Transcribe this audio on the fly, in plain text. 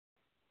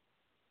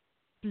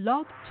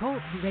Blog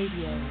Talk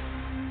Radio.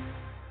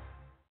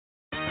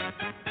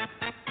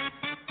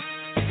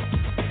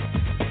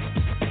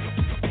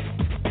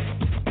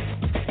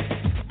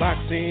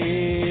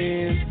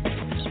 Boxing,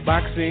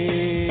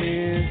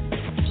 boxing,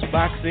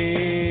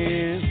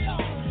 boxing,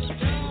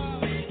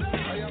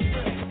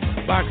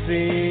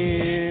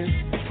 boxing,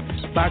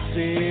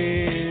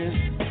 boxing,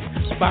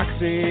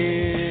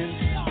 boxing.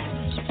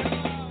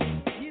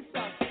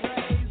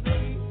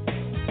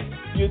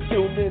 You're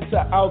tuned into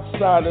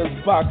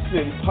Outsiders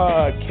Boxing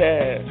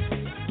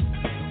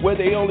Podcast, where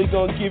they only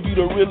gonna give you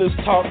the realest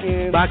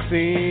talking.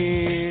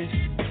 Boxing,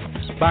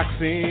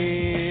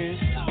 boxing.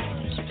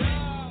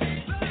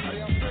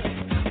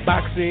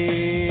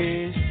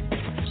 Boxing,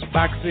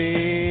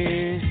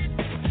 boxing,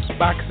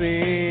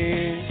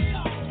 boxing.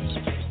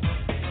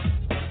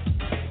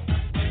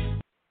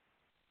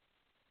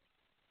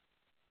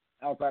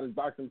 Outsiders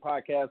Boxing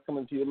Podcast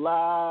coming to you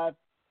live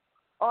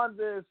on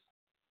this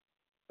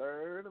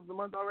 3rd of the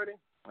month already.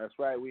 That's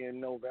right, we in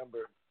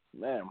November.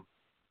 Man,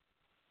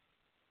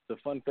 the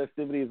fun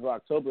festivities of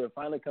October have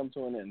finally come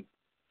to an end.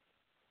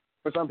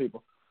 For some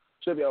people,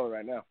 should be over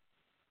right now.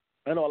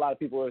 I know a lot of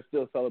people are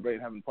still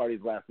celebrating having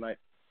parties last night,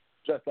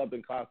 dressed up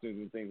in costumes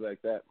and things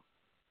like that.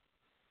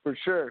 For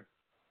sure,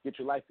 get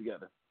your life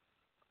together.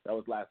 That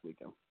was last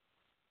weekend.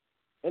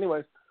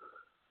 Anyways,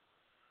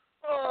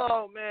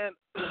 oh man,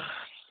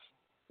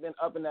 been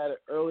up and at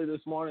it early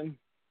this morning,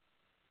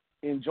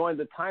 enjoying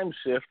the time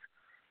shift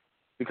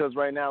because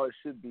right now it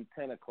should be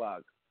 10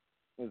 o'clock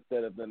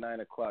instead of the 9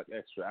 o'clock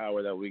extra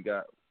hour that we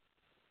got.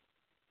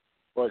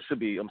 Well, it should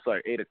be,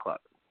 8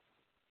 o'clock.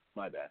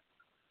 My bad.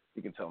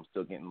 You can tell I'm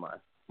still getting my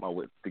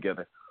wits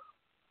together.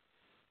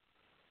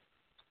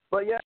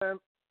 But yeah, man,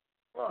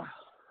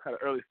 had an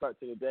early start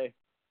to the day.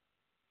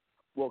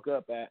 Woke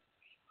up at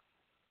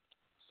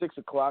 6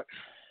 o'clock,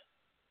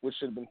 which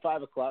should have been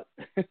 5 o'clock.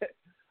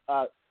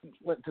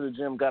 Went to the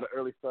gym, got an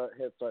early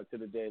head start to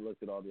the day,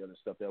 looked at all the other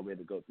stuff that we had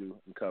to go through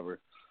and cover.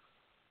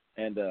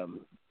 And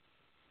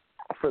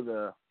for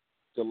the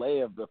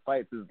delay of the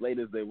fights as late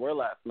as they were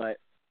last night,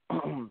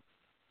 I'm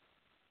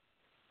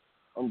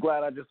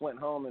glad I just went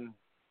home and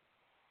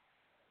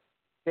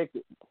kicked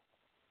it.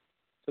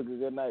 Took a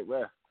good night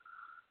rest.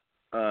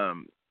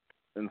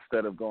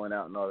 Instead of going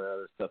out and all that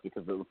other stuff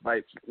because the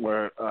fights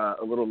were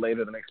a little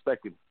later than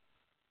expected.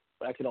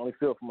 I can only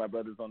feel for my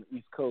brothers on the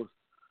East Coast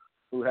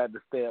who had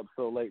to stay up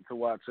so late to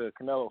watch a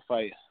Canelo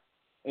fight,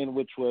 in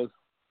which was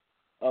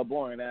a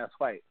boring-ass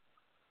fight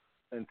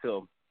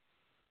until,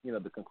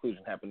 the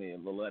conclusion happened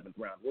in the 11th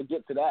round. We'll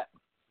get to that.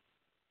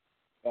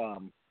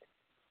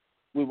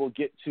 We will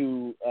get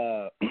to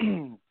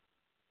the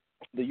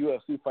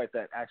UFC fight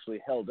that actually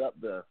held up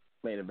the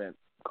main event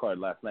card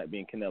last night,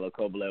 being Canelo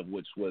Kovalev,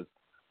 which was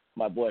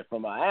my boy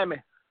from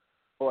Miami,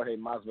 Jorge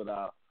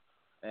Masvidal,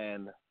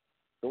 and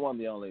the one,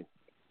 the only,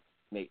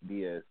 Nate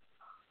Diaz,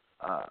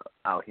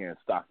 out here in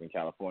Stockton,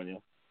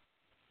 California.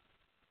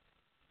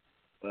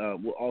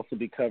 We'll also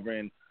be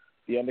covering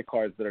the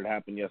undercards that had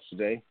happened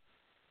yesterday.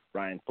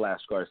 Ryan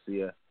Flash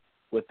Garcia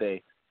with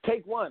a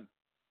take one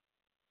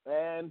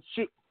and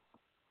shoot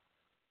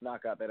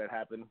knockout that had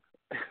happened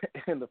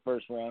in the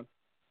first round.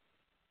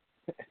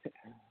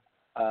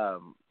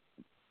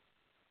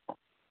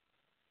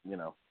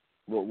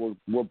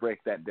 We'll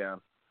break that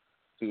down,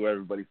 see where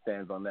everybody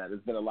stands on that.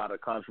 There's been a lot of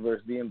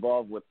controversy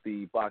involved with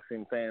the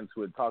boxing fans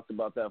who had talked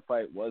about that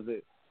fight. Was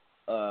it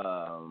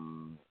a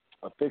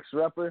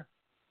fixer-upper,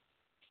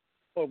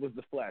 or was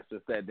the Flash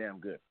just that damn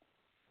good?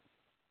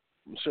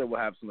 I'm sure we'll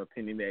have some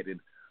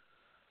opinionated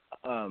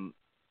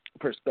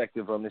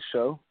perspective on this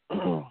show,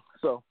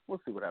 so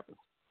we'll see what happens.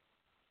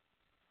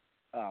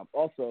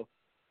 Also,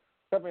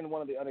 covering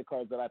one of the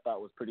undercards that I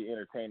thought was pretty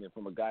entertaining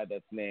from a guy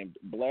that's named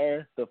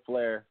Blair The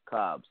Flair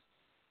Cobbs.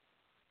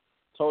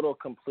 Total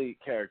complete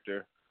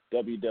character,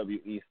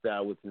 WWE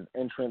style, with his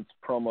entrance,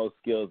 promo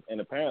skills, and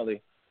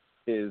apparently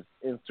his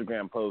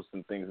Instagram posts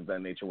and things of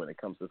that nature when it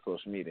comes to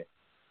social media.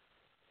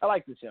 I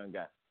like this young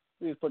guy.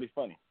 He's pretty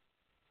funny.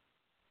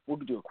 We'll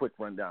do a quick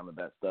rundown of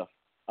that stuff.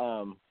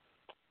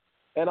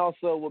 And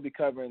also we'll be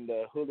covering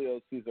the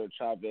Julio Cesar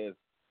Chavez.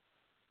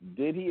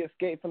 Did he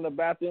escape from the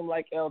bathroom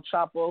like El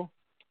Chapo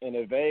and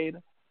evade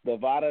the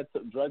VADA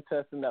drug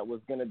testing that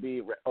was going to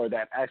be, or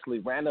that actually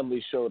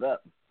randomly showed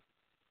up?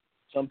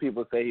 Some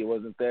people say he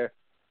wasn't there.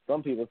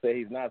 Some people say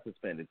he's not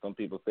suspended. Some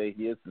people say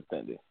he is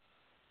suspended.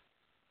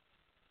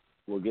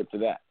 We'll get to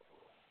that.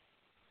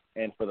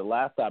 And for the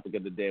last topic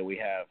of the day, we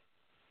have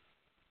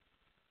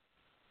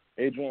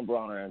Adrien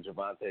Broner and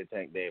Gervonta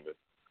Tank Davis,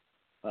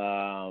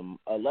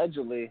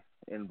 allegedly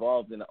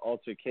involved in an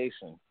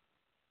altercation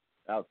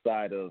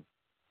outside of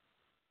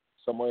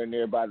somewhere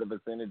nearby the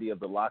vicinity of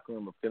the locker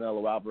room of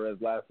Canelo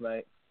Alvarez last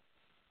night,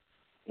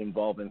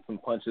 involving some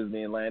punches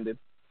being landed.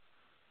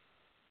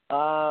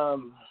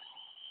 So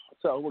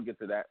we'll get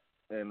to that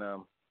and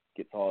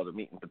get to all the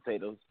meat and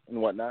potatoes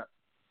and whatnot.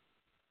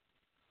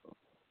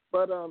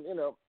 But,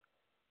 it's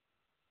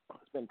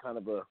been kind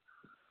of a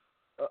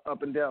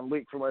up and down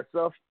week for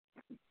myself.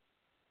 As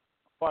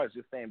far as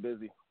just staying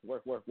busy,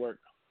 work,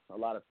 a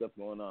lot of stuff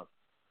going on.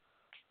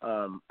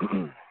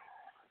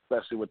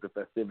 especially with the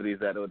festivities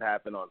that would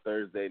happen on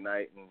Thursday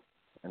night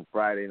and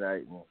Friday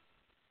night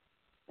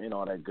and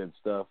all that good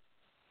stuff.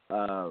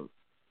 Got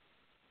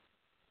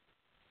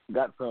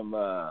some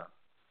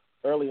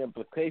early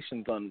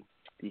implications on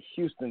the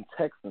Houston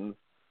Texans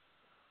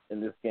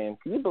in this game.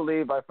 Can you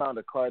believe I found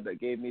a card that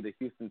gave me the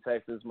Houston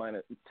Texans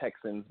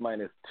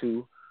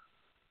 -2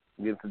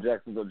 against the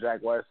Jacksonville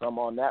Jaguars? So I'm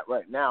on that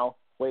right now,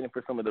 waiting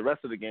for some of the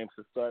rest of the games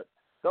to start.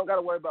 Don't got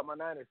to worry about my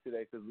Niners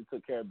today because we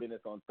took care of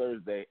business on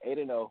Thursday,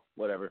 8-0,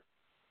 whatever.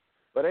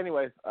 But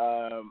anyways,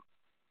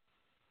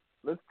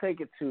 let's take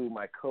it to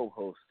my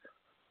co-host,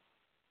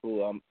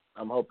 who I'm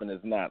hoping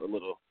is not a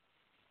little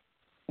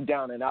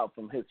down and out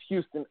from his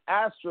Houston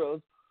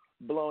Astros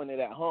blowing it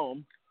at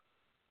home.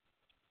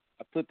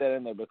 I put that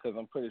in there because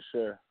I'm pretty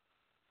sure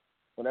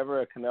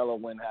whenever a Canelo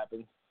win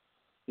happens,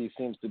 he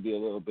seems to be a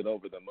little bit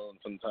over the moon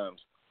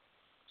sometimes.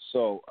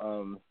 So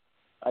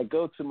I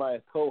go to my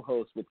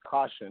co-host with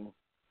caution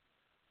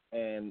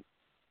and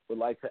would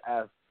like to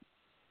ask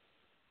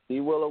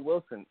D. Willa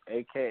Wilson,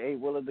 a.k.a.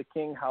 Willa the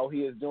King, how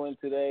he is doing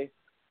today.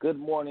 Good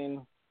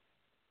morning,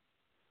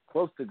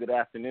 close to good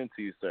afternoon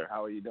to you, sir.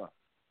 How are you doing?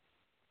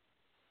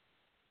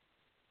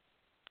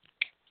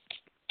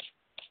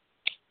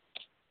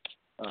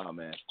 Oh,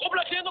 man.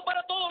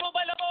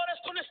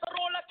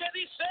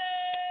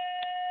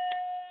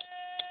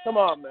 Come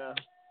on, man.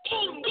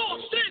 1,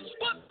 2, 3,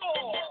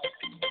 4.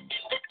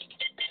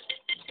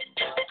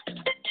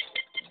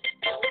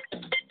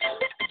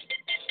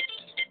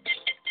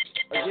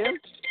 Again?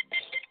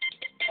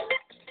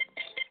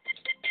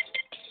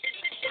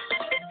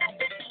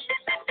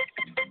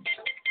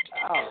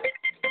 Ow.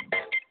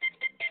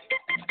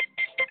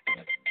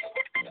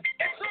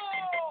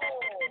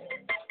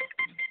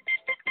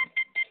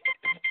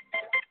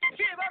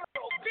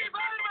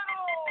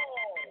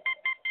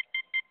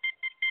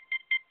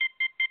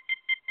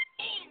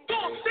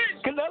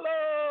 Canelo!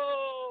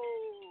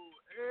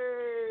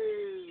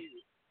 Hey!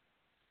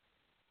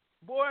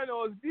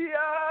 Buenos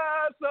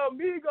dias,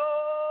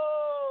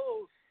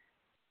 amigos!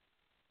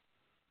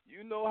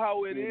 You know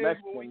how it is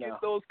when we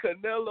get those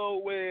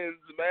Canelo wins,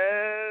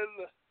 man.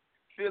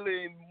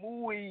 Feeling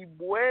muy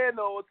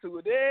bueno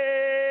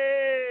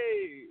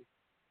today.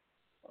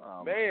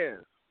 Oh,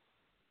 man.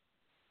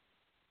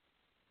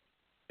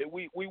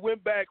 We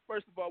went back,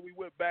 first of all, we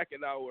went back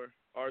an hour,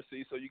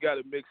 RC, so you got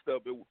it mixed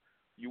up.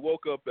 You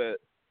woke up at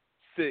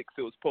 6,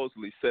 it was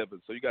supposedly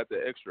 7, so you got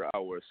the extra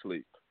hour of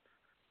sleep.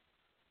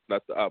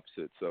 Not the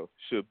opposite, so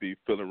should be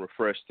feeling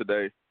refreshed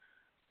today.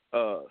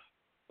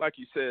 Like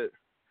you said,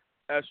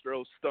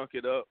 Astros stunk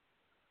it up.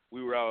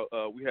 We were out.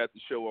 We had the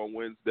show on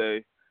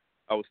Wednesday.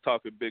 I was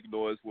talking big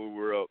noise when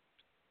we were up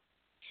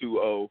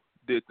 2-0.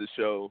 Did the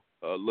show.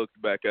 Looked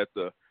back at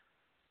the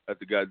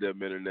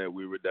goddamn internet.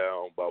 We were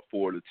down about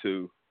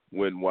 4-2.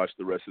 Went and watched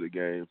the rest of the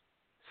game.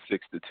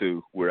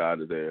 6-2. We're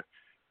out of there.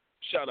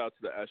 Shout out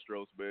to the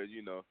Astros, man.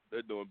 You know,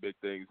 they're doing big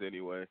things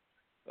anyway.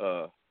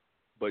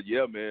 But,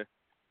 yeah, man,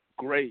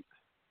 great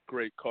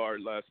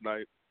card last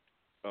night.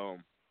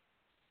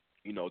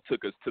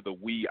 Took us to the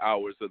wee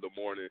hours of the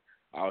morning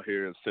out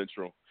here in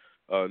Central,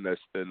 in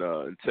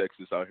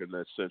Texas, out here in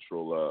that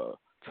Central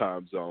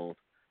time zone.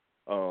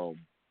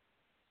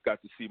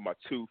 Got to see my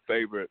two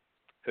favorite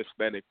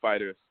Hispanic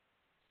fighters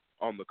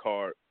on the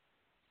card.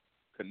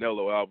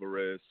 Canelo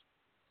Alvarez,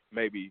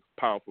 maybe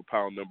pound for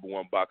pound number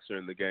one boxer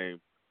in the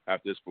game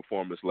after his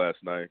performance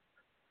last night,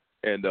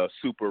 and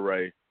Super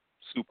Ryan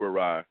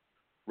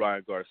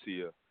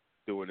Garcia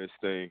doing his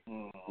thing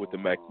with the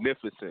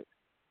magnificent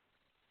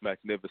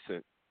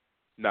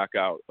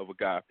knockout of a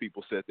guy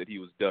people said that he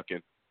was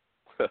ducking.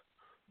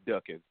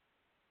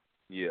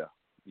 Yeah,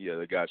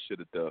 the guy should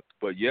have ducked.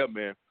 But, yeah,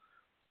 man,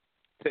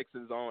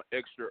 Texans on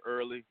extra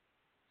early,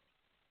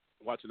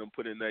 watching them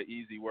put in that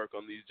easy work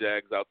on these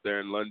Jags out there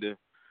in London.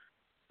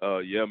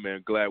 Yeah,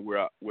 man, glad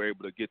we're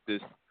able to get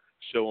this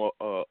show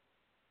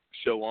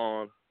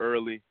on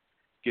early,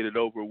 get it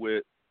over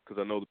with, because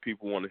I know the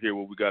people want to hear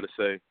what we got to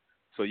say.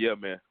 So, yeah,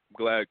 man, I'm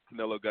glad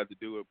Canelo got to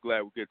do it.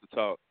 Glad we get to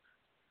talk.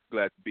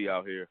 Glad to be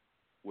out here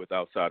with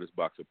Outsiders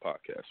Boxing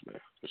Podcast, man,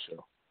 for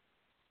sure.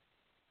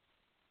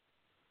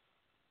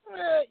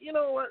 You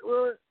know what,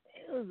 Roy?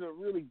 It was a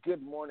really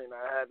good morning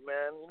I had,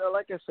 man. You know,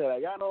 like I said, I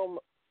got home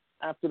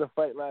after the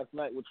fight last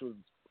night, which was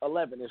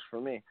 11-ish for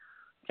me.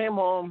 Came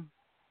home.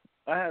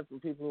 I had some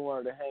people who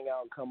wanted to hang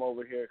out and come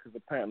over here because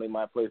apparently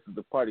my place is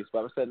the party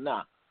spot. I said,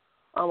 nah,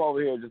 I'm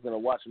over here just going to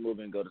watch a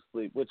movie and go to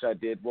sleep, which I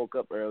did. Woke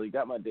up early,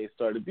 got my day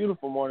started.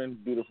 Beautiful morning,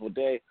 beautiful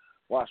day.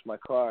 Washed my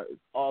car.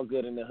 It's all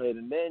good in the hood.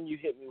 And then you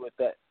hit me with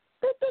that.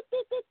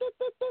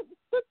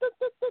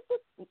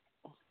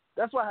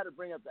 That's why I had to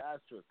bring up the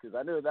Astros, because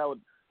I knew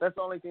that's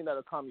the only thing that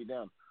would calm you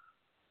down.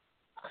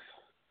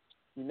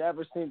 You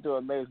never seem to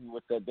amaze me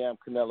with that damn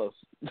Canelo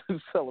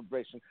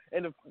celebration.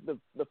 And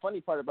the funny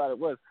part about it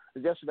was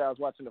yesterday I was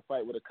watching the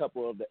fight with a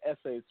couple of the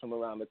essays from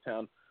around the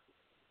town,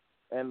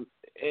 and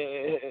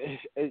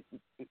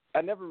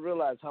I never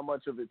realized how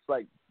much of it's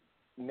like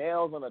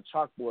nails on a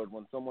chalkboard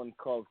when someone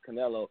calls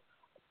Canelo.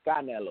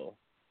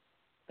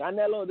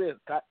 Canelo this.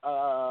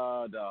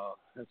 No.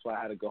 That's why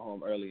I had to go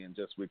home early and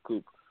just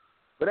recoup.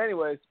 But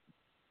anyways,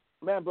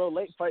 man, bro,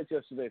 late fights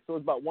yesterday. So it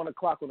was about 1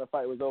 o'clock when the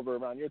fight was over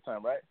around your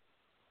time, right?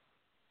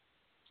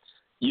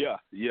 Yeah,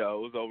 it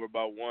was over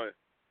about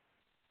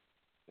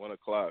 1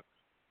 o'clock.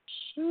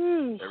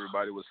 Sheesh.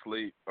 Everybody was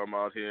asleep. I'm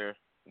out here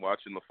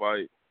watching the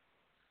fight.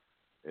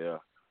 Yeah.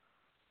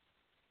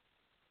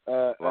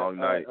 Long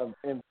night.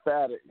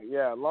 Emphatic.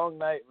 Yeah, long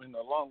night and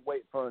a long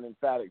wait for an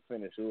emphatic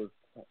finish. It was.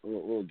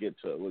 We'll get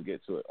to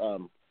it.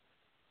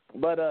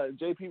 But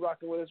JP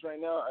rocking with us right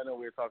now. I know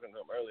we were talking to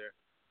him earlier.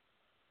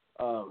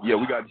 Yeah,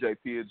 we got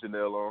JP and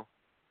Janelle on.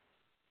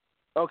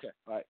 Okay.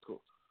 All right.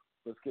 Cool.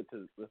 Let's get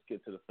to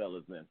the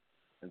fellas then,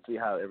 and see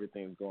how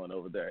everything's going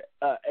over there.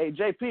 Hey,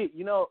 JP,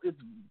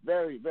 it's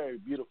very, very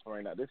beautiful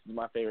right now. This is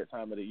my favorite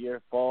time of the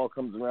year. Fall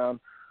comes around.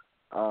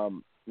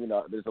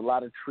 There's a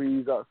lot of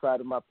trees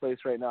outside of my place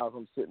right now as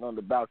I'm sitting on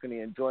the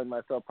balcony enjoying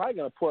myself. Probably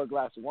going to pour a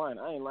glass of wine.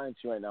 I ain't lying to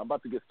you right now. I'm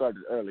about to get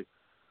started early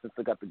since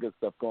I got the good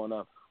stuff going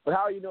on. But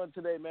how are you doing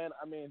today, man?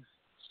 I mean,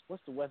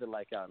 what's the weather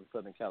like out in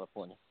Southern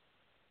California?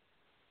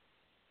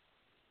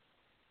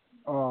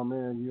 Oh,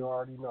 man, you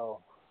already know.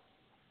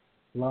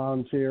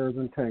 Lawn chairs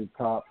and tank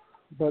tops.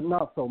 But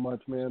not so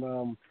much,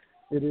 man.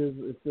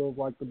 It feels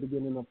like the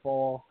beginning of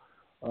fall.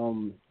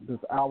 This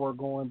hour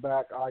going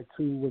back,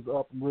 I-2 was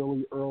up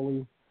really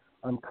early.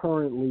 I'm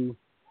currently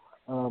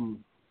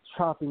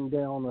chopping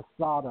down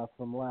asada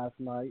from last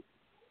night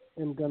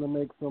and going to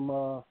make some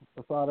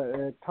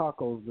asada egg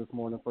tacos this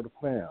morning for the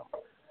fam.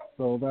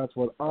 So that's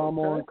what I'm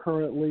on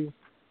currently.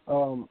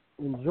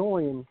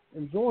 Enjoying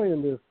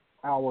this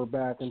hour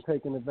back and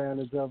taking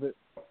advantage of it.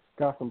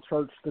 Got some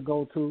church to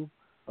go to.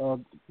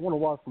 Want to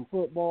watch some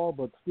football,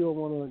 but still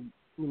want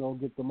to,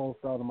 get the most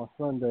out of my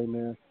Sunday,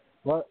 man.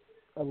 But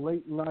a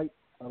late night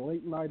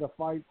of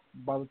fights.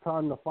 By the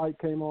time the fight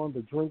came on,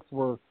 the drinks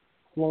were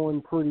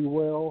flowing pretty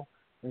well,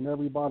 and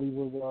everybody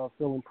was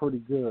feeling pretty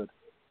good.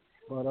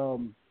 But a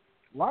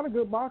lot of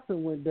good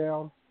boxing went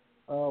down.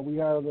 We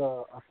had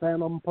a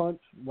phantom punch,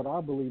 what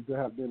I believe to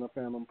have been a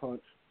phantom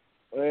punch.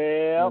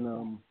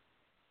 Well,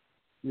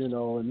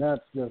 and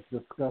that's just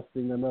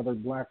disgusting. Another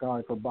black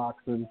eye for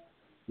boxing.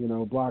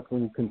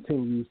 Boxing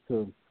continues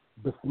to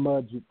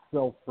besmudge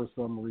itself for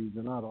some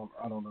reason. I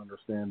don't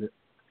understand it.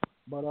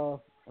 But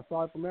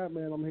aside from that,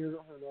 man, I'm here,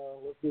 and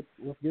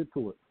let's get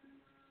to it.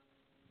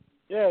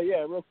 Yeah,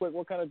 real quick,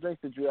 what kind of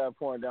drinks did you have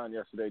pouring down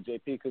yesterday,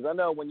 JP? Because I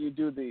know when you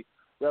do the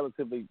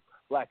Relatively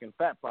Black and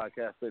Fat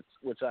podcast,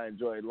 which I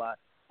enjoyed a lot,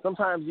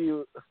 sometimes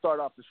you start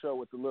off the show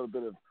with a little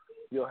bit of,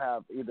 you'll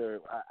have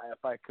either,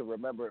 if I could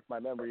remember, if my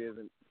memory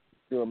isn't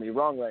doing me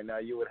wrong right now,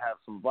 you would have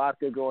some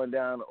vodka going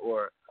down,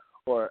 or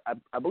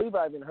I believe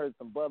I even heard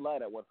some Bud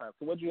Light at one time.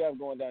 So what did you have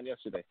going down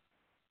yesterday?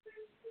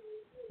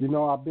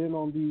 I've been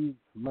on the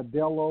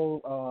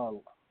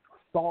Modelo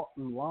salt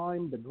and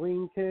lime, the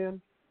green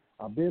can.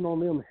 I've been on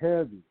them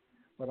heavy,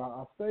 but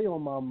I stay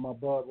on my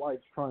Bud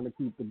Lights trying to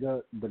keep the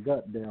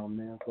gut down,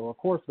 man. So, of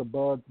course, the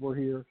Buds were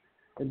here,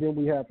 and then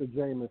we have the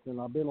Jameson.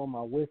 I've been on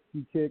my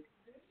whiskey kick.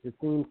 It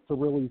seems to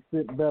really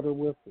sit better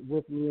with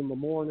me in the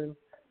morning.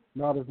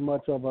 Not as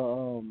much of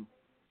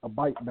a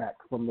bite back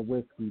from the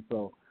whiskey.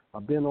 So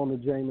I've been on the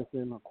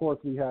Jameson. Of course,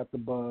 we have the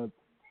Buds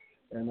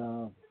and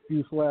a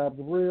few slabs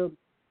of ribs,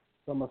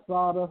 some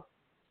asada,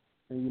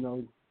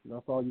 and,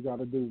 that's all you got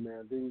to do,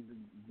 man. Then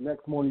the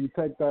next morning you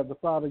take that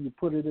asada, you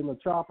put it in a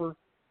chopper,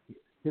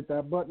 hit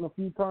that button a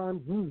few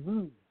times,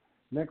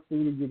 next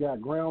thing you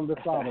got ground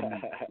asada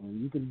meat,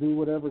 and you can do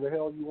whatever the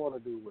hell you want to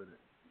do with it.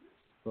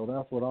 So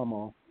that's what I'm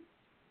on.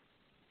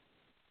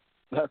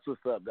 That's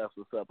what's up.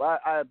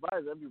 I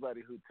advise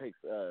everybody who takes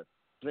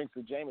drinks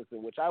of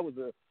Jameson, which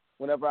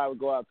whenever I would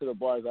go out to the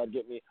bars,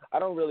 I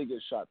don't really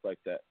get shots like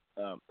that.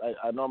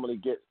 I normally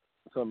get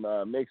some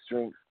mixed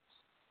drinks,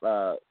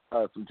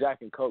 some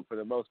Jack and Coke for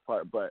the most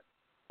part, but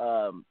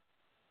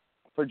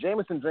for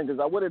Jameson drinkers,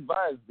 I would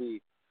advise the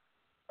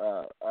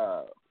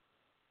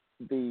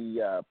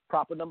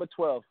proper number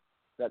 12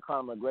 that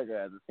Conor McGregor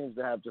has. It seems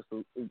to have just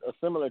a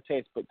similar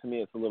taste, but to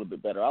me it's a little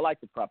bit better. I like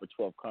the proper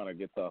 12 Conor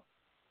gets off.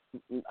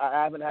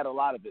 I haven't had a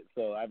lot of it,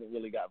 so I haven't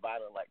really got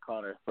violent like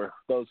Conor, for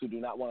those who do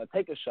not want to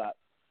take a shot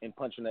in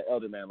punching an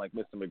elder man like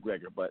Mr.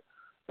 McGregor. But,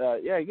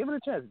 yeah, give it a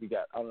chance if you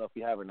got. I don't know if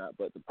you have or not,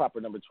 but the proper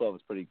number 12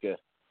 is pretty good.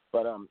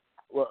 But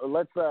well,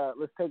 let's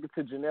take it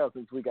to Janelle,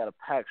 since we got a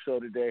packed show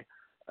today,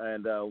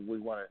 and we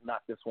want to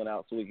knock this one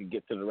out so we can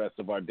get to the rest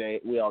of our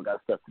day. We all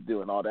got stuff to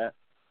do and all that.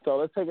 So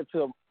let's take it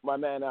to my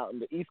man out in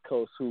the East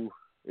Coast who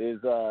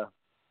was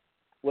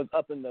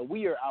up in the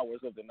weird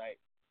hours of the night,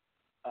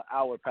 an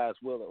hour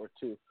past Willa or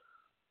two.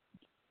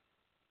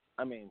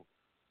 I mean,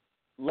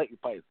 late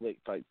fights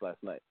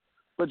last night.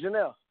 But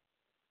Janelle,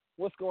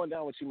 what's going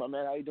down with you, my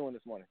man? How you doing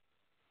this morning?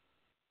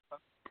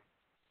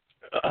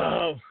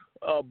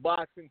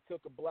 Boxing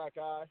took a black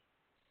eye.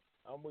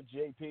 I'm with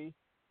JP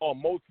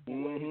on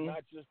multiple ways,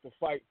 not just the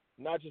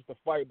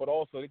fight, but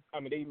also,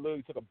 they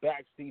literally took a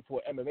backseat to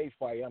an MMA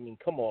fight.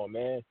 Come on,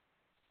 man.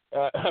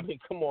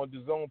 Come on,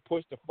 DAZN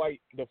pushed the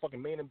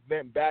fucking main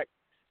event back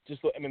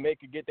just so MMA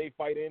could get their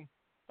fight in.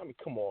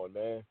 Come on,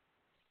 man.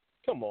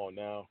 Come on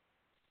now.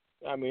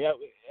 I mean,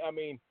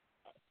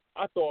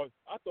 I thought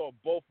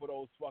both of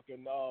those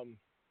fucking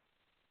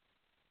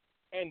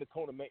and the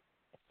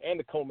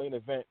co-main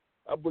event.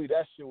 I believe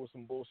that shit was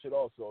some bullshit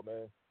also,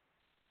 man.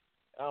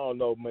 I don't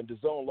know, man. The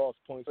DAZN lost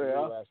points for me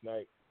last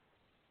night.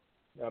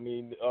 I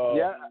mean,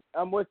 yeah,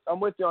 I'm with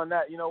you on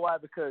that. You know why?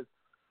 Because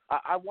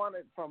I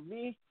wanted, from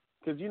me,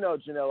 because you know,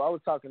 Janelle, I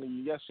was talking to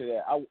you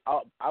yesterday.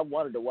 I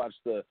wanted to watch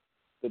the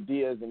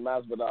Diaz and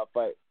Masvidal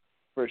fight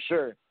for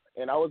sure,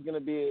 and I was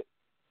gonna be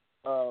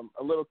a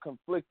little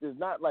conflicted.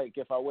 Not like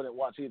if I wouldn't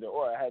watch either,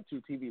 or I had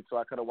two TVs, so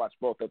I could have watched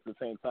both at the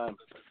same time.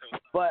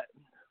 But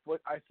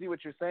I see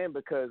what you're saying,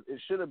 because it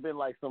should have been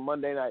like some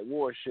Monday Night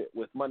War shit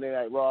with Monday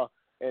Night Raw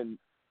and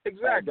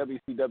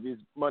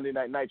WCW's Monday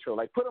Night Nitro.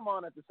 Like, put them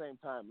on at the same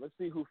time. Let's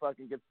see who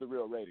fucking gets the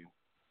real rating.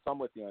 So I'm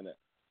with you on that.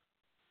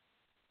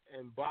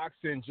 And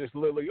boxing just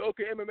literally,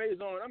 okay, MMA is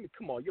on. I mean,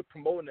 come on, you're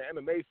promoting an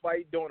MMA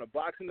fight during a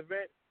boxing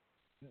event.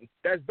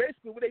 That's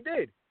basically what they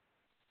did.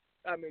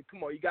 I mean,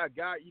 come on, you got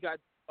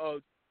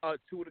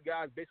two of the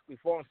guys basically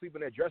falling asleep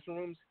in their dressing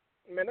rooms.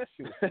 Man, that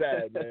shit was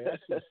sad, man. That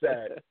shit was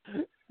sad.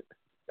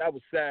 That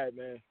was sad,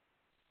 man.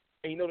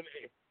 And you know,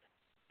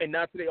 and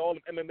now today all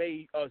the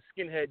MMA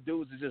skinhead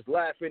dudes are just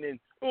laughing and,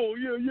 oh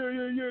yeah,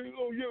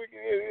 oh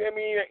yeah. I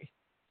mean,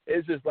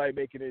 it's just like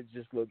making it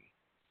just look.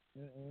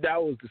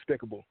 That was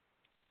despicable.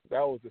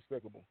 That was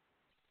despicable.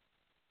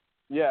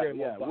 Yeah.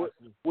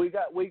 We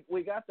got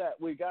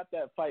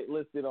that fight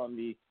listed on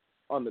the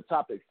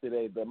topics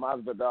today, the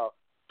Masvidal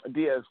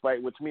Diaz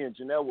fight, which me and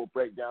Janelle will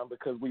break down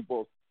because we're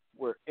both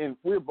in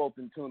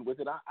tune with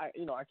it. I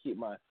keep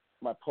my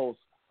pulse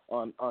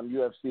on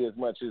UFC as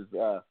much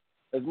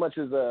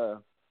as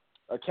a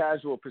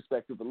casual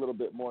perspective, a little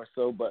bit more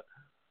so. But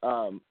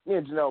me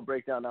and Janelle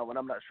break down that one.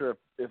 I'm not sure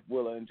if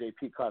Willa and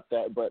JP caught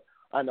that, but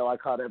I know I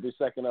caught every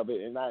second of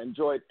it, and I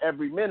enjoyed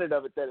every minute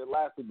of it that it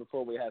lasted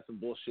before we had some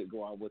bullshit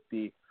go on with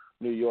the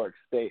New York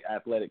State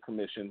Athletic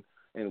Commission,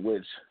 in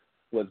which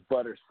was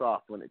butter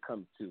soft when it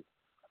comes to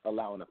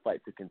allowing a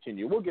fight to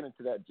continue. We'll get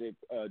into that,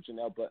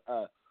 Janelle, but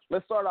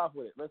let's start off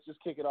with it. Let's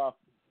just kick it off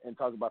and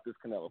talk about this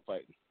Canelo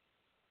fight.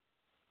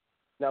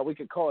 Now, we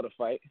could call it a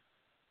fight.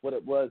 What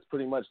it was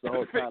pretty much the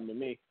whole time to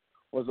me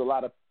was a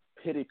lot of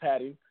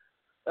pity-patting.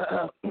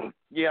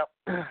 Yep.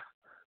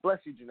 Bless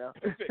you, Janelle.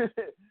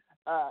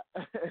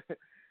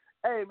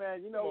 Hey,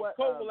 man, you know what?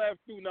 Kovalev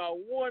threw not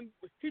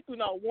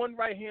one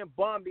right-hand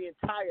bomb the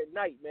entire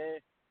night, man.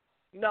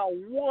 Not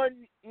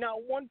one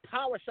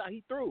power shot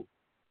he threw.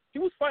 He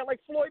was fighting like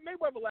Floyd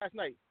Mayweather last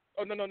night.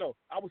 Oh, no.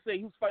 I would say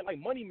he was fighting like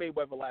Money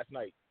Mayweather last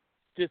night.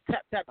 Just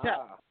tap, tap,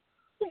 tap.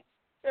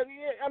 I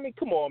mean,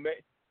 come on, man.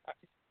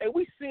 Hey,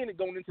 we seen it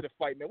going into the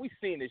fight, man. We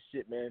seen this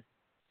shit, man.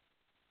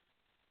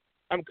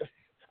 I'm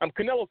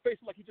Canelo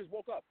facing like he just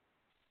woke up.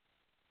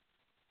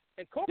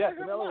 And Kovalev hit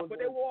him up, but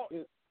they were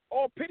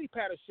all pity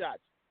patter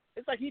shots.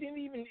 It's like he didn't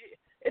even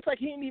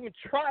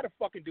try to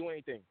fucking do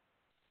anything.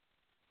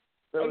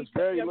 There was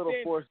very little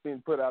force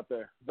being put out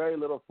there. Very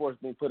little force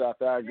being put out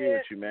there. I agree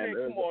with you, man.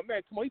 Come on.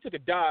 He took a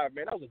dive,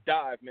 man. That was a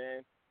dive,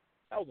 man.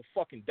 That was a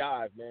fucking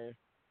dive, man.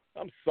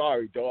 I'm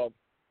sorry, dog.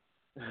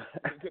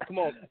 Come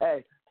on.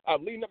 Hey.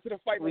 Leading up to the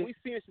fight, man. We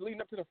seen this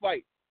leading up to the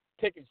fight.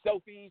 Taking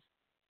selfies.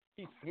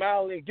 He's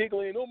smiling,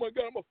 giggling. Oh, my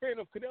God, I'm a fan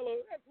of Canelo.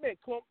 Man,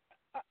 come on.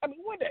 I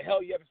mean, when the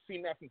hell you ever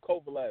seen that from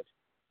Kovalev?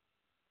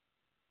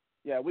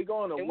 Yeah, we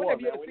going to war, man. When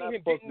have you ever seen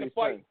him get in the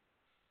fight?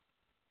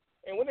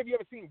 And when have you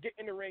ever seen him get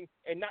in the ring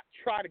and not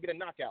try to get a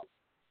knockout?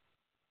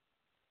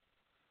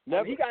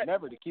 Never, he got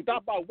never to keep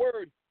stopped by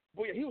Word.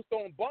 Boy, he was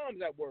throwing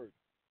bombs at Word.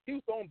 He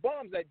was throwing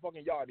bombs at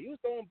fucking Yardy. He was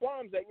throwing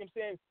bombs at, you know what I'm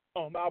saying,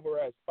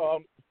 Alvarez. Yeah.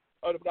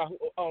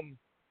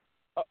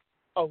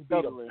 I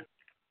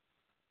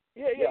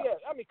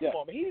mean, come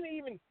on,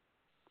 man.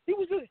 He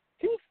was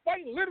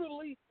fighting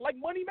literally like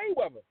Money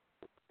Mayweather.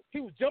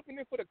 He was jumping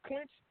in for the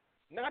clinch,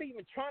 not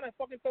even trying to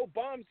fucking throw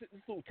bombs. This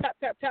little tap,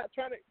 tap, tap,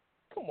 trying to.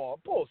 Come on,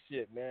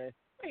 bullshit, man.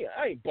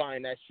 I ain't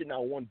buying that shit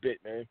not one bit,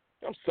 man.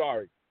 I'm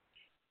sorry.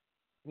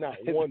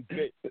 Not one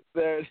bit.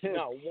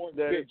 Not one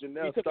bit.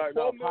 Janelle he took a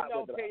 $12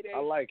 million payday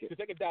I like it. to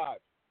take a dive.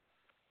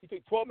 He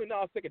took $12 million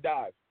to take a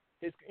dive.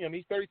 He's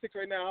 36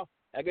 right now.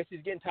 I guess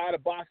he's getting tired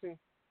of boxing.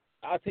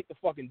 I'll take the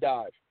fucking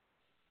dive.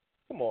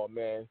 Come on,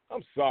 man.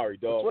 I'm sorry,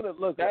 dog.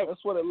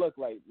 That's what it looked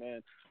like,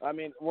 man. I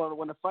mean,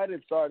 when the fight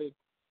had started,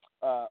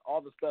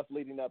 all the stuff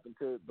leading up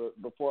into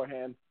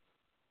beforehand,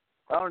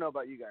 I don't know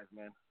about you guys,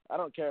 man. I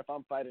don't care if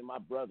I'm fighting my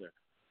brother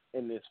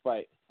in this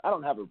fight. I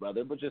don't have a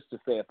brother, but just to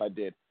say if I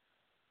did,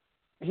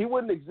 he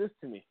wouldn't exist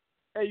to me.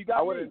 Hey, you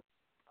got me.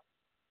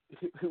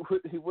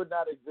 He would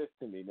not exist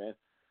to me, man.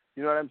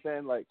 You know what I'm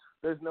saying? Like,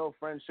 there's no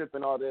friendship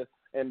and all this.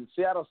 And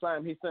Seattle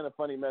Simon, he sent a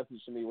funny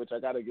message to me, which I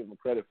got to give him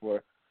credit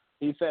for.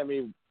 He sent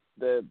me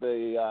the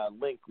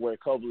link where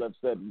Kovalev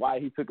said why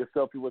he took a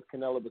selfie with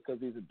Canelo because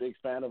he's a big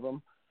fan of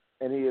him.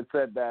 And he had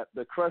said that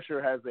the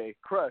Crusher has a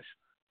crush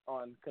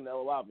on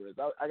Canelo Alvarez.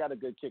 I got a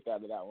good kick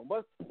out of that one.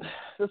 But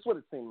that's what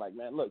it seemed like,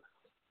 man. Look,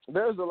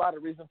 there's a lot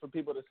of reason for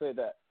people to say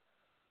that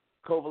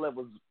Kovalev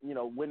was,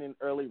 winning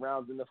early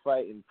rounds in the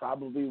fight and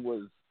probably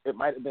was it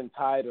might have been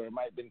tied, or it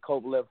might have been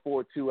Kovalev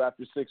 4-2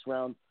 after 6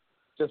 rounds,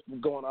 just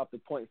going off the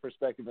point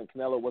perspective, and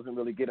Canelo wasn't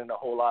really getting a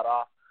whole lot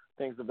off,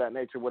 things of that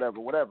nature,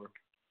 whatever.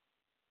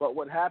 But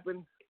what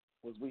happened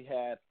was we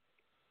had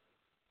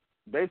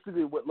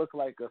basically what looked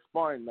like a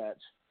sparring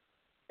match,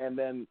 and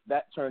then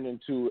that turned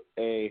into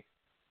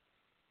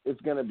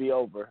it's going to be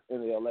over in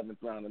the 11th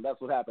round, and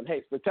that's what happened.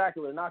 Hey,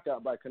 spectacular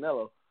knockout by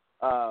Canelo.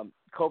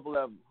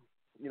 Kovalev,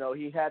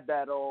 he had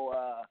that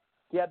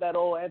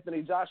old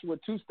Anthony Joshua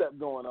two-step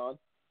going on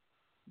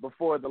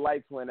before the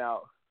lights went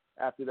out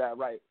after that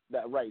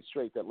right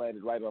straight that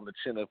landed right on the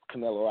chin of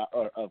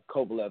of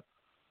Kovalev,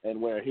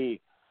 and where he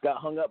got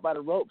hung up by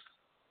the ropes,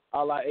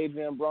 a la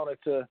Adrien Broner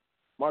to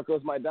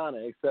Marcos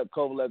Maidana, except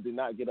Kovalev did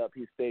not get up.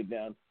 He stayed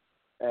down.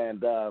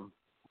 And,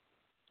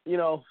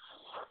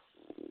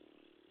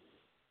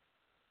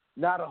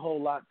 not a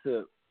whole lot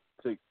to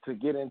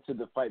get into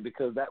the fight,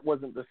 because that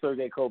wasn't the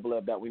Sergey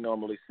Kovalev that we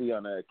normally see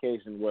on an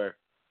occasion where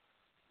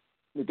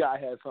the guy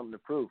has something to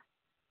prove.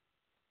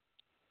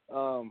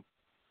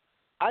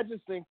 I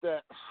just think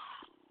that,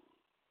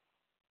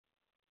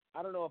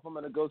 I don't know if I'm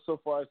going to go so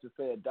far as to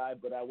say a dive,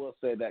 but I will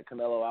say that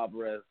Canelo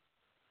Alvarez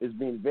is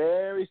being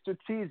very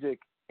strategic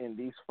in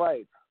these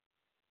fights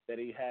that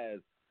he has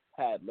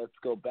had. Let's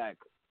go back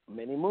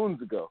many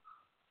moons ago.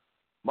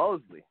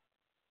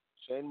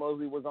 Shane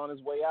Mosley was on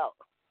his way out,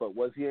 but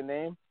was he a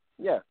name?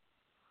 Yes.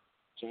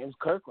 James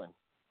Kirkland,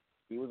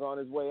 he was on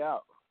his way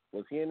out.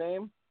 Was he a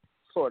name?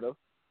 Sort of.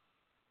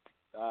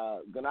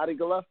 Gennady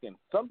Golovkin.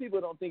 Some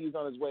people don't think he's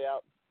on his way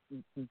out.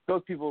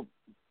 Those people,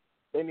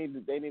 they need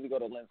to go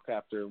to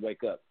LensCrafters and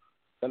wake up.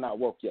 They're not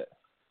woke yet.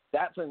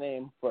 That's a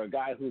name for a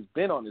guy who's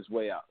been on his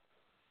way out.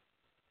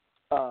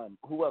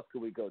 Who else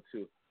could we go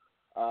to?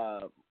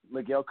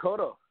 Miguel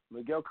Cotto.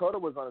 Miguel Cotto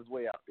was on his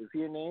way out. Is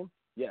he a name?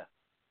 Yes.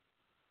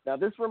 Now,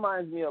 this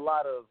reminds me a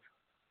lot of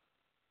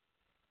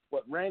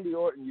what Randy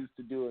Orton used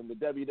to do in the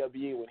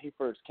WWE when he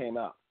first came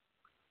out.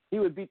 He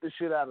would beat the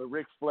shit out of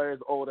Ric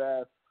Flair's old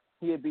ass.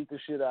 He had beat the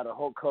shit out of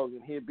Hulk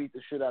Hogan. He had beat the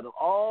shit out of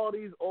all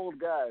these old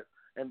guys,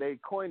 and they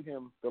coined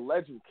him the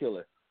Legend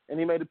Killer. And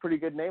he made a pretty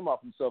good name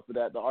off himself for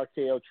that. The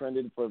RKO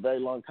trended for a very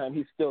long time.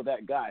 He's still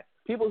that guy.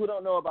 People who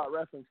don't know about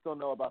wrestling still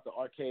know about the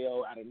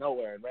RKO out of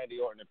nowhere and Randy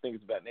Orton and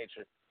things of that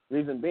nature.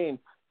 Reason being,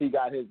 he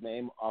got his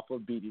name off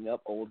of beating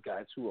up old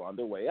guys who were on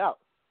their way out.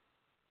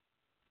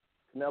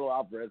 Canelo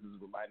Alvarez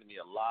is reminding me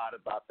a lot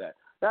about that.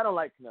 I don't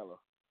like Canelo.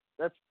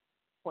 That's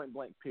point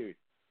blank, period.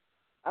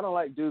 I don't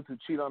like dudes who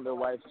cheat on their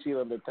wives, cheat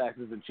on their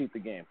taxes, and cheat the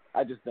game.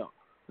 I just don't.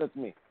 That's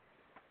me.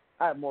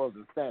 I have morals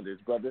and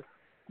standards, brother.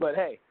 But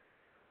hey,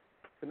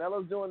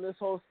 Canelo's doing this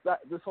whole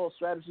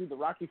strategy. The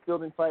Rocky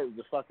Fielding fight was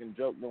a fucking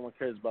joke. No one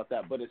cares about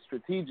that. But it's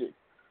strategic.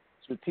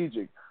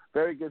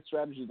 Very good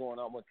strategy going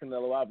on with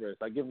Canelo Alvarez.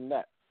 I give him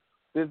that.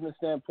 Business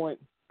standpoint,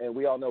 and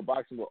we all know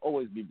boxing will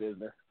always be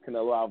business.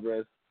 Canelo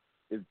Alvarez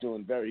is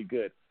doing very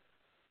good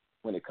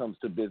when it comes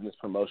to business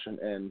promotion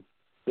and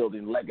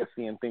building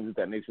legacy and things of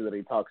that nature that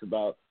he talks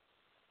about,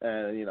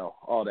 and,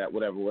 all that,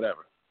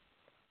 whatever.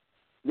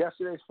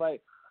 Yesterday's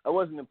fight, I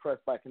wasn't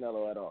impressed by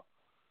Canelo at all.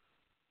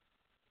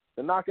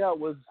 The knockout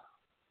was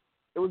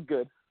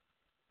good,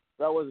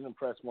 but I wasn't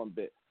impressed one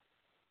bit.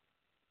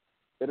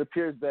 It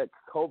appears that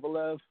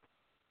Kovalev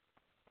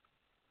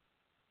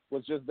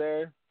was just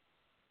there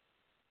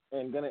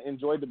and going to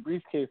enjoy the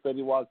briefcase that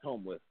he walked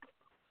home with.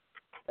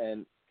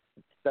 And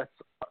that's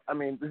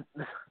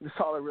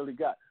all I really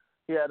got.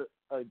 He had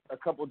a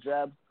couple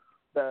jabs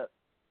that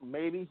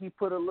maybe he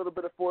put a little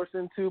bit of force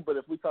into, but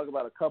if we talk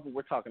about a couple,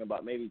 we're talking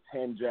about maybe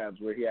 10 jabs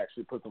where he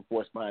actually put some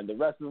force behind. The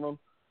rest of them,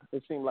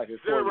 it seemed like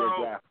a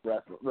 4-year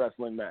draft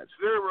wrestling match.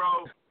 0.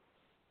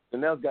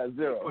 Chanel's got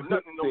 0. He put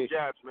nothing in them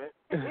jabs, man.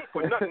 He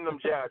put nothing in them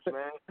jabs,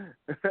 man.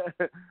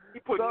 He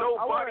put no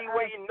body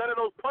weight in none of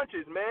those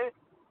punches, man.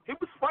 He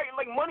was fighting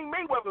like Money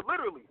Mayweather,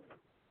 literally.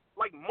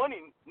 Like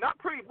Money, not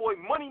Pretty Boy,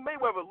 Money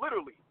Mayweather,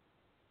 literally.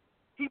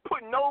 He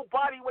put no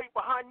body weight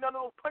behind none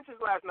of those punches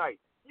last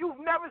night. You've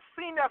never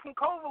seen that from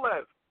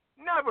Kovalev.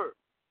 Never.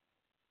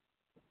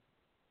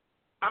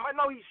 I might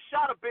know he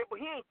shot a bit, but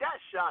he ain't that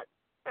shot.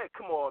 Hey,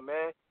 come on,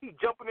 man. He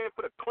jumping in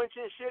for the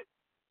clinching and shit.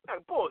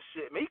 Like,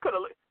 bullshit, man. He could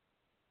have.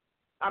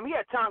 He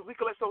had times we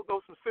could let throw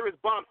some serious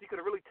bombs. He could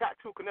have really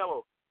tattooed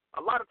Canelo.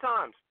 A lot of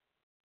times.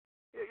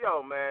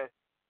 Yo, man.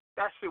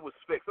 That shit was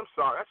fixed. I'm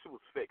sorry. That shit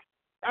was fixed.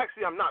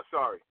 Actually, I'm not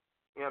sorry.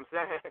 You know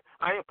what I'm saying?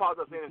 I ain't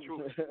apologizing saying the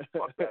truth.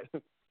 Fuck that.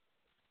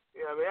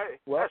 Yeah,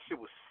 that shit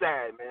was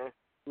sad, man.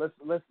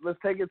 Let's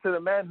take it to the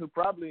man who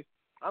probably,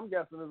 I'm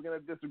guessing, is going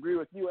to disagree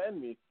with you and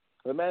me.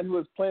 The man who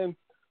is playing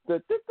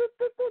the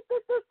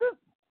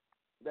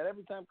that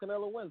every time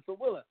Canelo wins. So,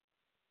 Willa,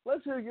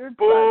 let's hear your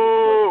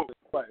side of this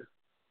fight.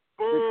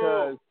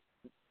 Because,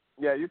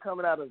 you're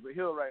coming out as a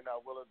heel right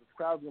now, Willa. The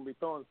crowd's going to be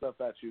throwing stuff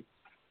at you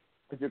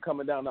if you're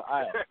coming down the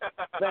aisle.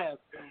 Man,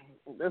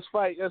 this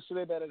fight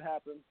yesterday that had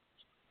happened,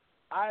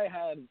 I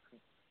had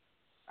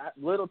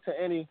little to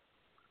any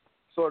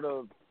sort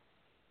of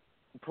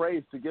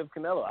praise to give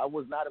Canelo. I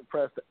was not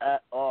impressed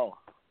at all.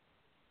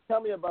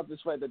 Tell me about this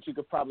fight that you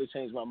could probably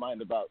change my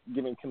mind about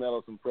giving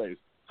Canelo some praise,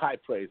 high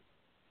praise.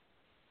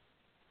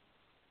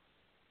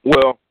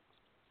 Well,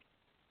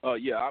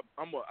 yeah,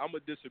 I'm a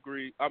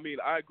disagree. I mean,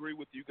 I agree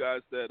with you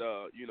guys that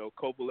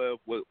Kovalev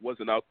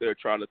wasn't out there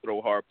trying to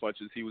throw hard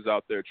punches. He was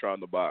out there trying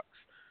to box.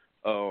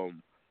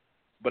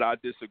 But I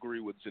disagree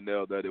with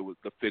Janelle that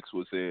the fix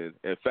was in.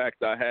 In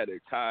fact, I had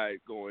it tied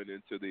going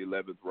into the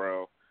 11th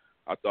round.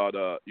 I thought,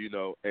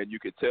 and you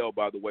could tell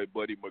by the way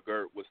Buddy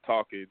McGirt was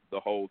talking the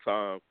whole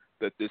time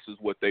that this is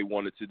what they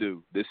wanted to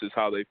do. This is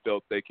how they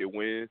felt they could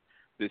win.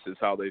 This is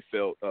how they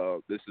felt.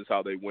 This is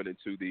how they went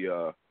into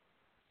the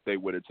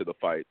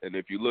fight. And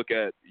if you look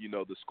at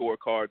the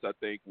scorecards, I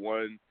think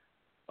one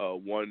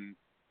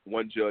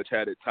judge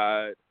had it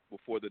tied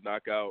before the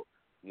knockout.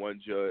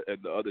 One judge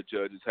and the other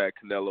judges had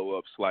Canelo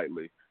up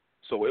slightly.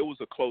 So it was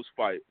a close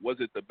fight. Was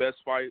it the best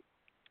fight?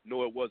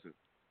 No, it wasn't.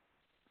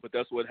 But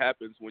that's what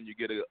happens when you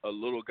get a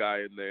little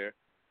guy in there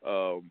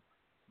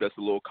that's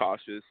a little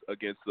cautious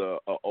against a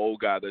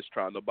old guy that's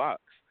trying to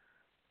box.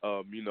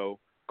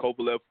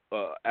 Kovalev,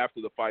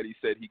 after the fight, he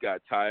said he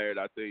got tired.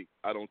 I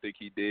don't think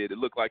he did. It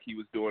looked like he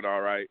was doing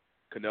all right.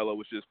 Canelo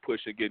was just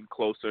pushing, getting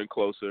closer and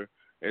closer,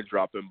 and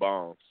dropping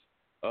bombs.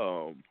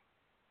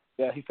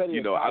 Yeah, he said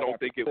he was I don't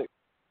think it. 6.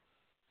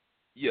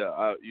 Yeah,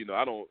 I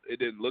don't. It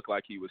didn't look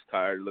like he was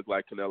tired. It looked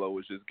like Canelo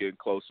was just getting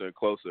closer and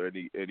closer,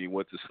 and he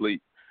went to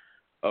sleep.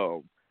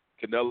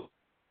 Canelo.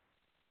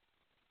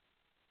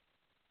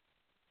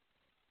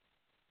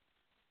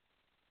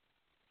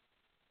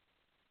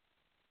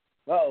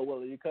 Oh,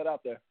 well, you cut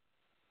out there.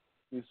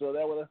 You still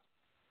there with us?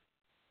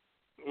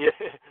 Yeah,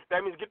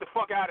 that means get the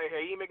fuck out of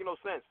here. He ain't making no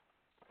sense.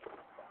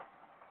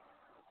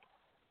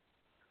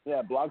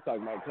 Yeah, Blog Talk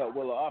might cut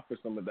Willa off for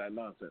some of that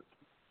nonsense.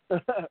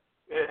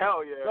 Yeah,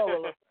 hell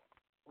yeah.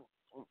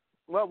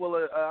 Well,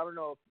 Willa, I don't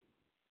know.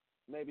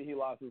 Maybe he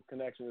lost his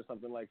connection or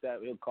something like that.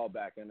 He'll call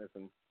back in this,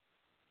 and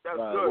that's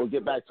good. We'll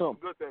get back to him.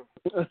 Good thing.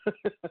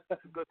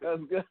 Good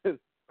thing. That's good.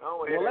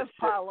 Well, let's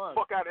pile on.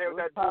 Fuck out of here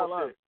with that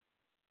bullshit.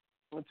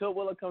 Until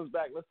Willa comes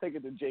back, let's take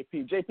it to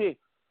JP. JP,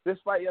 this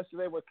fight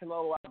yesterday with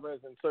Canelo Alvarez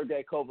and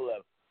Sergey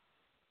Kovalev.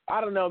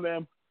 I don't know,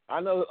 man. I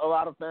know a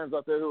lot of fans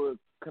out there who are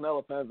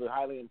Canelo fans are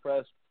highly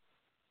impressed.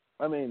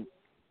 I mean,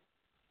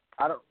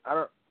 I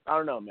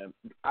don't know, man.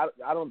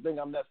 I don't think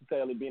I'm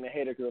necessarily being a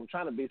hater because I'm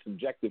trying to be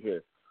subjective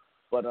here.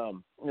 But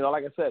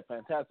like I said,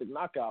 fantastic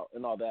knockout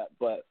and all that.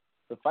 But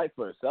the fight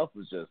for itself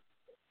was just,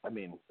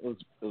 it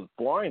was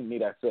boring,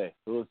 need I say.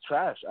 It was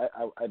trash.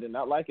 I did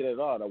not like it at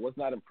all. I was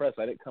not impressed.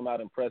 I didn't come out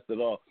impressed at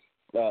all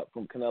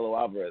from Canelo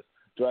Alvarez.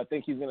 Do I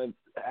think he's going to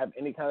have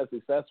any kind of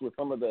success with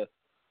some of the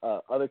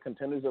other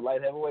contenders at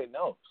light heavyweight?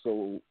 No.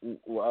 So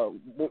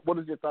what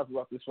is your thoughts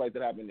about this fight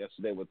that happened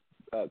yesterday with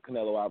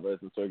Canelo Alvarez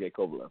and Sergey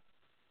Kovalev?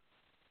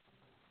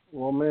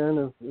 Well,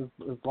 man,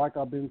 it's like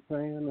I've been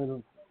saying, and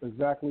it's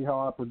exactly how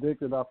I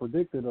predicted. I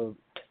predicted a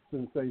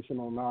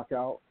sensational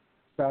knockout.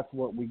 That's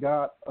what we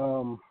got.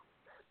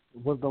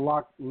 Was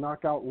the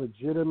knockout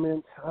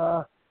legitimate?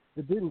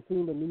 It didn't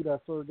seem to me that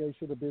Sergey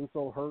should have been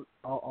so hurt.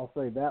 I'll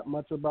say that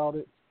much about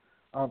it.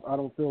 I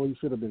don't feel he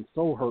should have been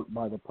so hurt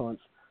by the punch.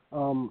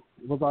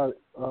 Was I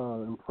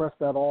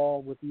impressed at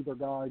all with either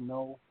guy?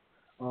 No.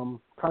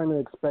 Kind of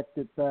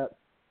expected that.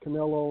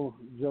 Canelo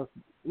just,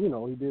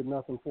 he did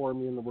nothing for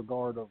me in the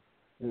regard of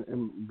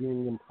in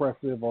being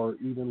impressive or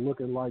even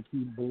looking like he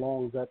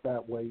belongs at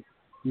that weight.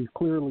 He's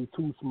clearly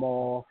too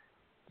small.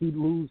 He'd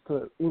lose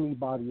to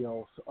anybody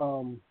else.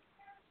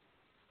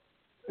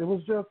 It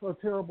was just a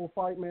terrible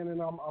fight, man, and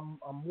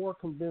I'm more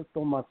convinced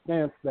on my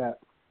stance that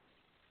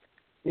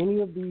any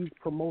of these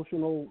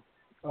promotional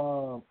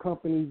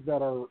companies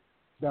that are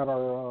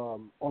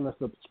on a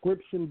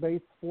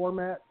subscription-based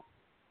format,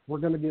 we're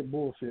going to get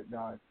bullshit,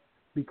 guys,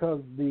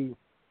 because the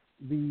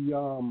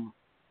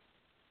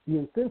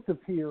incentive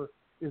here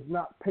is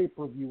not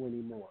pay-per-view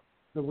anymore.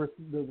 The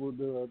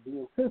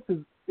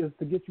incentive is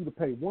to get you to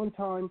pay one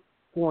time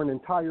for an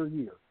entire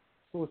year,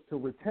 so it's to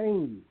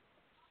retain you.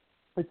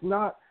 It's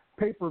not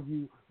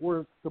pay-per-view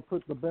where it's to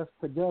put the best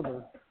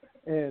together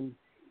and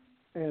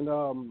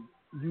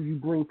you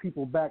bring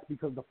people back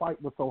because the fight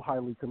was so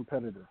highly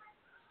competitive.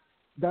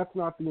 That's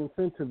not the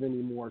incentive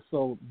anymore.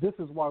 So this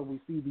is why we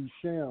see these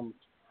shams.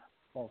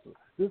 Also,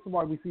 this is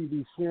why we see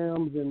these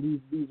shams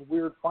and these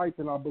weird fights,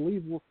 and I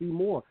believe we'll see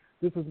more.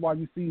 This is why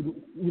you see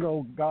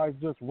guys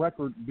just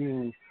record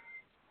being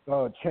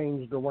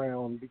changed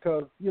around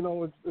because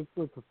it's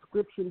a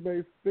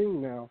subscription-based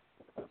thing now.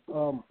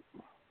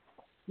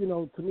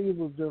 To me, it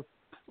was just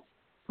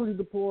pretty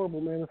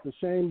deplorable, man. It's a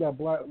shame that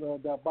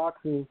that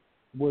boxing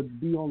would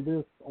be on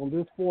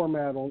this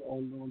format,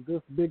 on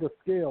this bigger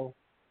scale,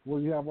 where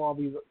you have all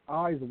these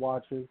eyes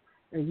watching,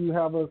 and you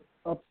have us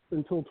up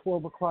until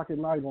 12 o'clock at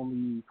night on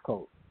the East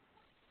Coast.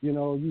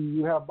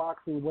 You have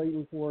boxing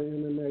waiting for an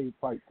MMA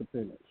fight to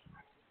finish,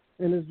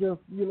 and it's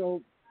just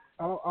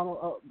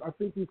I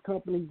think these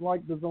companies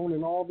like DAZN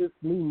and all this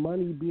new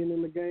money being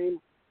in the game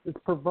is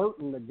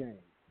perverting the game.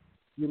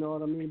 You know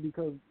what I mean?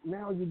 Because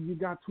now you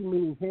got too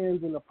many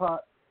hands in the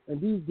pot, and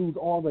these dudes,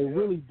 all they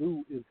really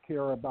do is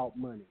care about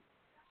money.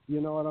 You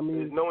know what I mean?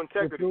 There's no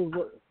integrity.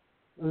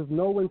 There's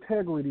no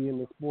integrity in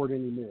the sport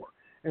anymore.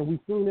 And we've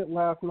seen it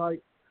last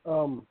night.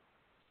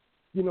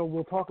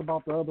 we'll talk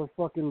about the other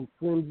fucking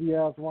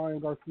flimsy-ass Ryan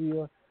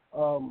Garcia,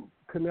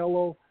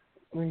 Canelo.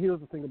 And here's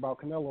the thing about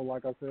Canelo,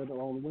 like I said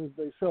on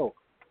Wednesday's show.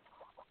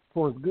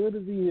 For as good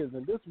as he is,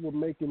 and this was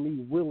making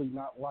me really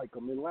not like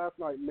him, and last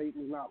night made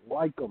me not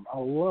like him. I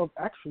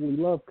actually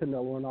love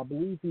Canelo, and I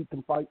believe he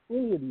can fight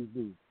any of these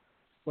dudes.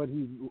 But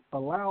he's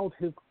allowed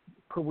his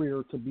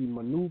career to be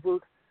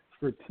maneuvered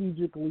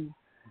strategically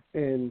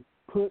and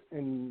put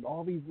in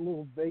all these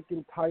little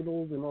vacant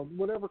titles and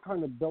whatever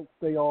kind of belts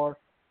they are,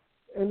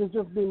 and it's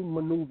just been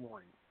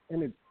maneuvering,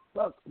 and it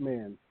sucks,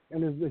 man.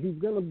 And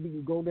he's going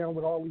to go down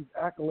with all these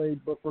accolades,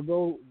 but for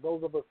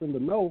those of us in the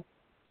know,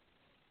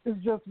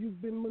 it's just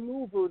you've been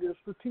maneuvered and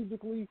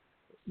strategically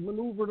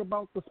maneuvered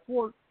about the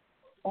sport,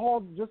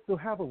 all just to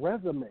have a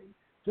resume,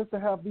 just to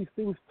have these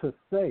things to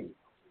say.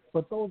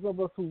 But those of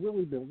us who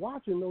really been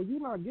watching, though, you're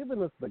not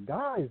giving us the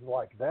guys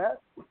like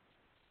that.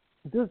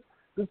 This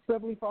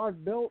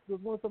 75 belt, this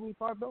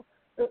 175 belt,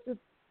 it's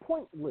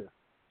pointless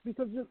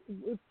because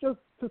it's just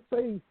to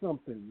say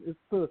something. It's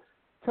to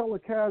tell a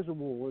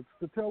casual. It's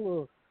to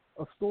tell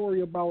a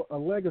story about a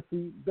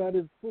legacy that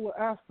is full of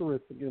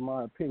asterisks, in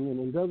my opinion,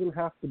 and doesn't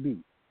have to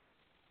be.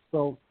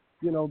 So,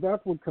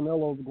 that's what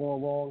Canelo's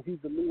going wrong. He's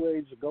the new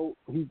age GOAT.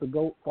 He's the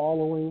GOAT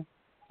following.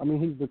 I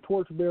mean, he's the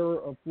torchbearer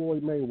of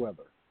Floyd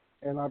Mayweather.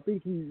 And I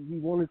think he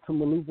wanted to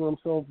maneuver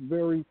himself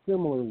very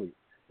similarly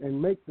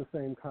and make the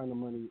same kind of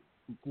money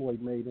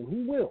Floyd made, and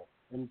he will,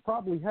 and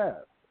probably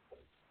has.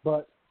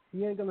 But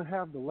he ain't going to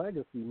have the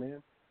legacy,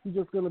 man. He's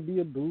just going to be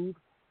a dude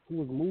who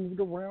was moved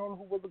around,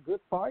 who was a good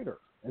fighter,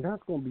 and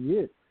that's going to be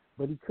it.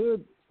 But he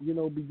could,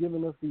 be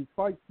giving us these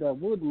fights that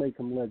would make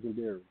him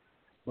legendary.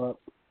 But,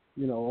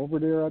 over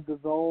there at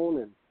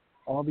DAZN and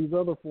all these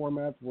other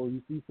formats where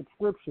you see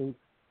subscriptions,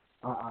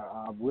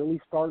 I'm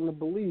really starting to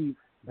believe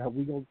that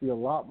we're going to see a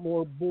lot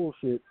more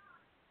bullshit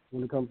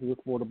when it comes to the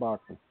sport of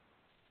boxing.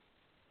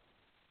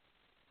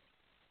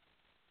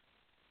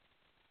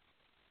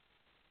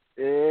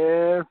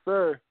 Yes,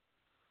 sir.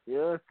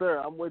 Yes,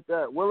 sir. I'm with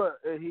that. Willa,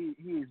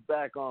 he's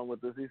back on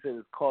with us. He said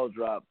his call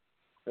dropped.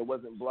 It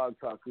wasn't Blog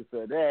Talk. He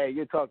said, "Hey,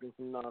 you're talking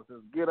some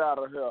nonsense. Get out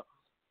of here."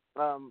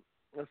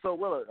 And so,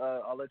 Willa,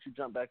 I'll let you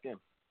jump back in.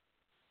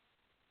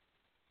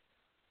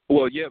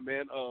 Well, yeah,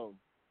 man.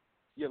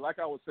 Like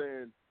I was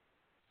saying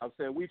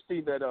we've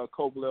seen that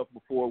Kovalev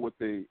before with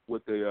the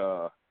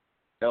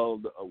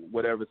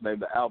whatever his name,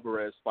 the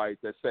Alvarez fight,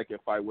 that second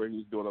fight where he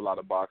was doing a lot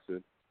of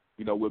boxing.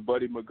 With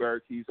Buddy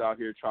McGurk, he's out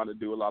here trying to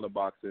do a lot of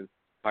boxing.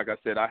 Like I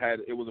said,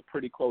 it was a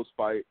pretty close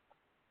fight.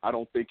 I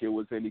don't think it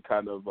was any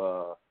kind of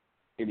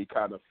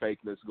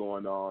fakeness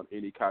going on,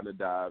 any kind of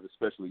dive.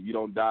 Especially you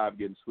don't dive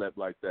getting slept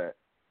like that.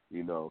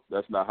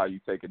 That's not how you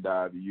take a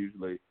dive.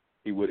 Usually,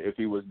 if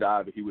he was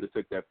diving, he would have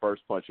took that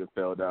first punch and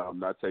fell down,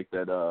 not take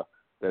that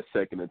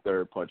second and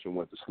third punch and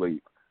went to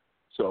sleep.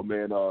 So,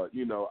 man, I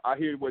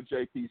hear what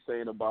JP's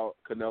saying about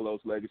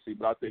Canelo's legacy,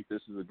 but I think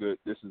this is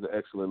an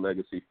excellent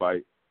legacy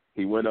fight.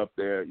 He went up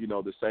there,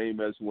 the same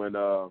as when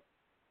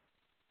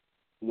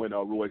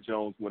Roy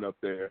Jones went up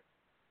there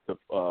to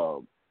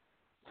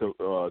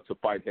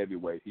fight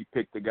heavyweight. He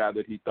picked the guy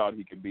that he thought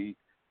he could beat,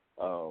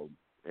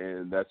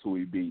 and that's who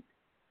he beat.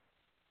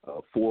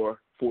 Four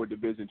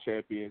division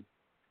champion.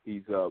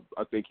 He's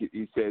I think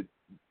he said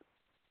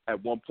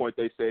at one point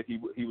they said he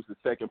was the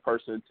second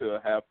person to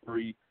have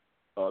three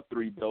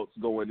belts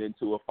going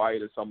into a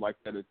fight or something like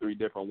that in three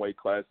different weight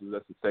classes.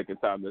 That's the second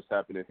time this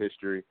happened in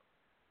history.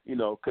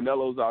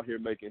 Canelo's out here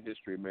making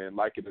history, man.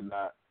 Like it or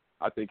not,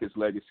 I think his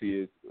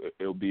legacy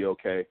it'll be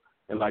okay.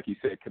 And like he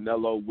said,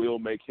 Canelo will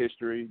make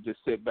history. Just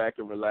sit back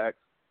and relax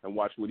and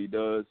watch what he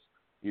does.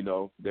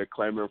 They're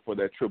clamoring for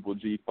that Triple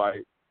G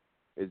fight.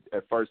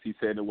 At first he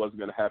said it wasn't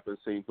going to happen.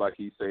 Seems like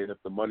he's saying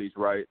if the money's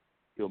right,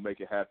 he'll make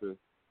it happen.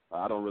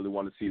 I don't really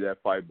want to see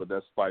that fight, but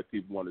that's a fight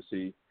people want to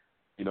see.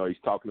 He's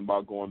talking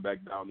about going back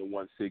down to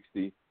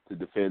 160 to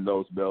defend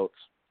those belts.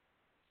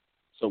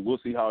 So we'll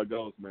see how it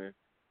goes, man.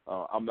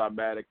 I'm not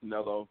mad at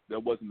Canelo.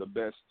 That wasn't the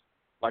best.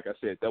 Like I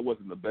said, that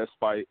wasn't the best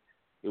fight.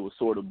 It was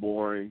sort of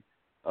boring,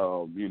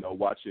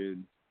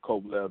 watching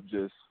Kovalev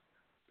just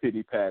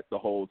pity-pat the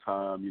whole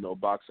time,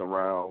 box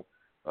around,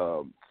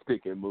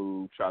 stick and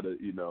move, try to,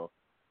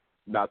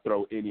 not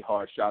throw any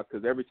hard shots.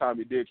 Because every time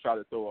he did try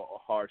to throw a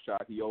hard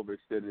shot, he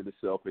overextended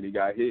himself and he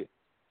got hit.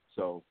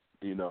 So,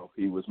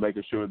 he was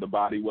making sure the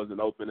body wasn't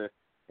open,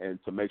 and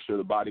to make sure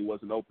the body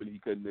wasn't open, he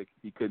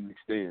couldn't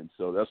extend.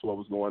 So that's what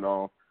was going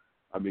on.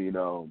 I mean,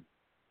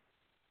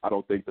 I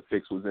don't think the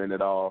fix was in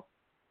at all.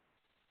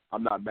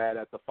 I'm not mad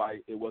at the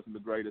fight. It wasn't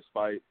the greatest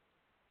fight.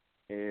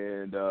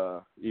 And,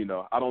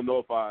 I don't know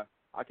if I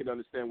can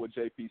understand what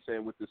JP's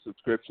saying with the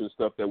subscription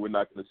stuff that we're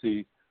not going to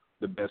see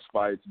the best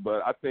fights.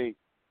 But I think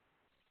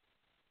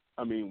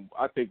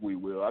we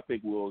will. I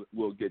think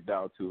we'll get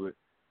down to it.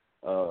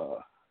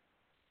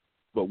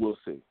 But we'll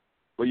see.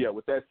 But, yeah,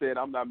 with that said,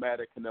 I'm not mad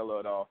at Canelo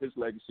at all. His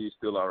legacy is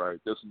still all right.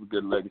 This was a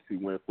good legacy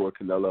win for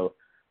Canelo,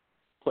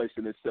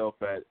 placing itself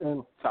at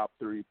top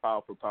 3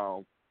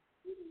 pound-for-pound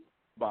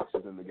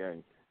boxers in the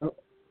game.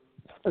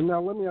 And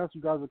now let me ask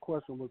you guys a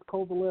question. Was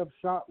Kovalev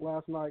shot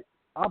last night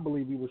I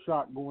believe he was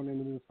shot going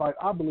into this fight.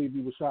 I believe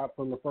he was shot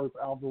from the first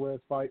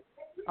Alvarez fight.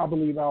 I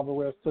believe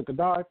Alvarez took a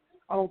dive.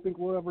 I don't think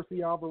we'll ever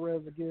see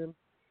Alvarez again.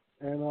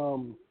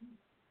 And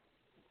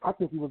I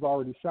think he was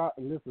already shot,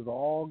 and this is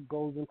all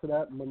goes into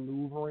that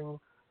maneuvering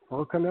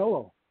for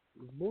Canelo.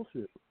 It's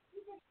bullshit.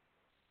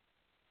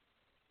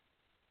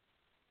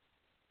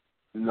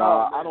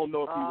 No, I don't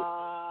know if he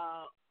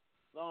was.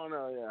 Oh,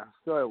 no, yeah.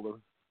 Go ahead, Will.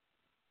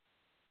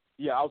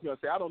 Yeah, I was going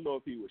to say, I don't know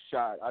if he was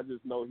shot. I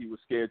just know he was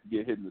scared to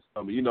get hit in the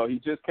stomach. You know, he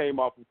just came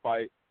off a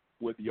fight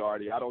with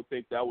Yardy. I don't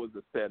think that was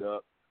a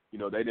setup. You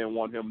know, they didn't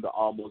want him to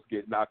almost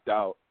get knocked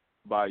out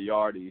by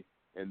Yardy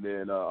and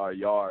then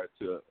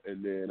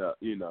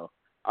you know,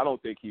 I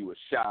don't think he was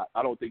shot.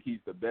 I don't think he's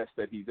the best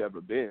that he's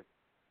ever been,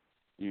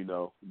 you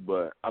know,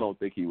 but I don't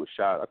think he was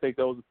shot. I think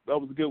that was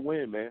a good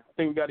win, man. I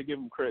think we got to give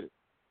him credit.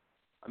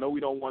 I know we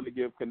don't want to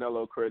give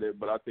Canelo credit,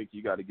 but I think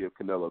you got to give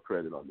Canelo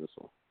credit on this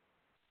one.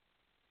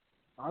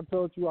 I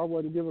told you I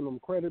wasn't giving him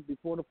credit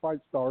before the fight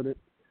started,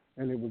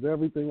 and it was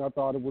everything I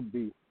thought it would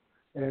be.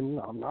 And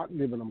I'm not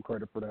giving him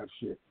credit for that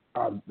shit.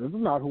 This is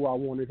not who I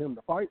wanted him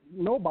to fight.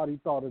 Nobody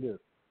thought of this.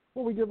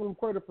 Well, we giving him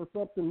credit for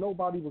something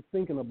nobody was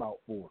thinking about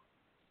for.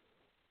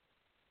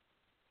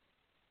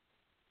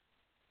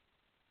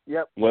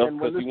 Yep. Well, and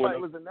when this fight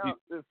was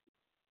announced,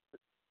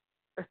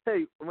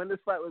 when this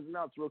fight was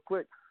announced, real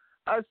quick,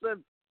 I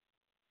said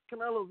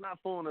Canelo's not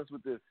fooling us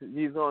with this.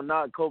 He's gonna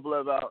knock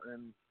Kovalev out,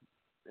 and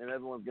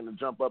everyone's gonna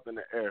jump up in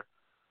the air.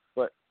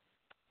 But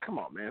come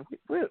on, man,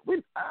 we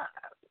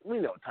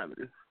know what time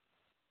it is.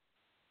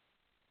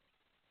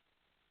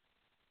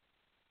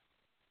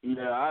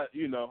 Yeah,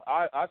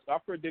 I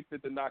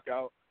predicted the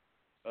knockout,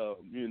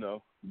 you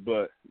know,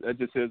 but that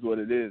just is what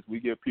it is. We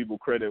give people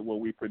credit when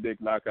we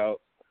predict knockouts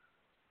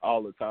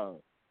all the time.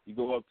 You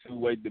go up 2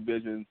 weight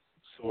divisions,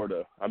 sort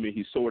of. I mean,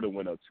 he sort of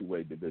went up 2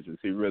 weight divisions.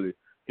 He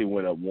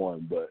went up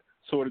 1, but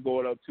sort of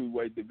going up 2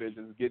 weight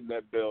divisions, getting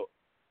that belt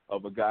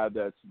of a guy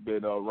that's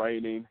been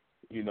reigning,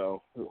 you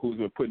know, who's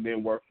been putting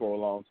in work for a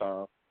long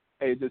time.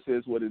 Hey, it just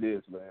is what it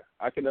is, man.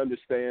 I can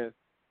understand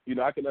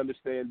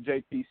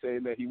JP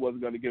saying that he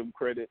wasn't going to give him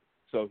credit,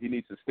 so he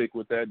needs to stick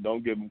with that.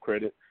 Don't give him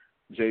credit.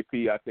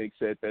 JP, I think,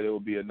 said that it will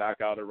be a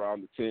knockout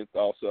around the 10th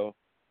also.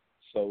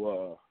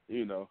 So,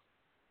 you know,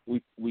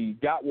 we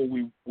got what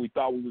we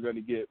thought we were going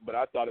to get, but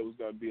I thought it was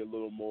going to be a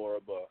little more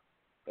of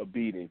a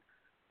beating.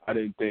 I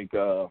didn't think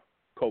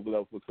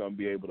Kovalev was going to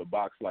be able to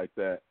box like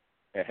that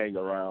and hang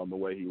around the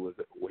way he was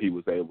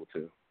able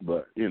to.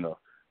 But, you know,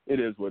 it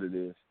is what it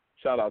is.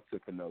 Shout out to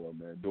Canelo,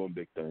 man, doing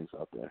big things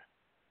out there.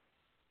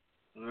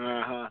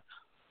 Uh-huh.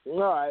 All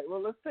right,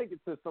 well, let's take it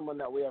to someone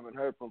that we haven't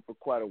heard from for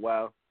quite a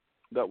while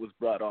that was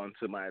brought on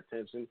to my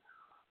attention.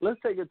 Let's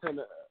take it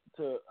to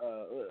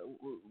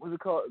what's it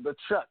called? The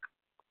Chuck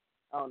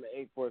on the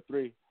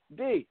 843.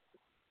 D,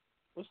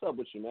 what's up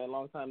with you, man?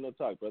 Long time no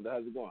talk, brother.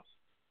 How's it going?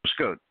 What's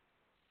good?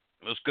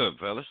 What's good,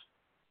 fellas?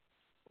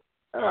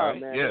 All right,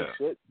 man. Yeah.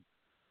 Shit.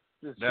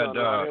 Just that,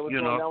 what's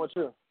going on with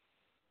you?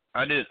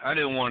 I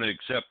didn't want to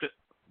accept it,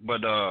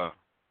 but the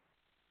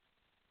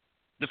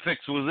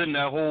fix was in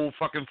that whole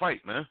fucking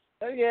fight, man.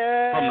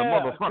 Yeah.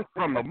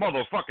 From the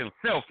motherfucking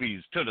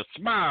selfies to the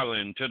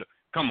smiling to the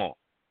come on,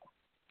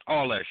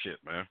 all that shit,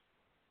 man.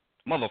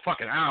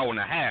 Motherfucking hour and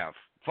a half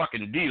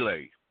fucking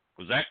delay.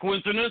 Was that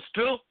coincidence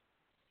too?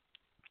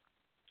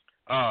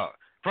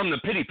 From the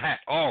pity pat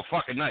all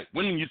fucking night.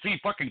 When you see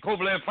fucking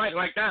Kovalev fight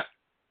like that,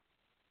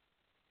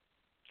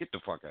 get the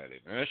fuck out of here,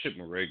 man. That shit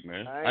was rigged,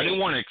 man. I didn't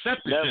want to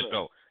accept the shit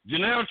though.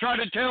 Janelle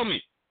tried to tell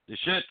me the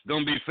shit's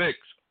gonna be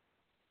fixed.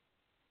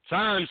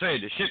 Simon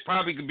said the shit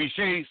probably could be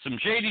some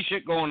shady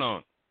shit going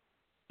on.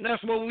 And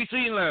that's what we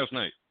seen last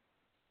night.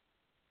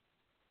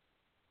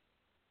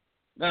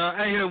 Now,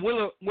 I hear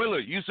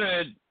Willard, you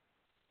said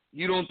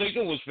you don't think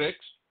it was fixed.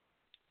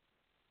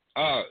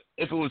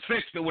 If it was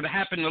fixed, it would have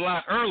happened a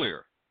lot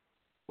earlier.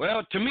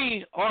 Well, to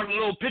me, all the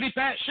little pity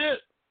pat shit,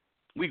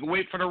 we can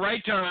wait for the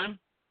right time,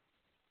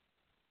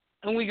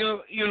 and we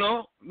can, you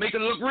know, make it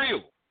look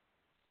real.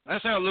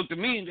 That's how it looked to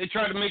me. They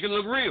tried to make it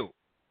look real.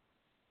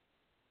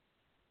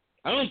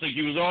 I don't think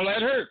he was all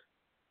that hurt.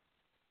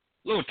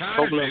 A little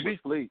tired, maybe.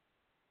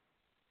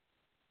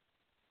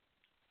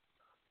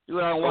 You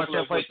let him watch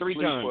that fight 3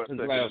 times since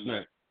last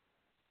night.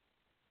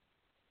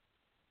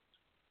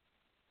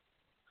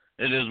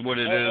 It is what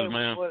it is,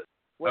 man.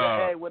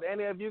 Would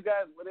any of you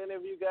guys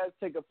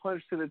take a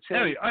punch to the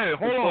chin? Hey,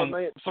 hold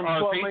on. From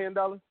 $12 million?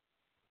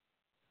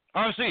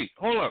 RC,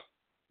 hold up.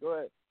 Go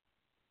ahead.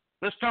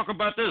 Let's talk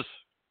about this.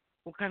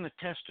 What kind of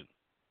testing?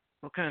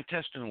 What kind of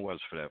testing it was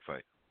for that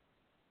fight?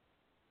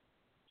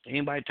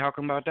 Anybody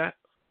talking about that?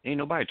 Ain't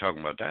nobody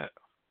talking about that.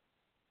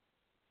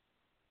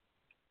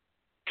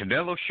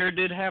 Canelo sure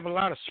did have a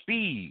lot of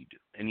speed,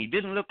 and he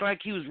didn't look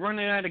like he was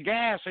running out of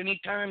gas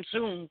anytime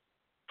soon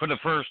for the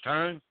first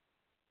time.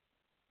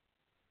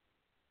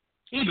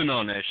 He been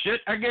on that shit.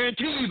 I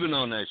guarantee he been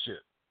on that shit.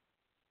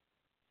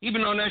 He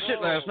been on that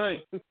shit last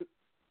night.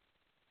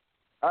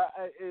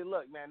 Hey,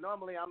 look, man.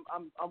 Normally,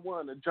 I'm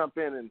willing to jump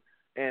in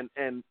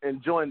and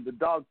join the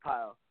dog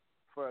pile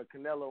for a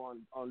Canelo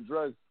on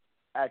drugs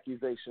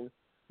accusation.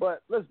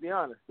 But let's be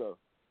honest, though.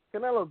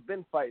 Canelo's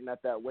been fighting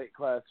at that weight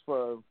class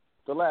for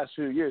the last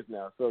few years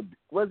now. So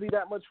was he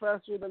that much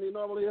faster than he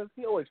normally is?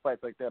 He always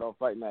fights like that on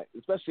fight night,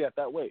 especially at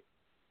that weight.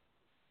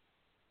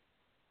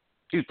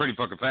 He was pretty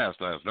fucking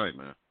fast last night,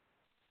 man.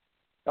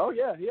 Oh,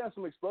 yeah. He had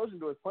some explosion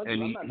to his punches.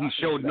 And he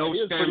showed no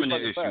stamina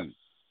issues. Fast.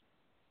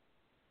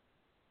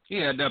 He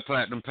had that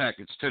platinum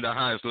package to the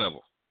highest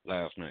level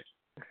last night.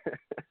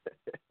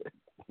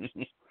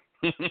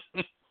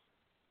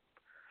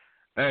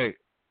 Hey,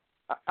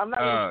 I'm not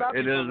gonna stop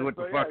it is what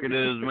the fuck it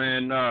is,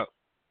 man.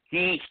 He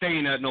ain't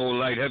staying at no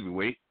light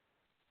heavyweight.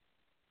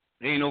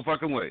 Ain't no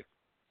fucking way.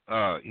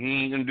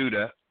 He ain't gonna do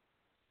that.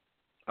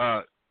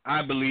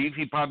 I believe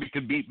he probably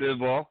could beat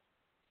Bivol.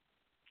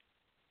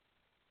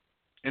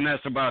 And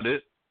that's about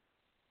it.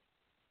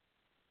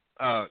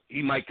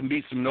 He might can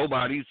beat some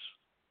nobodies.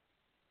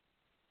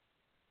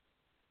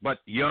 But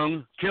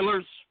young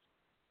killers?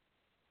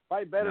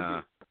 Fight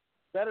better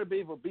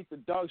be will beat the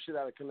dog shit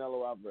out of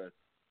Canelo Alvarez.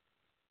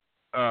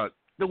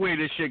 The way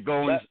this shit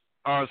goes,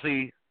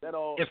 RC,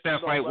 if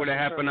that fight would have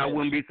happened, I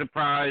wouldn't be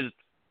surprised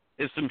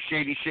if some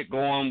shady shit go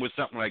on with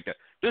something like that.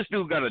 This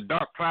dude got a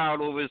dark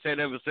cloud over his head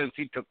ever since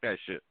he took that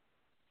shit.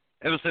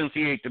 Ever since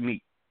he ate the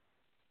meat.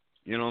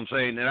 You know what I'm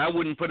saying? And I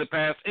wouldn't put it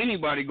past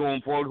anybody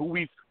going forward who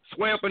we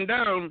swear up and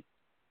down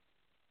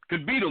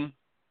could beat him,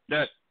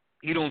 that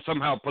he don't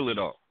somehow pull it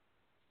off.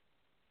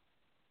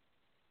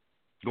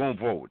 Going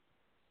forward.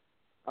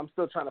 I'm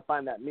still trying to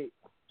find that meat.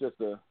 Just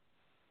a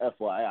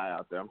FYI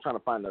out there. I'm trying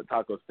to find the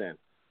taco stand.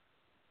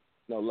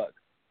 No luck.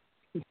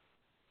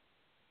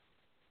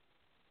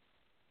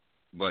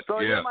 But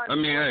so yeah, mind, I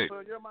mean, hey.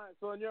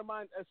 So in your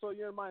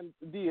mind,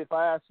 D, if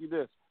I ask you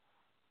this,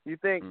 you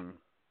think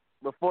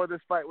before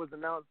this fight was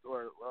announced,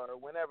 or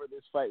whenever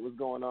this fight was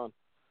going on,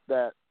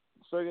 that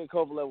Sergey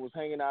Kovalev was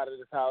hanging out at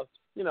his house,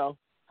 you know,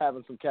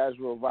 having some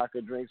casual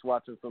vodka drinks,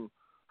 watching some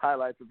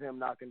highlights of him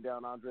knocking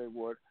down Andre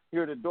Ward. He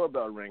heard the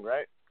doorbell ring,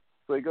 right?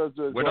 So he goes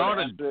to his door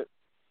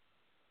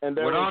and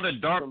there was the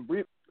dark. some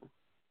brief.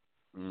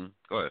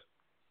 Go ahead.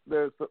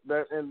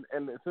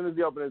 And as soon as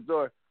he opened his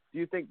door, do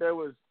you think there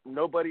was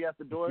nobody at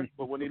the door?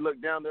 But when he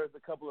looked down, there's a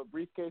couple of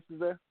briefcases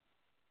there.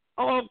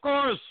 Oh, of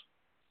course,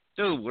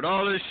 dude. With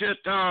all this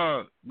shit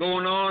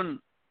going on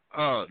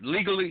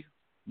legally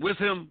with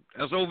him,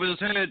 that's over his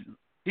head.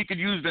 He could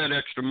use that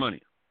extra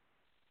money.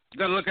 You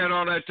got to look at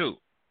all that too.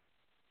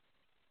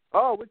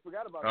 Oh, we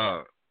forgot about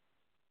that.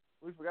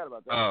 We forgot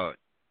about that.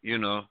 You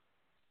know,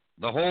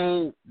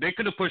 they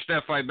could have pushed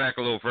that fight back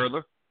a little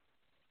further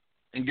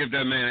and give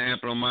that man an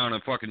ample amount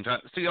of fucking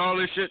time. See, all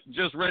this shit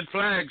just red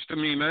flags to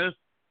me, man.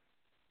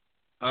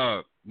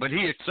 But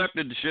he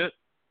accepted the shit.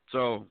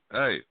 So,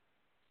 hey,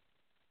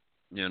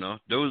 you know,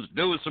 there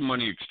was some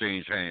money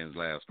exchanged hands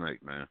last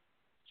night, man.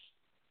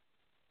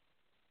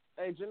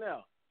 Hey,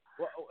 Janelle.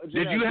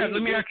 Did you have?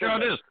 Let me ask y'all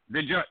this: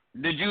 Did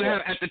you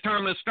have at the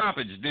time of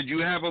stoppage? Did you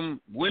have them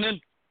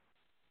winning?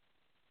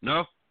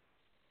 No.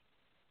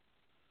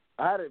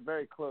 I had it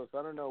very close.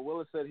 I don't know.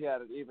 Willis said he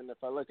had it even.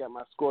 If I look at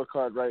my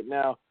scorecard right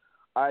now,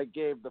 I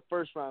gave the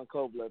first round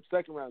Kovalev,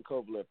 second round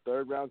Kovalev,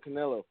 third round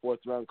Canelo, fourth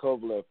round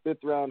Kovalev,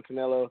 fifth round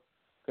Canelo,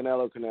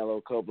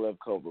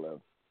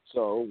 Kovalev.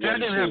 So I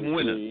didn't have him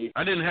winning.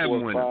 I didn't have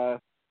him winning.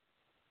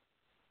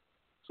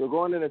 So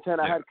going into 10,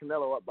 I had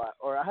Canelo up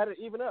I had it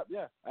even up.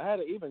 Yeah, I had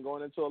it even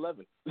going into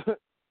 11.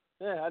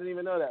 Yeah, I didn't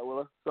even know that,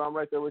 Willa. So I'm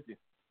right there with you.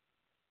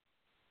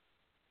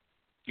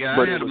 Yeah,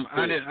 I had him.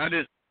 I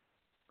did.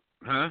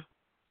 Huh?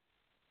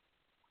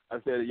 I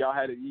said y'all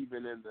had it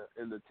even in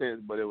the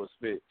 10th, but it was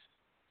fixed.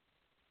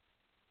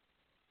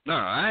 No,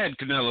 I had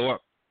Canelo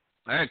up.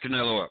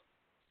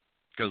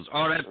 Because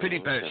all that pity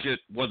pat shit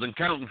wasn't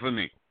counting for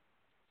me.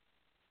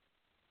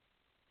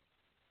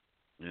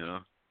 You know?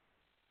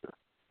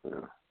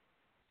 Yeah.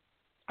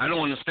 I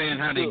don't understand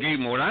how they gave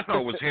him what I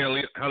thought was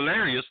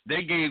hilarious.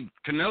 They gave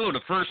Canelo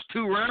the first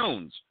 2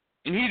 rounds,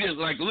 and he didn't,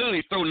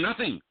 literally throw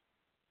nothing.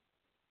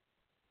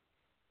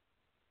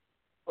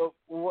 I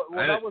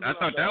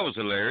thought that was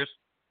hilarious.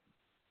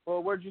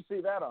 Well, where'd you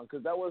see that on?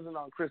 Because that wasn't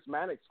on Chris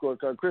Mannix's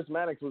scorecard. Chris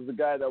Mannix was the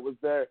guy that was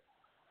there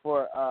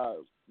for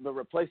the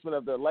replacement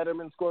of the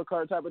Letterman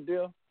scorecard type of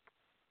deal.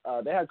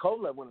 They had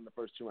Kovalev winning the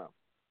first 2 rounds.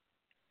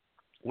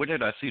 Where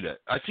did I see that?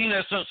 I seen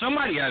that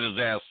somebody had his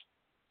ass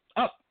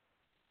up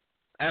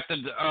after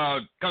the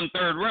come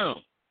 3rd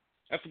round.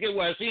 I forget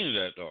where I seen it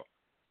at though.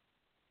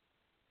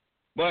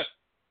 But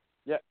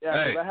yeah,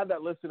 hey. I had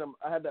that listed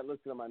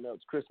in my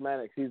notes. Chris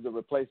Mannix, he's the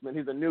replacement.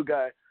 He's a new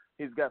guy.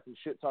 He's got some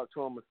shit talk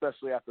to him,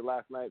 especially after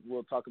last night.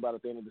 We'll talk about it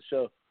at the end of the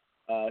show.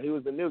 He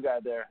was the new guy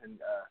there, and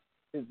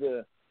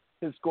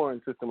his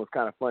scoring system was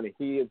kind of funny.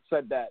 He had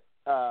said that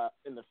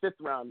in the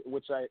 5th round,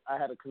 which I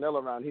had a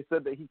Canelo round, he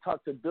said that he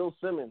talked to Bill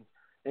Simmons,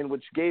 and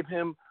which gave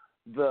him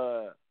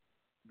the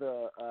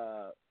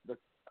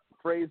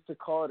phrase to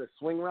call it a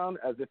swing round,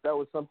 as if that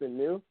was something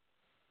new.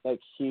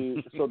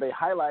 So they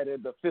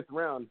highlighted the 5th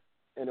round,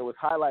 and it was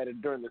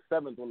highlighted during the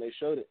 7th when they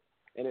showed it,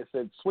 and it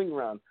said swing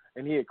round,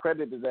 and he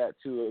accredited that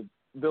to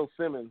Bill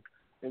Simmons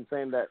in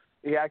saying that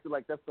he acted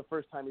like that's the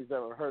first time he's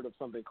ever heard of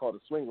something called a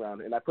swing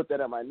round. And I put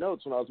that in my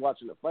notes when I was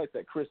watching the fight,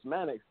 that Chris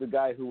Mannix, the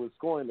guy who was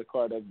scoring the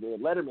card as the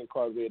Letterman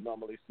card we would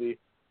normally see,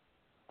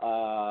 it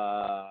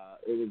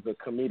was a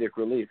comedic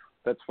relief.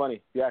 That's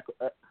funny.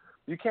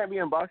 You can't be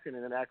in boxing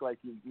and then act like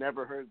you've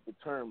never heard the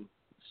term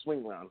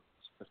swing round,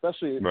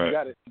 especially if you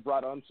got it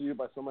brought on to you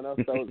by someone else.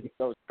 That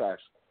was trash.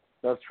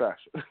 That was trash.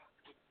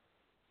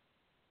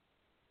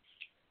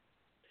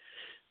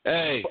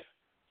 Hey,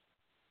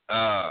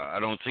 I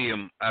don't see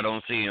him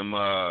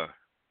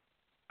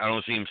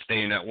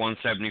staying at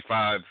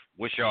 175.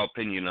 What's your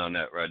opinion on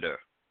that right there?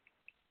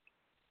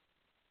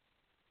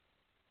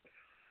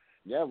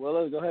 Yeah, well,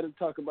 let's go ahead and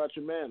talk about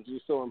your man. You're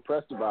so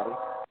impressed about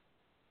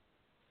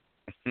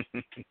him.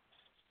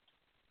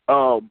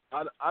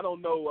 I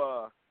don't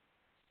know.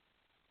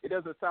 It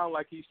doesn't sound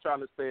like he's trying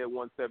to stay at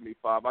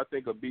 175. I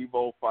think a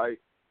Bivol fight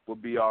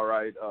would be all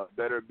right.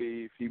 Better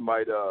Beef, he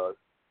might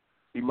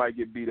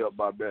get beat up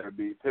by Better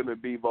Beef. Him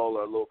and Bivol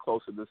are a little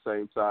closer to the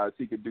same size.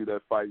 He could do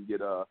that fight and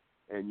get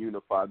and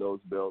unify those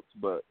belts.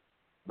 But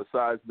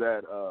besides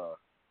that,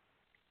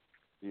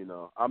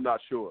 I'm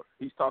not sure.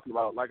 He's talking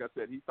about, like I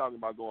said, he's talking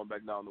about going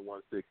back down to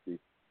 160.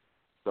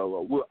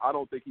 So I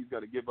don't think he's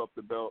going to give up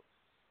the belt.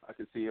 I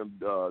can see him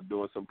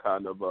doing some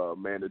kind of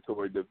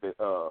mandatory defense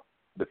or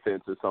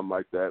something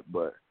like that.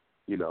 But,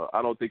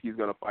 I don't think he's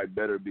going to fight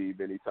Better Beef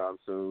anytime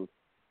soon.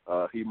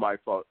 He might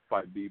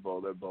fight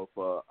Bivol. They're both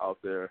out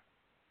there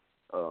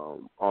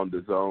on the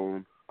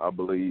DAZN, I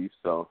believe.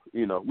 So,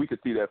 we could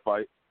see that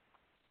fight.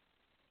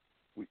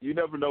 You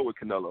never know with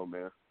Canelo,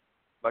 man.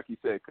 Like you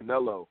said,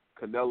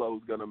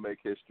 Canelo's gonna make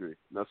history.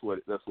 That's what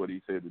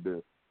he's here to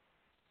do.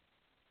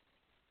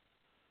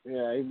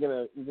 Yeah, he's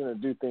gonna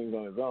do things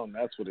on his own.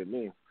 That's what it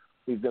means.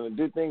 He's gonna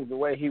do things the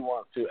way he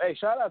wants to. Hey,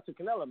 shout out to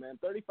Canelo, man.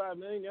 $35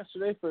 million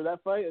yesterday for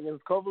that fight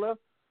against Kovalev.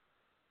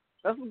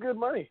 That's some good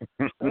money.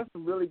 That's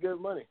some really good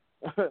money.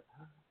 So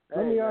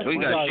you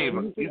got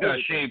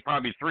to shave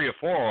probably 3 or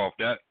 4 off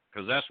that,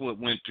 because that's what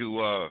went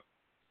to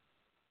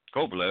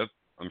Kovalev,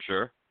 I'm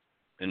sure,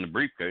 in the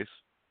briefcase.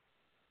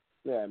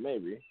 Yeah,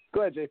 maybe.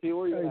 Go ahead, JP.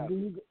 What are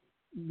you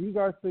do you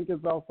guys think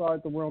it's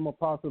outside the realm of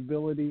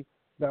possibility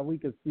that we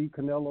could see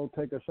Canelo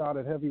take a shot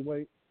at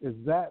heavyweight? Is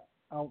that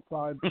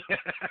outside?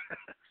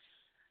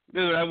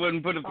 Dude, I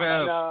wouldn't put it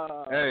past.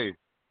 Hey.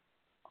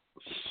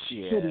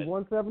 Shit,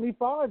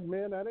 175,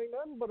 man. That ain't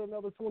nothing but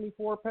another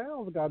 24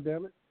 pounds,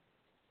 goddammit.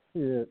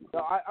 Shit. No,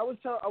 I was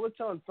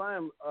telling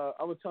Simon,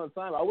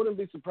 I wouldn't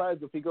be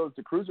surprised if he goes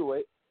to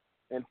cruiserweight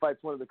and fights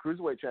one of the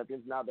cruiserweight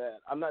champions. Now that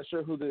I'm not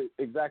sure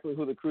exactly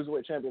who the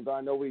cruiserweight champions are.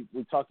 I know we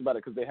talked about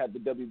it because they had the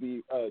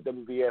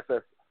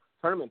WBSS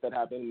tournament that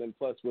happened, and then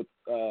plus with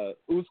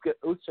Usyk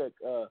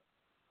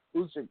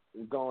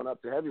going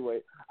up to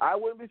heavyweight. I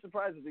wouldn't be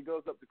surprised if he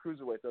goes up to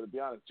cruiserweight. So to be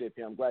honest,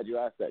 JP, I'm glad you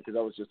asked that because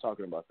I was just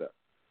talking about that.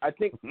 I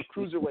think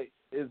cruiserweight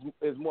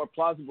is more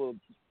plausible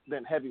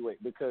than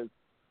heavyweight because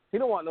he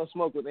don't want no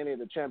smoke with any of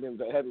the champions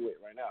at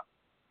heavyweight right now.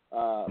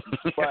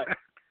 But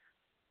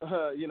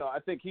I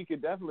think he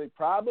could definitely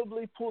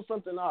probably pull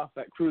something off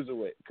at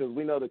cruiserweight because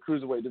we know the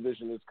cruiserweight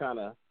division is kind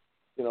of,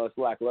 it's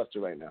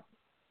lackluster right now.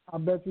 I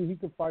bet you he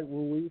could fight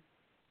Ruiz.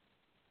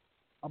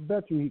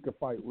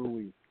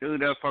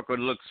 Dude, that fucker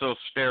looks so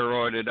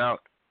steroided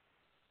out.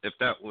 If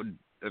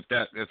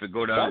it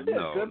go down,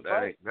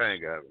 that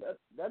ain't got it.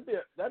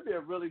 That'd be a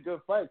really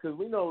good fight because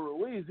we know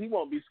Ruiz, he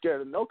won't be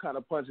scared of no kind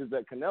of punches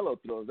that Canelo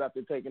throws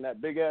after taking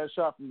that big ass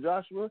shot from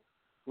Joshua.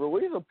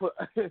 Ruiz will put.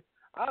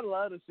 I'd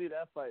love to see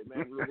that fight,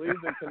 man. Ruiz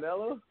and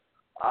Canelo.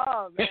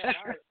 Oh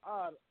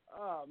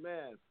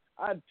man,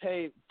 I'd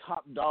pay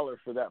top dollar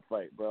for that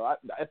fight, bro.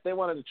 If they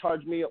wanted to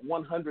charge me at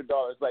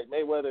 $100 like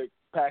Mayweather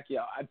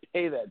Pacquiao, I'd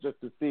pay that just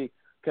to see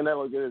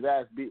Canelo get his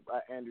ass beat by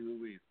Andy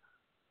Ruiz.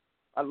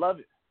 I love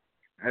it.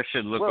 That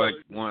should look like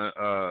one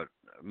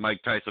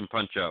Mike Tyson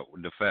punch out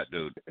with the fat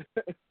dude.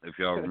 If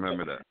y'all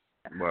remember that.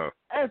 Well,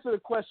 answer the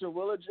question,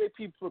 Willa.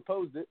 JP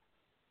proposed it.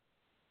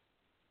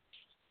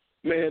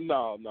 Man,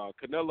 no.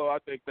 Canelo, I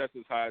think that's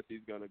as high as he's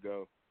gonna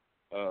go.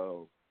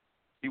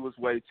 He was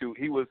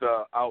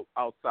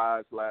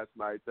outsized last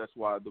night. That's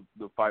why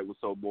the fight was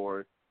so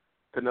boring.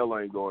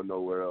 Canelo ain't going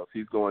nowhere else.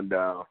 He's going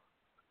down.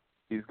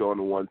 He's going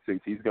to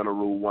 160. He's gonna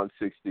rule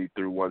 160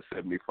 through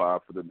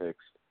 175 for the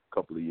next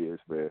couple of years,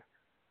 man.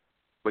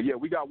 But yeah,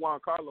 we got Juan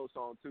Carlos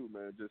on too,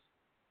 man. I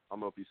don't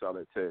know if you saw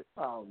that text.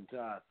 Oh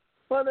God.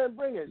 Well then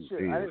bring it.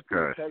 Shit. I didn't see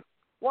the text.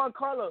 Juan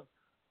Carlos,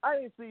 I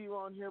didn't see you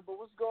on here, but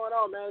what's going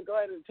on, man? Go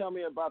ahead and tell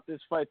me about this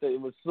fight that it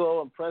was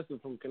so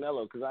impressive from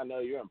Canelo, because I know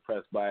you're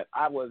impressed by it.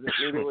 I wasn't.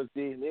 Neither was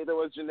D. Neither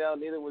was Janelle.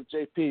 Neither was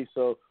JP.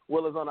 So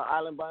Will is on an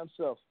island by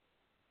himself.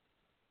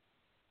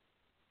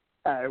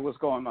 Hey, what's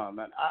going on,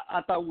 man?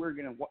 I thought we were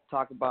going to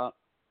talk about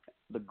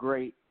the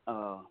great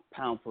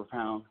pound for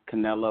pound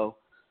Canelo,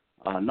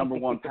 number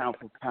one pound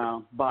for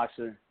pound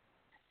boxer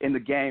in the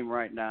game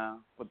right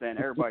now. But then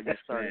everybody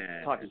just started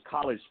talking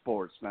college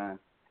sports, man.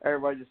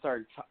 Everybody just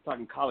started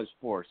talking college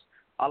sports.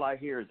 All I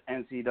hear is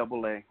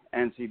NCAA,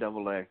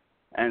 NCAA,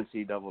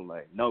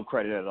 NCAA. No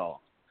credit at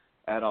all.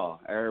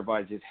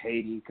 Everybody just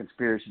hating,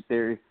 conspiracy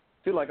theory.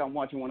 feel like I'm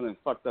watching one of them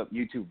fucked up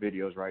YouTube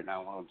videos right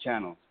now on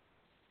channels.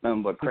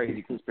 Nothing but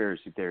crazy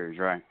conspiracy theories,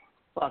 right?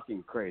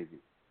 Fucking crazy.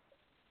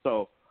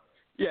 So,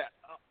 yeah,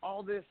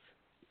 all this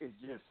is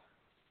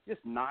just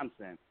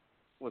nonsense.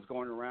 What's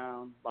going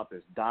around about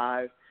this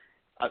dive?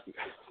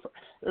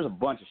 There's a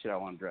bunch of shit I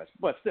want to address,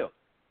 but still,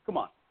 come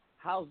on.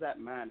 How's that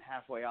man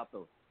halfway out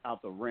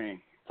the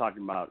ring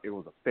talking about it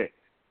was a fix?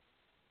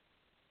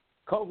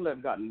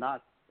 Kovalev got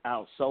knocked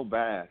out so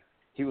bad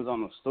he was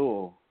on the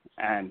stool,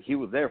 and he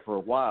was there for a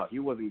while. He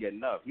wasn't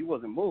getting up. He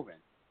wasn't moving,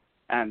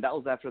 and that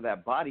was after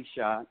that body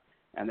shot,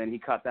 and then he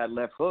caught that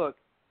left hook,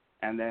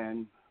 and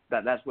then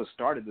that's what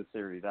started the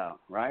series out,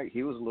 right?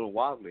 He was a little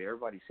wobbly.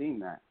 Everybody seen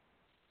that.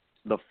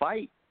 The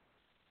fight,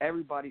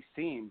 everybody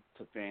seemed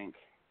to think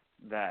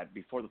that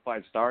before the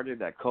fight started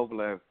that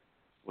Kovalev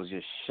was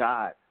just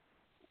shot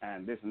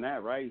and this and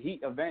that, right? He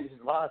avenged his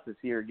losses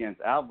here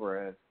against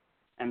Alvarez,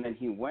 and then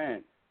he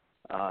went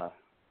to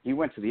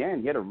the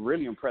end. He had a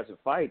really impressive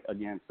fight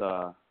against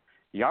Yardy.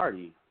 You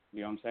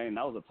know what I'm saying?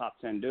 That was a top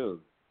 10 dude.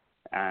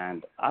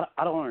 And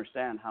I don't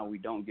understand how we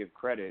don't give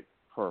credit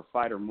for a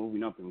fighter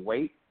moving up in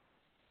weight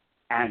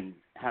and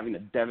having a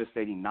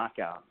devastating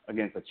knockout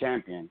against a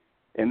champion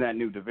in that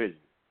new division.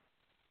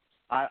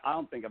 I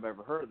don't think I've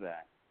ever heard of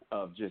that,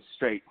 of just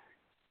straight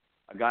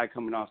a guy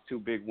coming off 2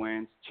 big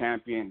wins,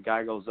 champion,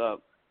 guy goes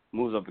up,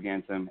 moves up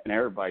against him, and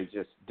everybody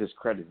just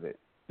discredits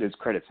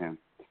him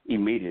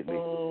immediately.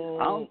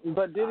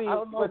 But did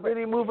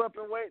he move up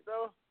in weight,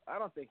 though? I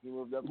don't think he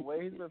moved up in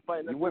weight. He's been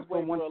fighting up in weight for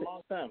a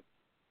long time.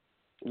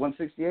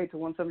 168 to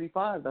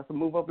 175, that's a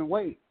move up in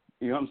weight.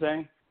 You know what I'm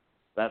saying?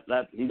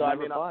 That he's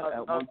never fought at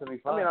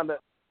 175. I mean,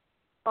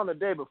 on the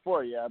day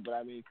before, yeah, but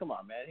I mean, come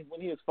on, man.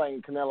 When he was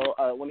fighting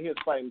Canelo, when he was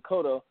fighting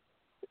Cotto,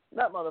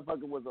 that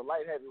motherfucker was a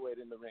light heavyweight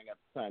in the ring at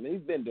the time.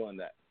 He's been doing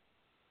that.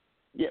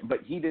 Yeah, but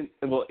he didn't.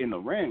 Well, in the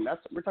ring,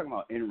 we're talking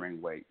about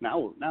in-ring weight.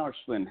 Now we're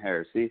splitting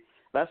hairs. See,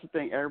 that's the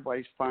thing.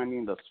 Everybody's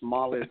finding the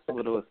smallest,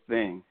 littlest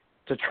thing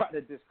to try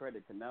to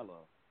discredit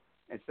Canelo,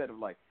 instead of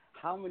like,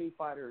 how many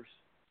fighters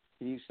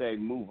can you say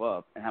move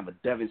up and have a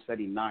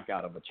devastating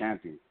knockout of a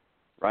champion,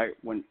 right?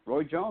 When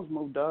Roy Jones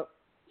moved up,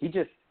 he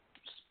just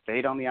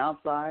stayed on the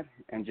outside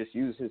and just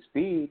used his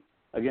speed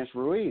against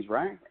Ruiz,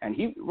 right? And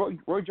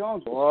Roy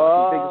Jones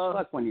was the biggest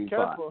fuck when he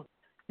fought.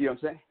 You know what I'm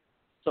saying?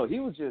 So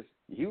he was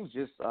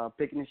just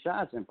picking his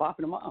shots and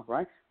popping them off,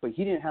 right? But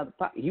he didn't have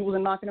he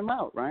wasn't knocking them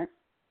out, right?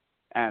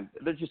 And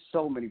there's just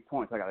so many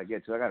points I got to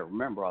get to. I got to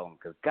remember all of them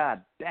because,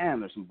 god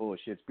damn, there's some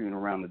bullshit spewing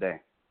around today.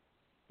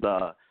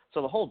 So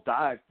the whole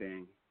dive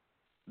thing,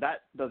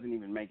 that doesn't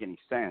even make any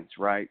sense,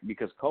 right?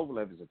 Because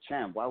Kovalev is a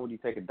champ. Why would he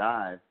take a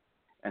dive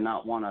and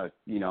not want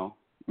to,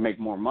 make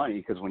more money?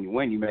 Because when you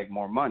win, you make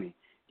more money.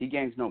 He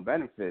gains no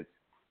benefits.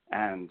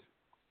 And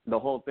the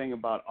whole thing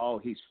about,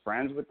 he's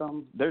friends with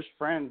them, there's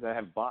friends that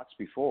have boxed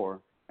before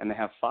and they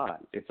have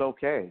fought. It's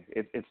okay.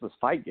 It's this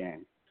fight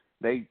game.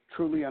 They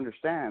truly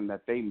understand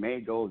that they may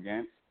go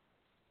against,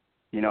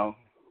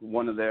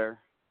 one of their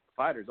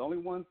fighters. The only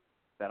ones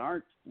that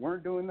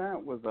weren't doing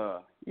that was,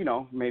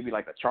 maybe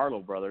like the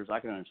Charlo brothers. I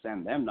can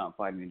understand them not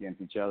fighting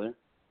against each other.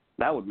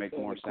 That would make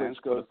more sense.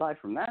 But aside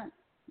from that,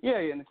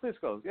 and the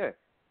Klitschko's,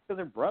 because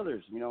they're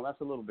brothers.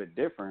 That's a little bit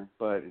different.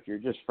 But if you're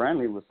just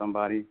friendly with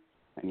somebody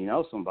and you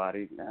know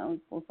somebody,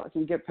 well,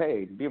 fucking get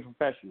paid. Be a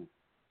professional.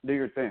 Do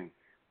your thing.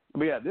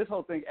 But this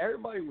whole thing,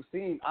 everybody was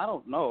seeing, I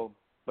don't know,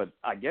 but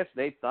I guess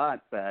they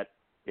thought that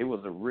it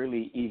was a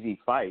really easy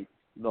fight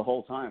the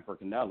whole time for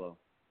Canelo.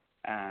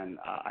 And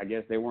I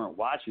guess they weren't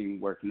watching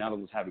where Canelo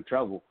was having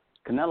trouble.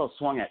 Canelo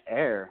swung at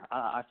air.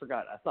 I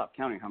forgot. I stopped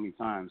counting how many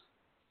times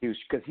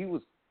because he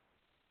was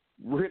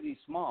really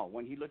small.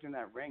 When he looked in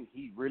that ring,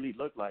 he really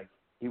looked like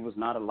he was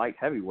not a light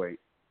heavyweight.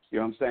 You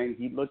know what I'm saying?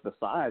 He looked the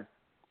size.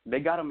 They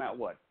got him at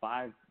what,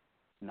 5'9"?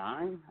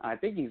 I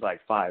think he's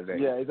like 5'8".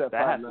 Yeah, he's at 5'9".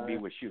 That has to be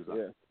with shoes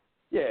on.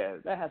 Yeah,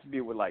 that has to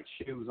be with like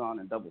shoes on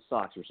and double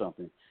socks or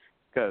something,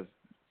 because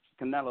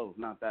Canelo's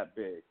not that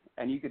big.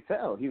 And you could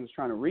tell he was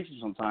trying to reach it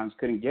sometimes,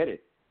 couldn't get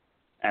it.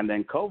 And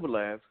then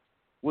Kovalev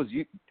was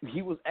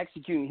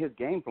executing his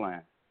game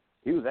plan.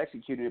 He was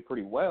executing it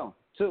pretty well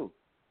too.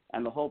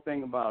 And the whole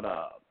thing about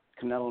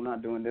Canelo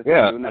not doing this,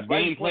 doing that, a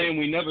game plan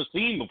we never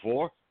seen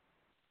before.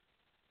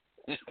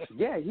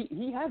 Yeah,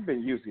 he has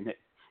been using it.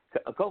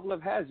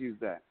 Kovalev has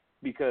used that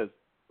because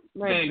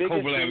man,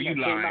 Kovalev,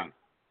 you lying.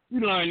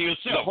 You lying to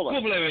yourself.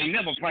 Kovalev ain't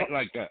never fight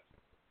like that.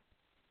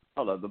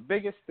 Hold on. The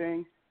biggest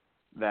thing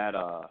that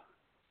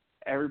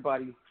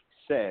everybody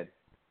said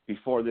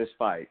before this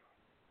fight,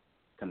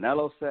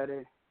 Canelo said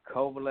it,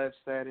 Kovalev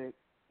said it,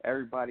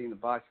 everybody in the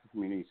boxing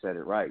community said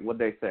it, right?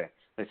 What'd they say?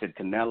 They said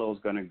Canelo's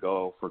going to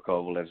go for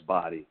Kovalev's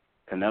body.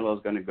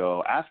 Canelo's going to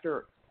go.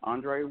 After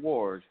Andre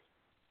Ward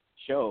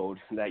showed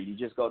that you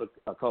just go to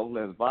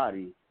Kovalev's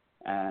body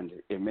and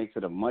it makes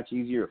it a much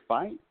easier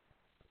fight,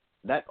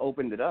 that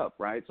opened it up,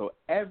 right? So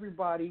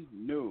everybody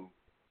knew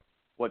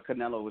what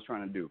Canelo was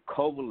trying to do.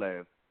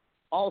 Kovalev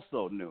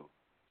also knew.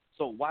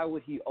 So why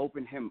would he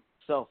open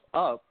himself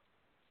up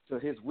to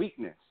his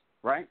weakness,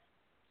 right?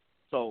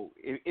 So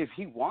if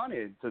he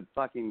wanted to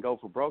fucking go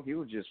for broke, he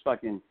would just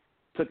fucking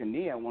took a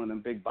knee at one of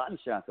them big body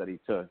shots that he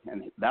took,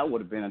 and that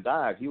would have been a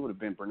dive. He would have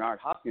been Bernard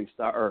Hopkins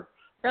style, or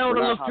that would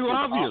have looked too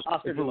Hopkins, obvious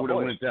Oscar if de it la would have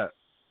Hoya. went that.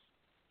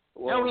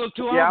 Well, That would look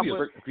too yeah,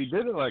 obvious if he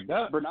did it like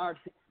that. Bernard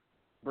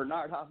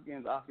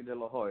Hopkins, Oscar de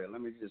la Hoya.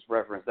 Let me just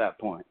reference that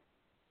point.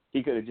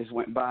 He could have just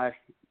went by,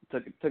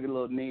 took a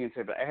little knee and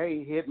said,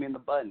 "Hey, he hit me in the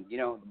button. You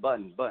know, the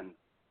button."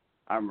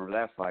 I remember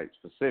that fight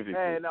specifically.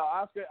 Hey, no,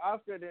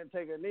 Oscar didn't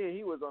take a knee.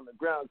 He was on the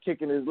ground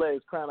kicking his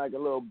legs, crying like a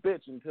little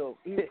bitch until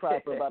he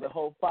cried for about a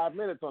whole 5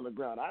 minutes on the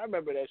ground. I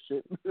remember that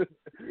shit.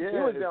 Yeah, he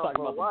was down talking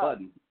for a about while. the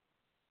button.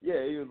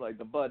 Yeah, he was like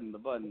the button.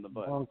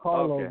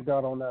 Carlos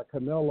got on that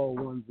Canelo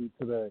onesie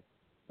today.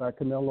 That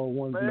Canelo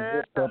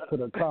onesie zipped up to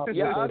the top.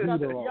 Y'all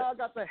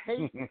got the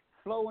hate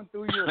flowing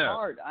through your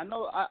heart. I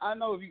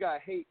know if you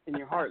got hate in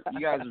your heart, you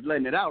guys are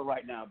letting it out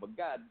right now. But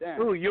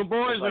goddamn, Ooh, your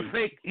boy's a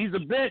fake. He's a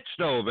bitch,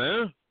 though,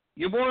 man.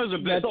 Your boy's a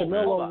bitch. Hold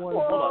on.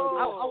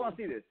 I want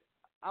to see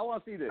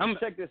this.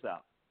 Check this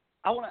out.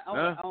 I want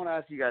to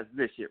ask you guys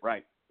this shit,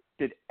 right?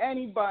 Did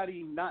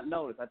anybody not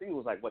notice? I think it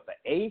was like,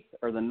 the 8th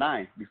or the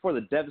 9th, before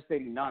the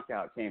devastating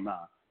knockout came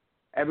out.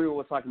 Everyone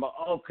was talking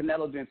about,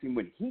 Canelo didn't seem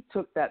win. He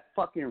took that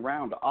fucking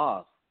round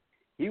off.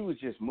 He was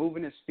just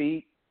moving his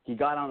feet. He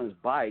got on his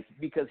bike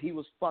because he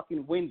was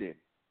fucking winded.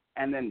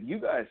 And then you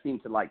guys seem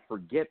to,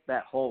 forget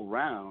that whole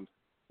round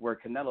where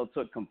Canelo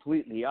took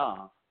completely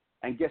off.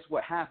 And guess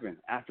what happened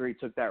after he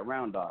took that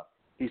round off?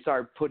 He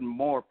started putting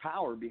more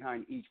power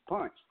behind each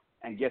punch.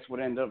 And guess what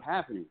ended up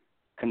happening?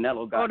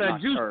 Canelo got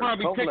that juice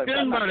probably kicked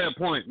in by that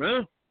point,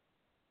 man.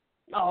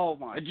 Oh,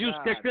 my God. The juice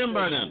kicked in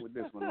by then. With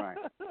this one, right.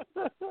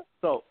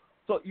 So,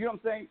 you know what I'm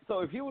saying? So,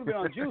 if he would have been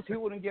on juice, he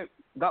wouldn't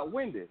got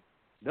winded.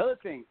 The other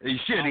thing. He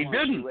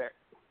didn't.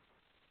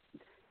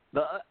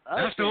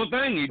 That's the whole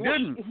thing. He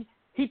didn't.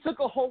 He took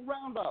a whole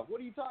round off.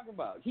 What are you talking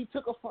about? He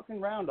took a fucking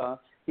round off.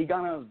 He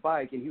got on his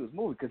bike and he was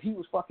moving because he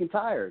was fucking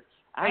tired.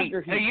 Hey,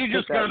 you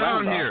just got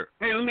on here.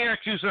 Hey, let me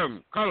ask you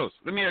something. Carlos,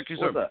 let me ask you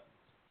something. What's up?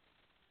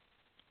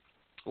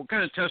 What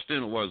kind of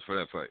testing it was for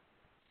that fight?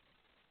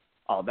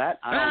 Oh, that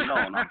I don't know,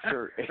 and I'm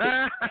sure.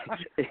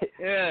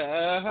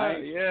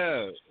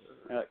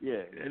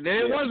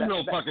 There was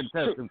no fucking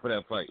testing for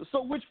that fight.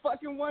 So which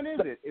fucking one is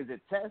it? Is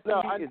it testing?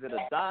 Is it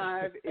a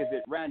dive? Is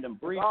it random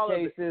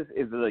briefcases?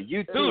 Is it a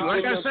YouTube? Dude,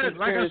 like I said,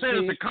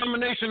 it's a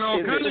combination of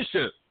all kinds of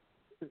shit.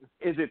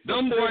 Is it?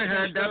 Dumb boy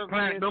had that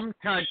platinum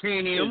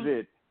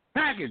titanium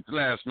package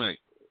last night.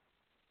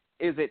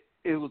 Is it?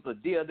 It was the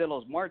Dia de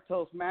los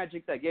Muertos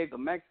magic that gave the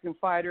Mexican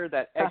fighter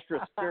that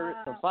extra spirit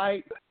to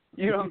fight.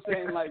 You know what I'm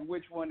saying? Like,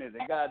 which one is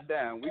it?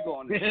 Goddamn, we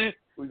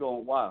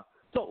going wild.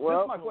 So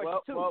that's my question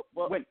too.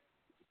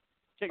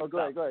 Go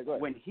ahead.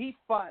 When he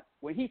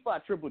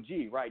fought Triple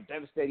G, right?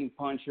 Devastating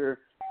puncher,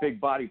 big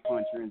body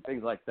puncher, and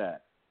things like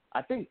that.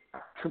 I think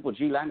Triple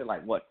G landed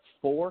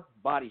 4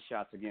 body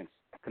shots against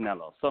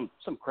Canelo. Some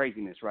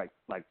craziness, right?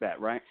 Like that,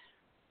 right?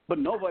 But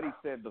nobody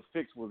said the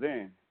fix was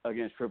in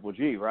against Triple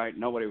G, right?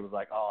 Nobody was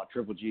like,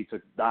 Triple G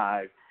took a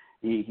dive.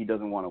 He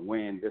doesn't want to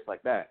win, just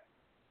like that.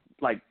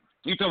 Like,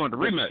 you talking about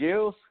the rematch?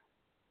 Skills?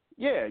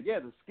 Yeah,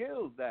 the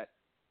skills that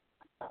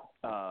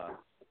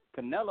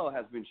Canelo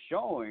has been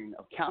showing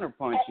of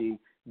counterpunching,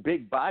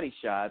 big body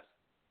shots.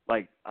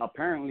 Like,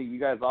 apparently you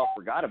guys all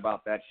forgot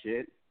about that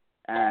shit,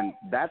 and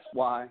that's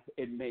why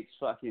it makes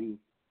fucking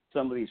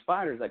some of these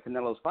fighters that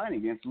Canelo's fighting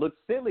against look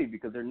silly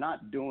because they're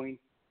not doing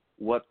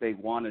what they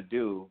want to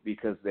do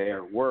because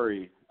they're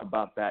worried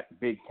about that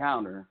big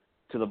counter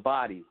to the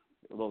body,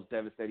 those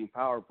devastating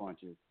power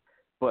punches.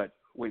 But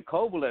when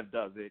Kovalev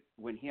does it,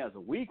 when he has a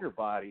weaker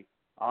body,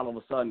 all of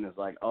a sudden it's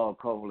like,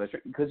 Kovalev.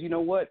 Because you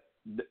know what?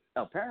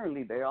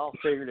 Apparently they all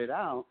figured it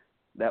out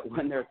that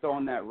when they're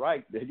throwing that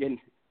right, they're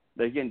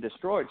getting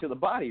destroyed to the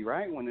body,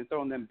 right? When they're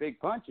throwing them big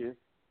punches,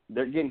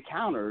 they're getting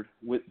countered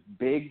with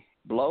big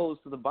blows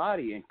to the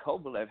body, and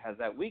Kovalev has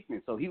that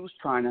weakness. So he was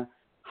trying to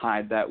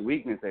hide that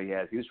weakness that he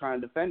has. He was trying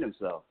to defend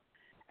himself.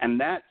 And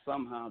that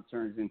somehow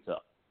turns into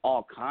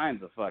all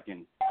kinds of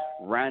fucking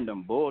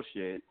random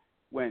bullshit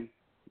when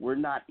we're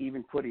not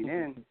even putting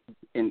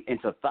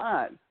into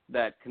thought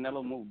that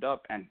Canelo moved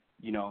up and,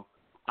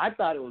 I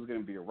thought it was going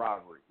to be a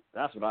robbery.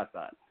 That's what I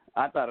thought.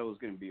 I thought it was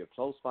going to be a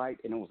close fight,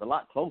 and it was a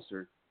lot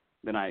closer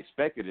than I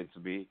expected it to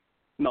be.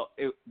 So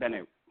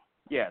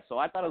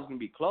I thought it was going to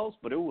be close,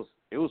 but it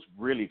was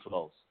really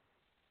close.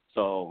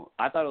 So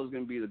I thought it was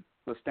going to be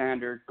the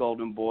standard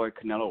Golden Boy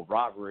Canelo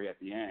robbery at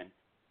the end.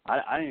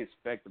 I didn't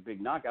expect a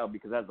big knockout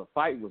because as the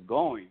fight was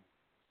going.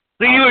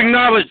 So you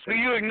acknowledge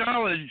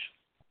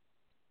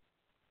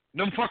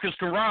them fuckers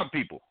can rob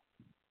people.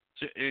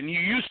 And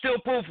you still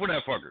pull for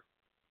that fucker.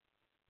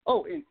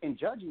 Oh, in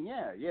judging,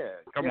 yeah.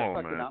 Come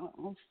on, man. I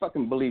don't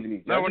fucking believe in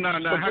these judges.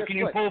 No. How can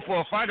you pull for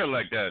a fighter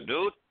like that,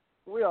 dude?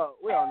 We all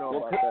know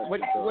about that.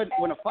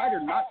 When a fighter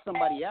knocks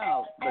somebody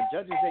out, the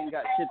judges ain't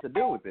got shit to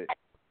do with it.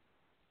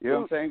 You know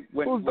what I'm saying?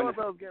 Whose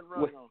doorbell's getting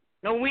rung on?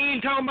 No, we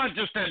ain't talking about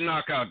just that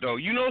knockout, though.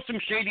 You know some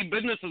shady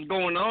business is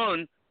going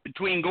on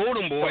between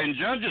Golden Boy and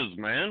judges,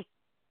 man.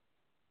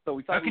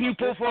 So how can you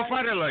pull for a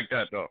fighter like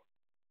that, though?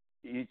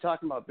 You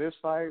talking about this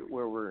fight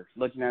where we're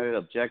looking at it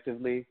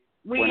objectively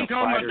We ain't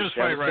talking about this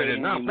fight right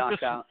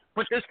now.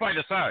 Put this fight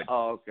aside.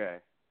 Oh, okay.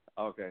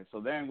 Okay, so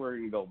then we're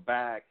going to go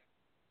back.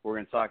 We're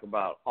going to talk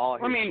about all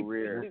his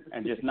career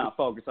and just not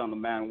focus on the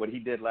man, what he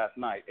did last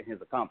night and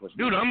his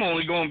accomplishments. Dude, I'm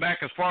only going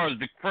back as far as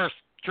the first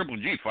Triple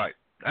G fight.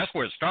 That's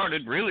where it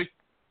started, really.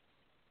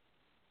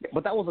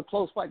 But that was a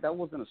close fight. That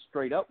wasn't a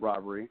straight-up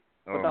robbery.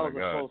 But that was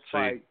a close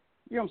fight.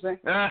 You know what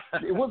I'm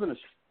saying?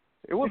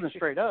 It wasn't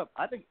straight up.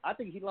 I think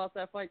he lost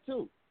that fight,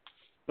 too.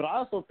 But I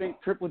also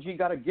think Triple G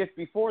got a gift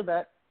before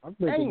that. I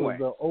think it was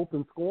the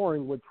open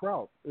scoring with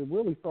Trout. It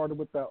really started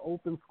with that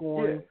open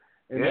scoring.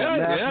 Yeah.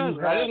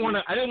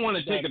 I didn't want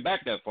to take it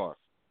back that far.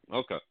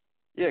 Okay.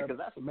 Yeah, because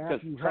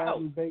Matthew Trout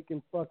Hatton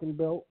Bacon fucking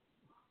belt.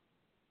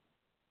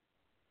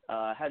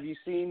 Have you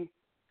seen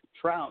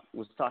Trout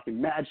was talking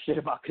mad shit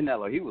about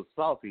Canelo? He was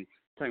salty,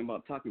 talking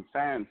about knocking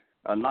fans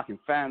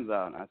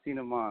out. And I seen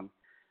him on,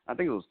 I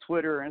think it was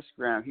Twitter or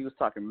Instagram. He was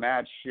talking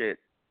mad shit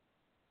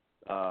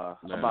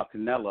about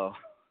Canelo,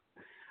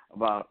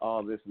 about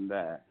all this and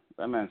that.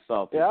 That man's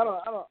salty. Yeah, I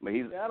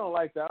don't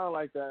like that. I don't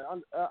like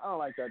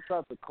that.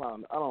 Trout's a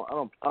clown. I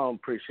don't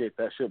appreciate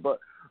that shit. But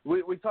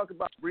we talk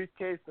about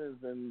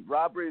briefcases and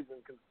robberies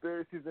and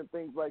conspiracies and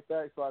things like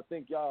that. So I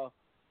think y'all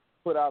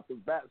put out the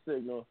bat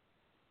signal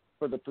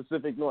for the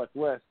Pacific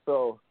Northwest.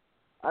 So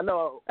I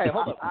know. Hey,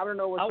 hold up. I don't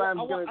know what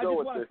Simon's going to go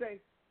with this. I just want to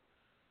say,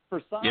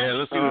 for Simon,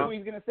 let's see what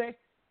he's going to say.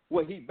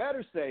 What he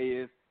better say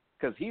is,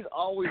 because he's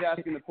always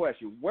asking the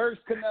question, where's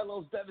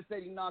Canelo's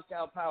devastating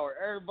knockout power?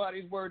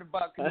 Everybody's worried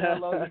about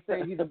Canelo. He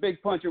say he's a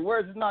big puncher.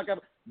 Where's his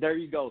knockout? There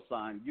you go,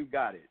 Simon. You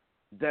got it.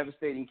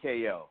 Devastating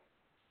KO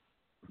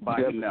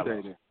by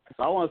Canelo.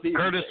 So I want to see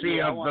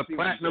courtesy of the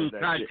platinum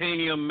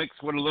titanium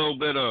mixed with a little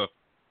bit of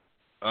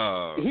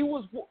he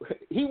was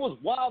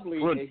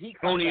wobbly and he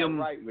caught that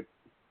right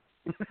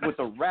with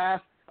the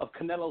wrath of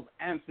Canelo's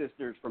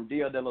ancestors from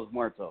Dia de los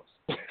Muertos.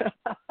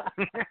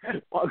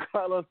 Juan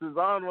Carlos is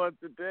on one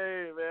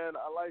today, man.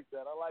 I like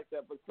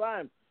that. But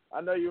Simon,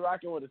 I know you're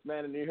rocking with us,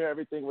 man, and you hear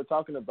everything we're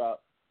talking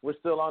about. We're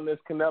still on this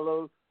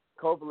Canelo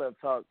Kovalev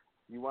talk.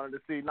 You wanted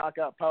to see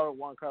knockout power.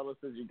 Juan Carlos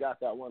says you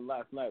got that one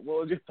last night. What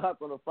was your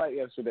thoughts on the fight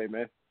yesterday,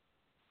 man?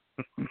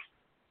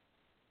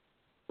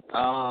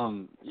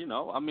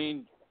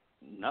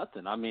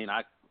 Nothing.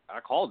 I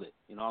called it.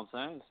 You know what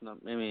I'm saying? It's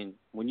not,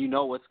 when you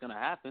know what's going to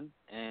happen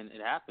and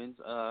it happens,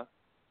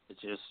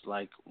 it's just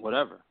like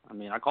whatever.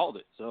 I called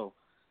it. So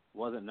it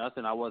wasn't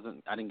nothing. I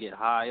didn't get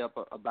high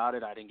up about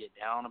it. I didn't get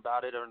down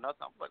about it or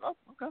nothing. I was like, oh,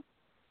 okay.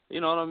 You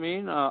know what I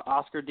mean?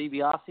 Oscar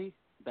DiBiase,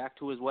 back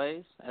to his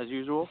ways as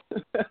usual.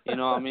 You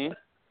know what I mean?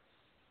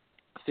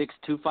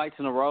 2 fights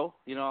in a row.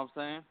 You know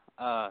what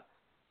I'm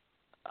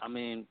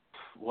saying?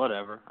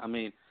 Whatever.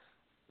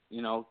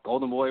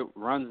 Golden Boy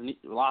runs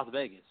Las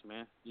Vegas,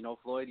 man.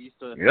 Floyd used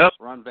to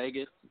run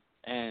Vegas,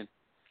 and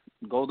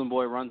Golden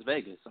Boy runs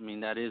Vegas.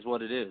 That is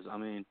what it is.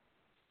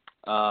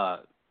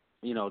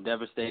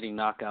 Devastating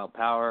knockout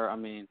power.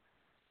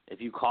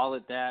 If you call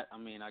it that,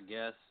 I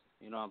guess,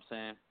 you know what I'm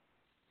saying?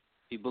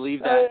 If you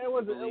believe that, it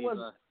was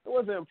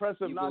an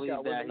impressive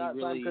knockout.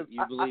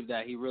 You believe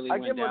that he really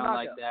went down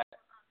like that.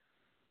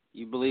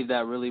 You believe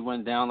that really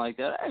went down like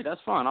that? Hey,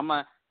 that's fine. I'm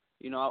not,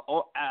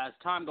 as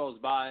time goes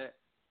by,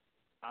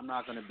 I'm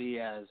not going to be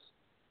as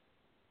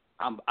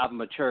I've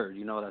matured,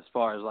 as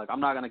far as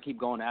I'm not going to keep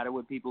going at it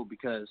with people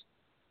because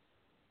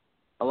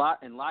a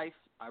lot in life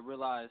I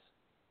realize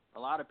a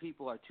lot of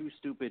people are too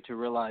stupid to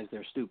realize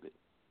they're stupid.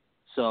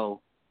 So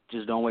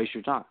just don't waste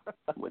your time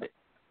with it.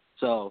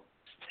 So,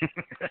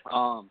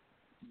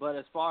 but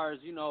as far as,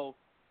 the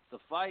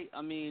fight,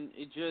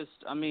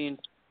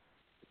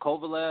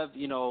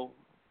 Kovalev,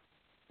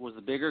 was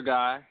the bigger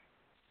guy,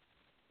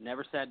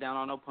 never sat down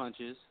on no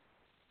punches,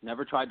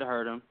 never tried to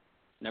hurt him.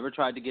 Never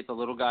tried to get the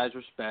little guy's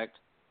respect.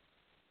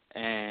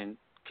 And,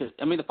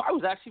 the fight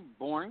was actually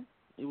boring.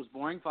 It was a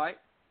boring fight.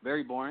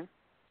 Very boring.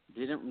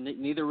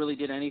 Neither really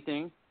did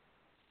anything.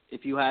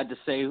 If you had to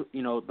say,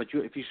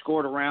 if you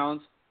scored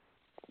rounds,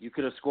 you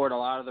could have scored a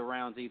lot of the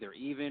rounds either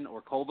even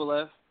or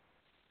Kovalev,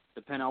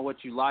 depending on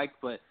what you liked,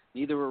 but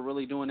neither were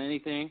really doing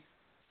anything.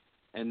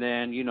 And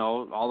then,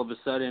 all of a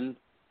sudden,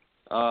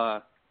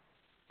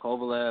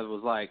 Kovalev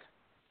was like,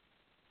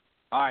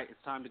 all right,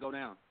 it's time to go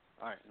down.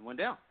 All right, and went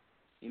down.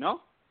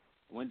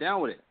 Went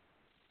down with it,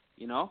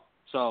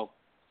 So,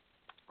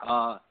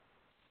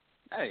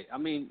 hey,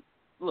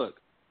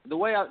 look, the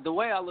way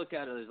I look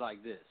at it is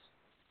like this: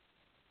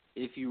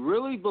 if you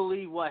really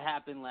believe what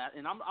happened last,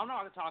 and I'm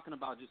not talking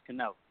about just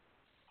Canelo,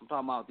 I'm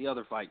talking about the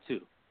other fight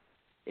too.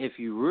 If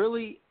you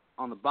really,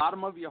 on the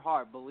bottom of your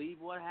heart,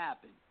 believe what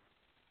happened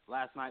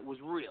last night was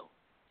real,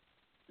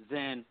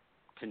 then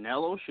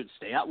Canelo should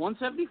stay at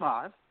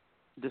 175,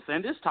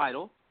 defend his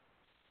title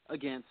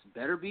against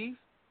Better Beef.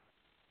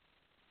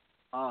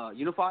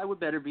 Unify with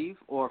Better Beef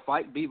or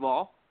fight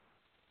B-Ball,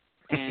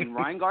 and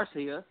Ryan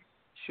Garcia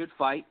should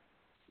fight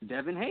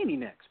Devin Haney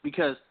next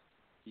because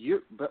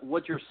but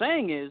what you're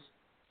saying is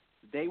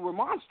they were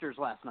monsters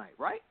last night,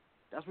 right?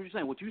 That's what you're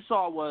saying. What you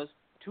saw was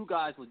 2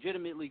 guys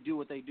legitimately do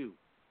what they do.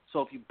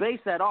 So if you base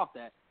that off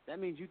that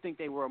means you think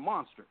they were a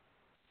monster.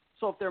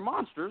 So if they're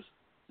monsters,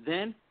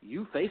 then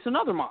you face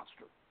another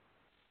monster.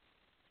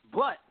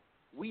 But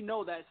we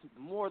know that's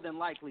more than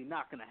likely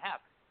not going to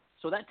happen.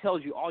 So that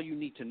tells you all you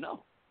need to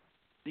know.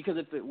 Because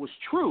if it was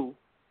true,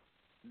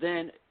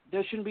 then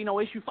there shouldn't be no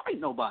issue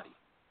fighting nobody.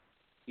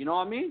 You know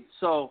what I mean?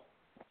 So,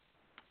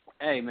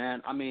 hey,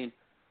 man, I mean,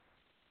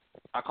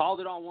 I called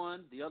it on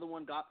one. The other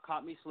one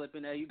caught me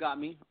slipping. Hey, you got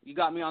me. You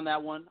got me on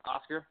that one,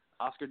 Oscar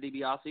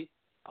DiBiase.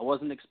 I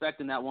wasn't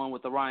expecting that one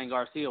with the Ryan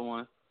Garcia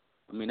one.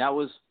 I mean, that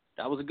was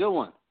a good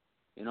one.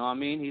 You know what I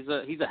mean? He's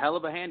a hell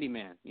of a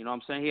handyman. You know what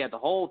I'm saying? He had the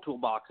whole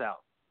toolbox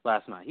out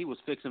last night. He was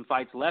fixing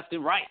fights left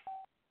and right.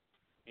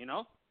 You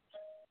know?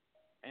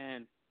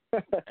 And,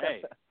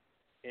 hey,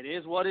 it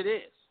is what it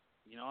is.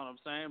 You know what I'm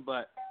saying?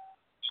 But,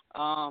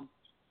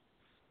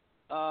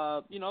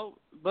 you know,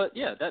 but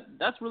yeah,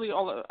 that's really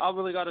all I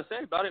really got to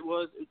say about it.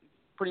 Was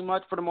pretty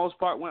much for the most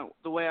part went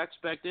the way I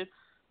expected.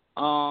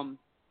 Canelo,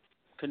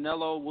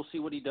 we'll see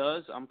what he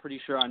does. I'm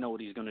pretty sure I know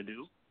what he's going to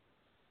do.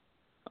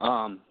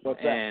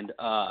 What's that? And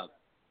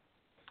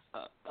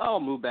I'll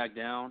move back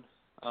down.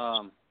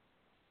 Or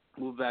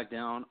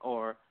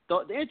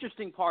the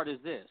interesting part is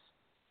this.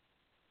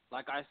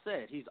 Like I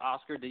said, he's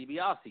Oscar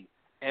DiBiase.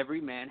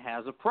 Every man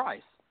has a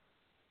price.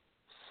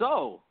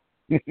 So,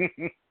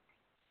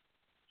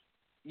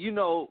 you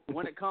know,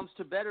 when it comes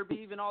to better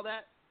beef and all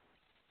that,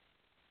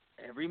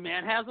 every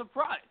man has a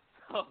price.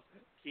 So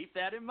keep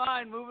that in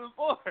mind moving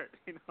forward.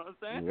 You know what I'm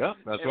saying? Yep,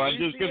 that's why I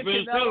just kept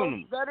finished telling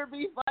them. Better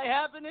beef fight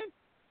happening.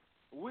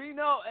 We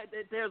know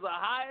that there's a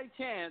high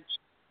chance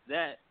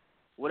that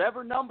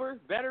whatever number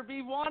Better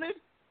Beef wanted,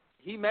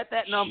 he met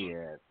that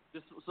number.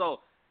 Just, so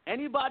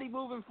anybody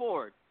moving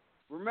forward,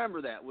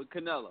 remember that with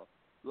Canelo,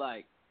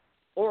 like,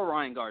 or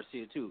Ryan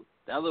Garcia too.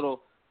 That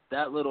little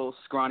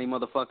scrawny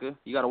motherfucker,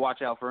 you got to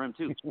watch out for him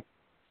too.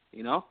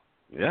 You know?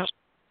 Yeah.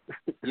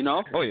 You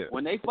know? Oh yeah.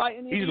 When they fight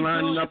in he's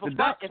lining up the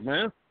ducks,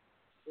 man.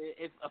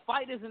 If a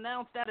fight is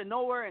announced out of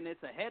nowhere and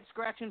it's a head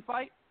scratching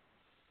fight,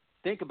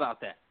 think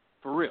about that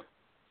for real.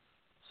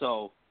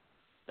 So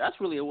that's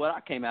really what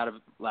I came out of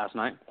last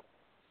night.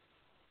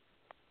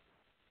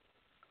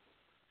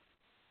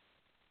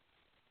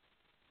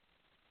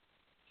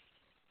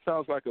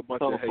 Sounds like a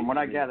bunch so of hate. From what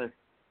I gather,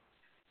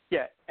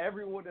 yeah,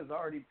 everyone is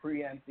already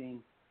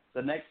preempting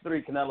the next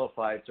 3 Canelo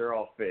fights are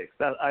all fixed.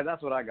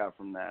 That's what I got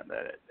from that.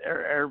 That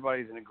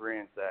everybody's in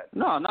agreement that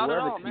no, not at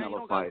all, Canelo man. You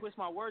don't fights, gotta twist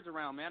my words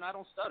around, man. I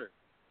don't stutter.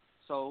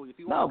 So if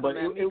you want to come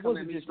at me, come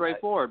at me just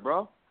straightforward,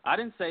 bro. I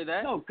didn't say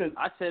that. No, because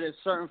I said it's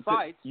certain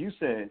fights you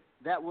said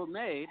that were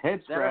made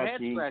head that are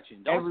head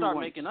scratching. Don't start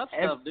making up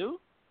stuff, dude.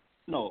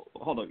 No,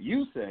 hold on.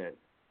 You said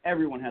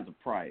everyone has a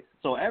price.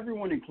 So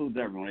everyone includes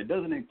everyone. It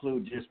doesn't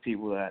include just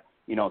people that,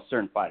 you know,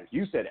 certain fighters.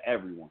 You said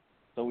everyone.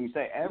 So when you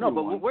say everyone,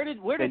 no, but where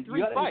did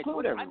 3 fights? I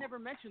everyone. never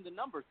mentioned the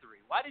number 3.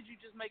 Why did you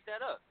just make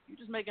that up? You're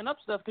just making up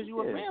stuff because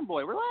you're a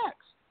fanboy. Relax.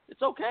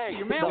 It's okay.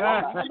 You're man.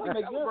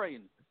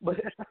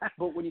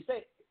 But when you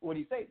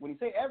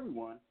say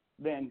everyone,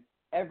 then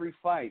every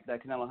fight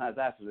that Canelo has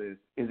after this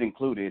is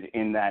included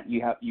in that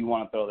you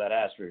want to throw that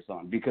asterisk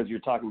on because you're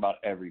talking about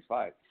every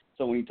fight.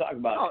 So when you talk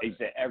about you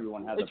say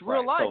everyone has a price. It's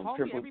real life, so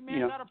homie. Every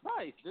man got a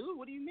price, dude.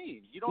 What do you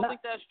mean? You don't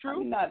think that's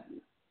true?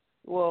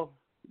 Well,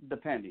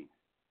 depending.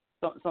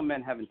 Some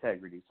men have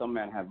integrity. Some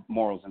men have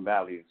morals and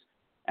values,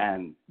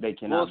 and they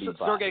cannot be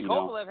bought. Sergey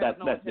Kovalev has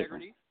no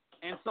integrity,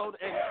 and so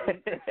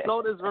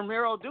does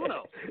Ramiro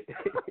Duno.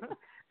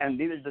 And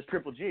neither does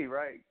Triple G,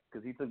 right?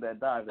 Because he took that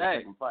dive that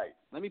second fight.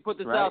 Let me put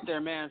this out there,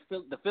 man.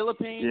 The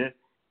Philippines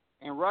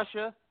and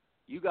Russia,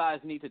 you guys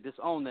need to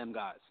disown them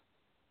guys.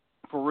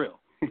 For real.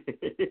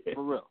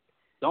 For real.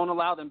 Don't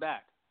allow them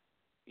back.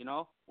 You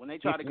know? When they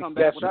try to come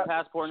back with a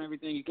passport and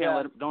everything, you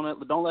can't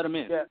don't let them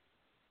in. Yeah.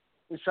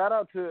 Shout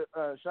out to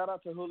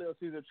Julio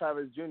Cesar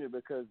Chavez Jr.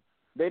 because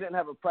they didn't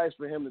have a price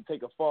for him to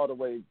take a fall the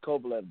way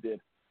Kovalev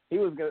did. He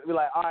was gonna be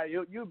like, all right,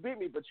 you beat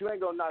me, but you ain't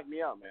gonna knock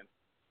me out, man.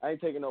 I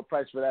ain't taking no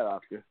price for that,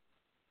 Oscar.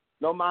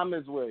 No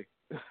mama's way.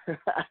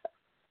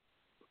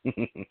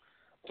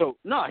 So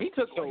no, he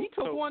took one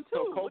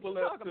too. What you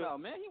talking about,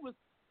 man? He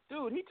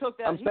took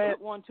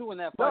 1-2 in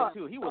that fight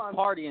too. He was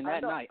partying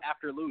that night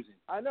after losing.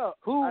 I know.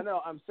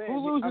 I'm saying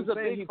who loses a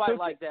big fight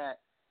like that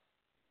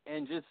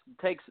and just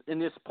takes in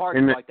this party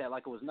like that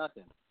like it was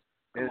nothing.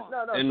 Come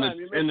on.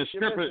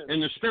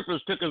 The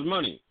strippers took his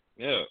money.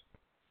 Yeah.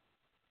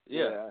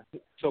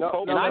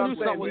 So and I knew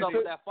something was up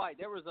with that fight.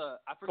 There was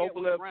I forget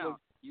which round.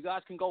 You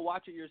guys can go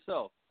watch it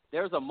yourself.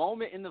 There's a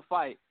moment in the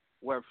fight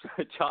where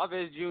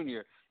Chavez Jr.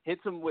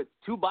 hits him with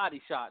 2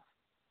 body shots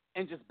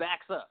and just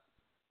backs up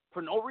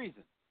for no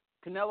reason.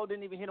 Canelo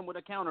didn't even hit him with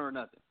a counter or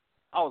nothing.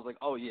 I was like,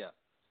 oh yeah.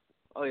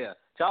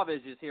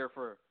 Chavez is here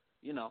for,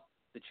 you know,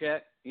 the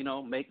check, you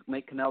know, make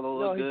Canelo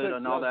look good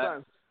and all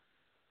that.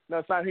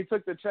 No, Simon, he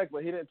took the check,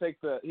 but he didn't take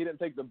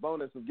the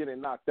bonus of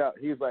getting knocked out.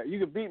 He was like, you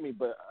can beat me,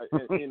 but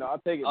you know, I'll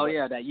take it.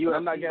 That UFC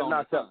I'm not getting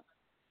knocked out.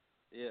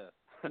 Yeah.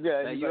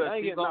 Yeah, that like, UFC I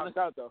ain't getting knocked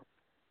out though.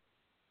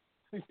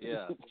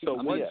 Yeah. So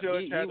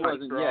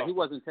he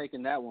wasn't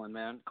taking that one,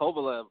 man.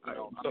 Kovalev, you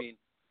know,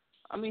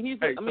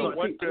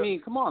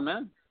 come on,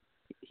 man.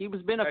 He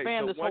was been a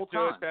fan this whole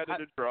time. One judge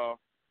had it a draw.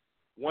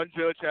 One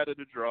judge had it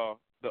a draw.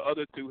 The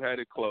other two had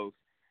it close.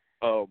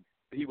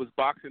 He was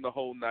boxing the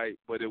whole night,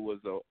 but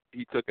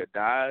he took a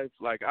dive.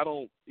 Like, I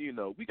don't,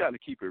 we got to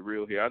keep it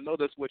real here. I know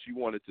that's what you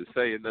wanted to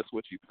say, and that's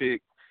what you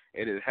picked,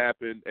 and it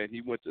happened, and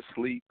he went to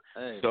sleep.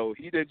 Hey. So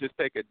he didn't just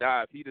take a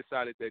dive. He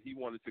decided that he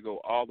wanted to go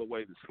all the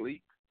way to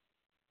sleep.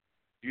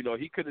 He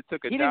could have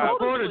took a dive. Of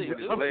course, these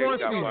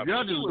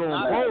judges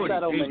going forward.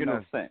 That don't make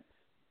no sense.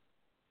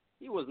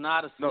 He was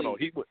not asleep. No,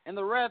 he was. And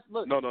the ref,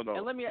 look. No. And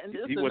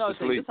this he is went another to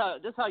thing.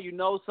 sleep. This how you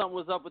know something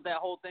was up with that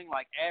whole thing.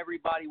 Like,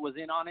 everybody was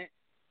in on it,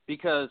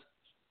 because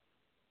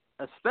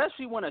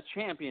especially when a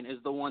champion is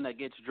the one that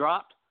gets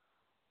dropped,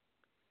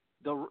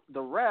 the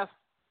ref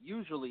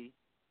usually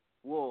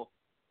will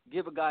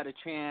give a guy the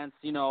chance,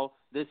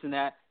 this and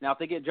that. Now, if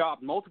they get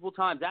dropped multiple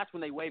times, that's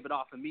when they wave it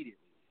off immediately.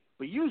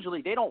 But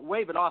usually they don't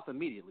wave it off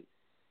immediately.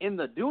 In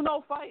the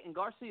Duno fight and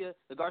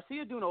the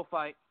Garcia-Duno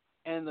fight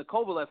and the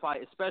Kovalev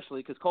fight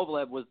especially, because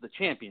Kovalev was the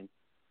champion,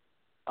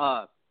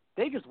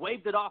 they just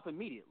waved it off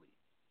immediately.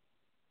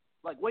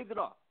 Like, waved it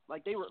off.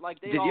 Like, they were like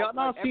they. Did all, y'all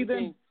not like, see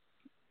everything... them?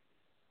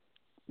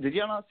 Did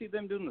y'all not see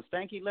them doing the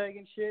stanky leg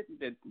and shit?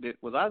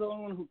 Was I the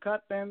only one who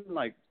caught them?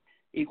 Like,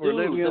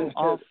 equilibrium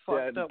all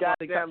fucked up.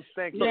 Goddamn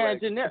stanky leg.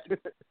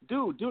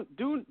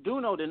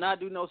 Duno did not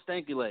do no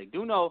stanky leg.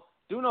 Duno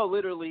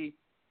literally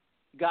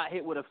got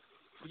hit with a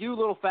few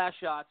little fast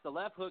shots. The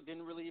left hook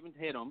didn't really even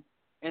hit him,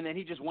 and then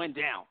he just went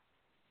down.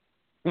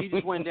 He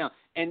just went down.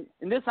 And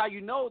this how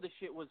you know the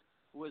shit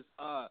was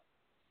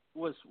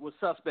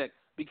suspect,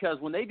 because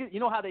when they do,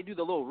 how they do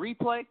the little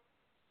replay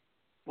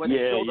when they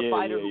show the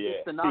fighter who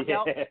gets the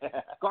knockout.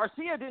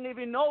 Garcia didn't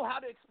even know how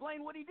to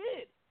explain what he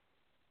did.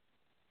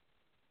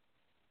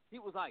 He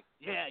was like,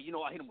 I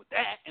hit him with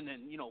that, and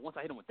then, once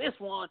I hit him with this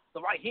one,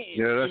 the right hand,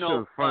 that shit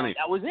was funny.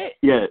 That was it.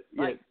 He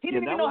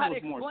didn't even know how to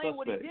explain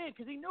what he did,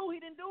 because he knew he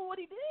didn't do what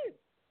he did.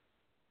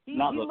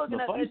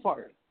 The funny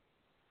part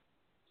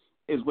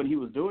is when he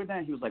was doing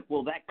that, he was like,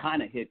 well, that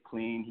kind of hit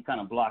clean. He kind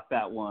of blocked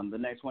that one. The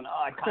next one,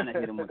 I kind of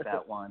hit him with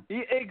that one.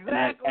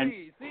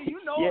 Exactly. See,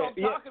 you know what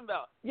I'm talking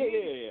about.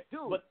 Yeah.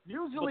 Dude, but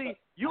usually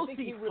you'll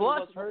see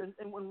flush,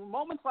 and when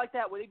moments like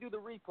that where they do the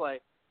replay,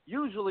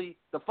 usually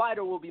the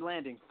fighter will be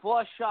landing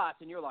flush shots,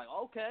 and you're like,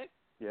 okay,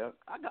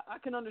 I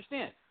can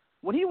understand.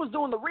 When he was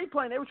doing the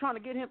replay and they were trying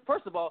to get him,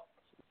 first of all,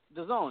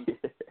 DAZN,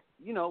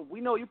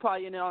 we know you're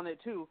probably in on it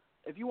too.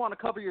 If you want to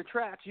cover your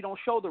tracks, you don't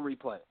show the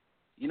replay.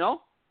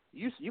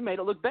 You made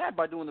it look bad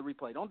by doing the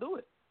replay. Don't do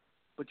it.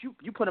 But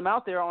you put him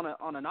out there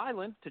on an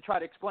island to try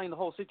to explain the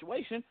whole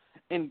situation,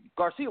 and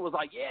Garcia was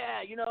like,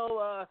 I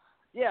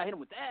hit him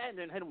with that, and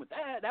then hit him with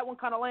that. That one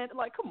kind of landed.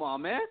 Like, come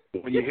on, man.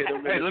 When you hit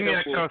him, hey, let me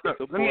ask you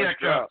something.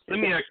 Let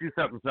me ask you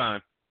something,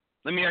 Simon.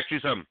 Let me ask you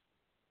something.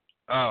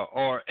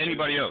 Or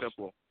anybody else.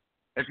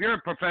 If you're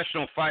a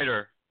professional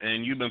fighter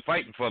and you've been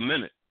fighting for a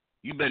minute,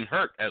 you've been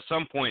hurt at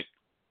some point,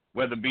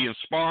 whether it be in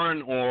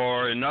sparring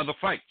or in other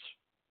fights.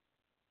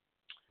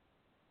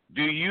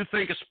 Do you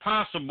think it's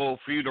possible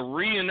for you to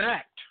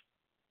reenact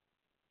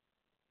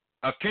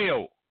a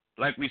KO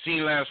like we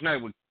seen last night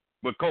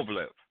with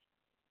Kovalev?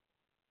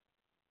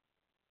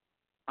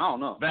 I don't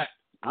know.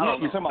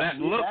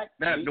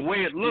 The way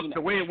it looked,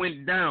 the way it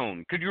went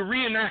down. Could you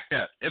reenact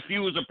that? If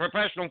you was a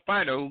professional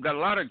fighter who got a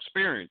lot of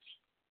experience,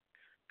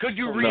 could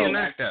you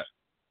reenact that?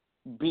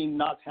 Being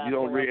knocked halfway, you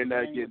don't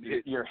reenact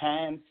with your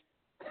hands,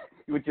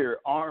 with your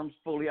arms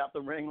fully out the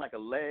ring like a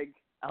leg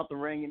out the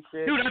ring and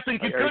shit. Dude, I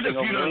think you could if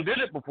you done did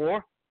it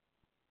before.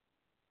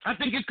 I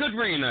think you could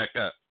reenact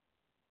that.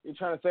 You're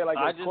trying to say like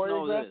I just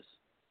know this.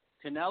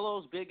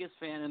 Canelo's biggest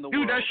fan in the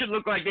world. Dude, that should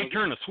look like they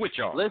turned a switch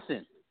off.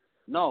 Listen,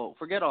 no,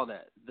 forget all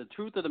that. The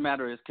truth of the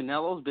matter is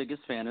Canelo's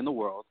biggest fan in the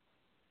world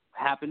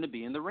happened to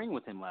be in the ring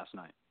with him last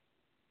night.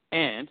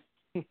 And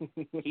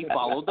he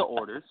followed the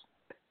orders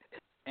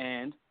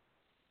and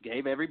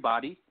gave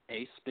everybody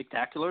a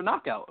spectacular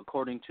knockout,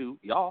 according to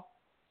y'all.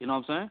 You know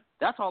what I'm saying?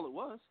 That's all it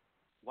was.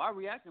 Why are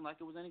we acting like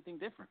it was anything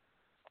different?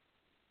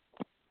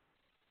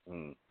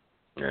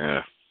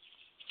 Yeah.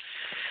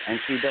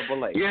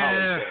 NCAA.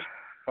 Yeah.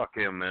 Fuck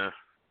him, man.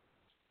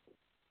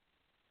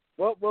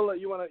 Well,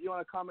 you want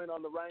to comment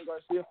on the Ryan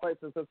Garcia fight,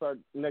 since that's our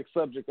next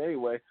subject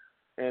anyway?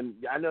 And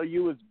I know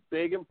you was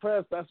big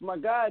impressed. That's my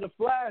guy, the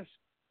Flash.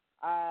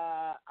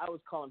 I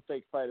was calling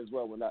fake fight as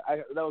well when that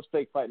was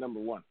fake fight number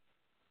one.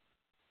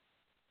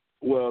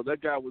 Well,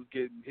 that guy was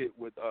getting hit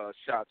with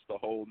shots the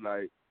whole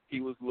night. He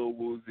was a little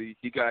woozy.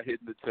 He got hit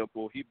in the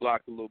temple. He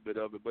blocked a little bit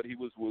of it, but he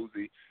was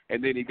woozy.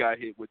 And then he got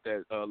hit with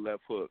that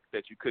left hook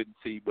that you couldn't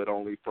see, but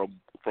only from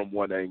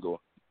one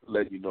angle,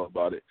 letting you know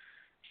about it.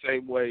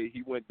 Same way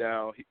he went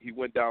down. He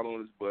went down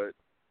on his butt,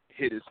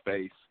 hit his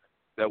face.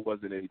 That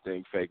wasn't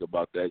anything fake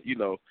about that.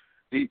 You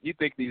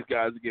think these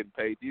guys are getting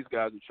paid. These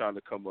guys are trying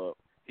to come up.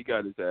 He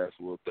got his ass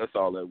whooped. That's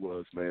all that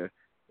was, man.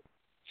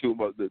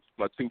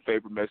 My two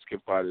favorite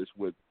Mexican fighters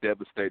with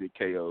devastating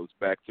KOs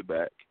back to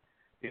back.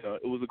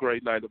 It was a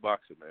great night of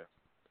boxing, man.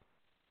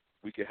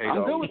 We can hate I'm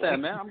all good with that,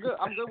 man. I'm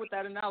good with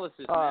that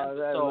analysis, man.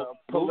 So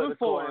moving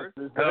forward,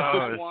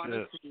 I want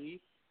to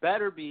see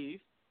better beef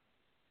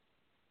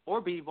or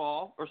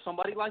B-ball or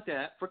somebody like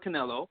that for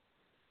Canelo.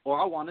 or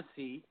I want to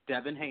see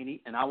Devin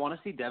Haney, and I want to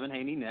see Devin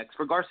Haney next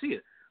for Garcia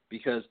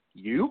because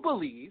you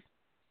believe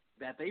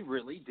that they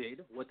really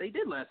did what they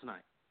did last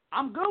night.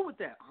 I'm good with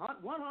that,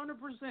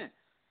 100%.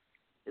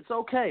 It's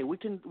okay. We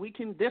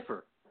can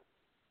differ.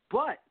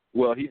 But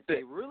if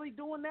they're really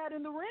doing that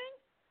in the ring,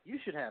 you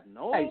should have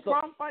no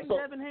problem fighting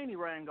Devin Haney,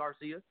 Ryan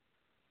Garcia.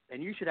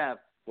 And you should have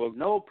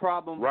no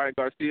problem. Ryan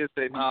Garcia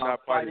said he's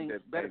not fighting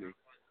Devin Haney.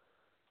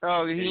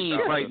 Oh, he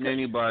ain't fighting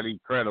anybody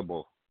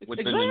credible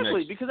within the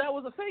next because that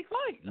was a fake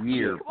fight.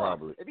 Year,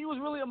 probably. If he was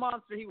really a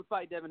monster, he would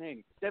fight Devin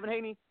Haney. Devin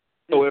Haney is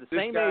the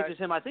same age as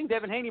him. I think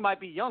Devin Haney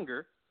might be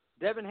younger.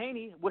 Devin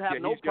Haney would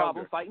have no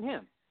problem fighting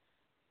him.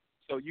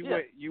 So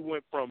you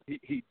went from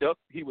he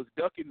was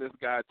ducking this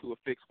guy to a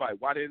fixed fight.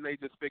 Why didn't they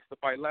just fix the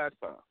fight last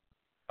time?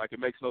 Like, it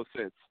makes no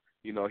sense.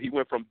 You know, he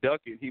went from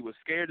ducking. He was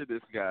scared of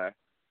this guy.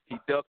 He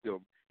ducked him,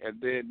 and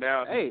then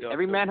now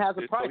every man has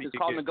a price. It's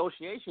called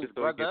negotiations,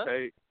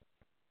 brother.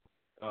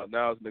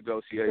 Now it's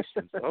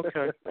negotiations.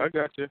 Okay, I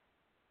got you.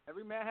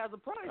 Every man has a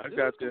price. I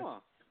got you. Come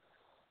on.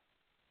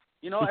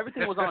 You know,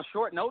 everything was on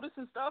short notice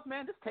and stuff,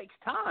 man. This takes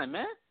time,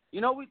 man.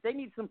 You know, they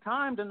need some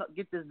time to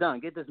get this done,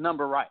 get this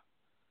number right.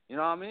 You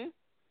know what I mean?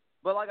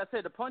 But like I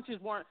said, the punches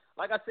weren't,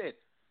 like I said,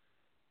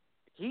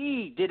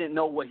 he didn't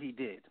know what he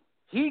did.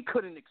 He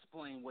couldn't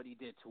explain what he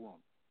did to him.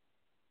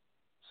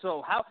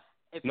 So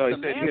if the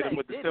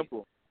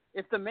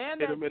man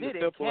that did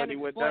it can't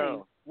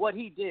explain what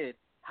he did,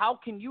 how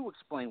can you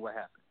explain what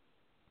happened?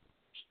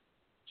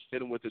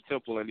 Hit him with the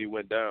temple and he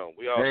went down.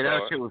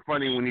 That shit was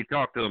funny when he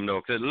talked to him,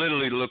 though, because it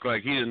literally looked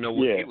like he didn't know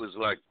what he was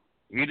like.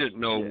 He didn't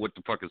know what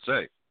the fuck to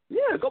say.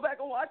 Yeah, go back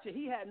and watch it.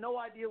 He had no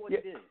idea what he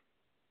did.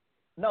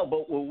 No,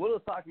 but what Will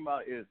is talking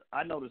about is,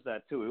 I noticed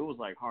that too. It was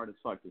like hard as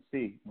fuck to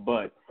see,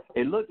 but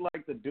it looked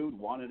like the dude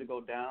wanted to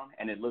go down,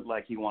 and it looked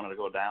like he wanted to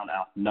go down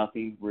out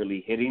nothing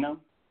really hitting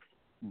him.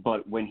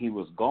 But when he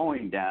was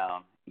going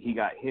down, he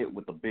got hit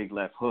with a big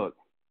left hook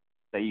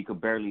that you could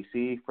barely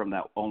see from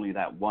only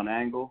that one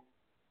angle,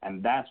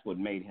 and that's what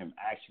made him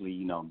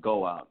actually,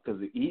 go out,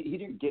 because he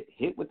didn't get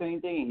hit with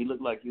anything. He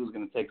looked like he was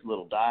going to take a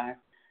little dive,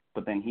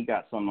 but then he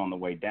got something on the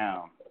way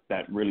down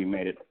that really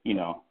made it,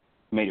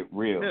 made it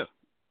real. Yeah.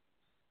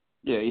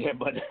 Yeah,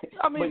 but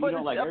I mean, but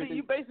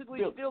you basically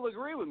still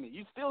agree with me.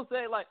 You still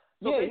say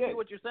basically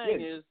what you're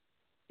saying is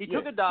he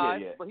took a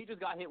dive, but he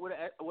just got hit with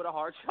a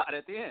hard shot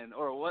at the end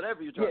or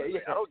whatever you're trying to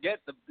say. I don't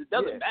get it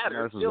doesn't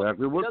matter. That's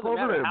exactly what it doesn't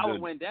matter how did.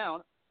 it went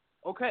down.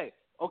 Okay,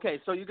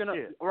 so you're gonna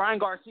Ryan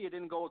Garcia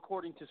didn't go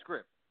according to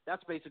script.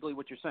 That's basically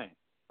what you're saying.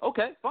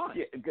 Okay, fine.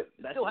 Yeah,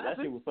 that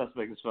shit was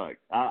suspect as fuck.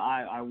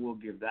 I will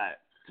give that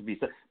to be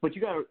said. But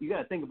you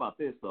gotta think about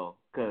this though,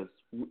 because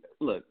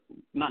look,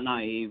 not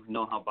naive,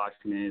 know how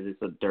boxing is.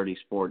 It's a dirty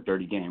sport,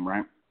 dirty game,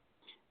 right?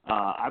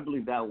 I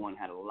believe that one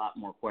had a lot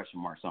more question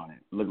marks on it.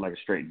 It looked like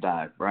a straight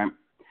dive, right?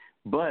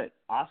 But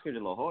Oscar De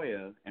La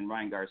Hoya and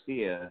Ryan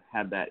Garcia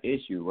had that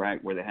issue,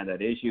 right, where they had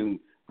that issue.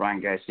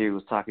 Ryan Garcia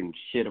was talking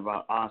shit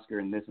about Oscar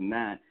and this and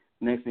that.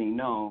 Next thing you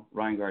know,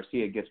 Ryan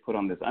Garcia gets put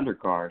on this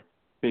undercard.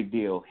 Big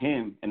deal.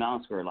 Him and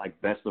Oscar are like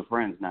best of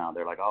friends now.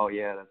 They're like, oh,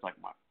 yeah, that's like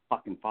my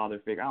fucking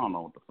father figure. I don't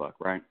know what the fuck,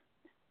 right?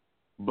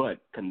 But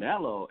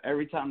Canelo,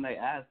 every time they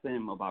ask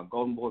him about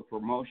Golden Boy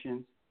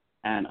Promotions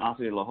and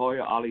Oscar De La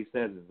Hoya, all he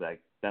says is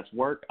like, that's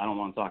work. I don't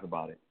want to talk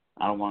about it.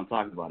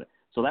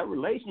 So that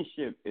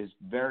relationship is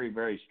very,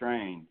 very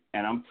strained,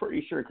 and I'm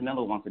pretty sure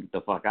Canelo wants to get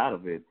the fuck out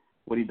of it.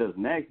 What he does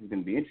next is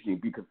going to be interesting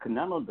because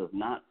Canelo does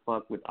not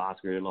fuck with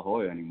Oscar De La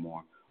Hoya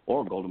anymore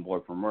or Golden Boy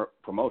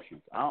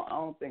Promotions. I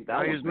don't think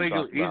that. He's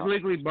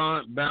legally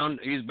bound.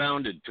 He's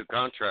bounded to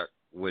contract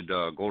with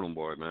Golden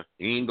Boy, man.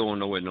 He ain't going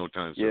nowhere no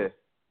time soon.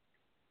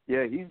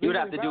 Yeah, he would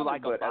have to do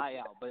like a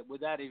buyout, but would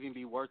that even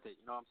be worth it?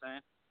 You know what I'm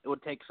saying? It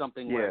would take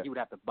something where he would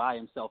have to buy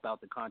himself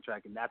out the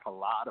contract, and that's a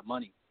lot of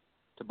money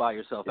to buy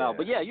yourself out.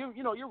 But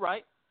you're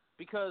right,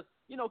 because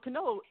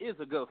Canelo is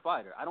a good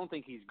fighter. I don't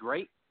think he's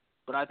great,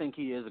 but I think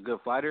he is a good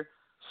fighter.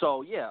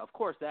 So of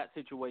course that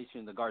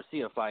situation, the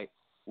Garcia fight,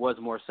 was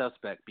more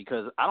suspect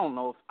because I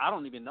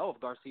don't even know if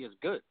Garcia's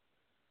good.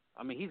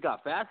 I mean, he's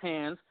got fast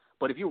hands,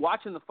 but if you're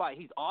watching the fight,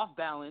 he's off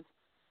balance.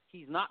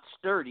 He's not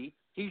sturdy.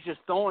 He's just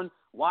throwing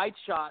wide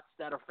shots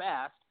that are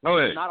fast. Oh,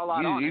 yeah. Not a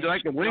lot on He'd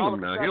like to wing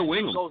them now. He'll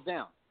wing them. Goes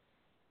down.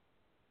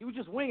 He was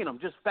just winging them,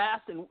 just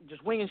fast and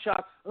just winging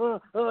shots,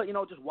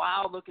 just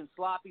wild looking,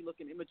 sloppy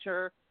looking,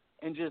 immature,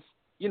 and just,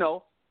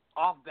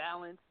 off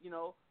balance,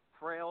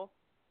 frail.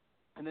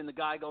 And then the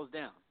guy goes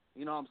down.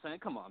 You know what I'm saying?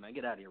 Come on, man,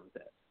 get out of here with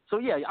that. So,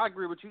 I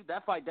agree with you.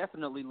 That fight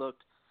definitely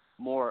looked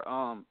more,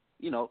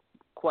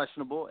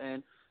 questionable.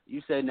 And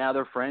you said now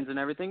they're friends and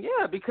everything.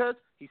 Yeah, because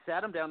he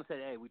sat him down and said,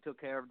 hey, we took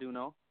care of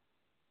Duno.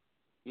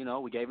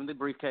 We gave him the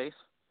briefcase.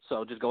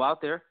 So just go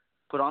out there,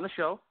 put on a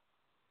show,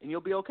 and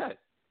you'll be okay.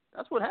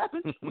 That's what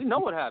happened. We know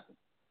what happened.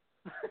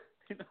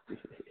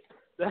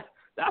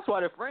 That's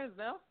why they're friends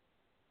now.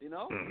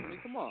 I mean,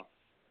 come on.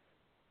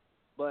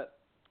 But,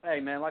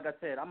 hey, man, like I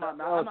said, I'm not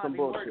even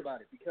worried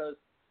about it because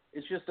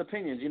it's just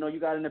opinions. You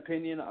got an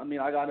opinion. I mean,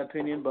 I got an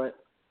opinion, but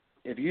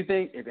if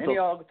any of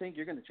y'all think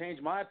you're going to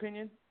change my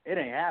opinion, it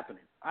ain't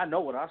happening. I know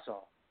what I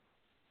saw.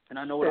 And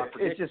I know what I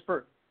predict.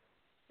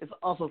 It's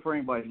also for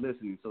anybody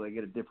listening, so they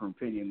get a different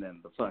opinion than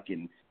the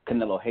fucking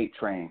Canelo hate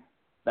train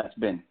that's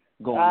been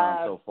going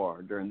on so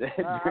far during this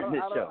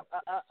show.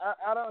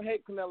 I don't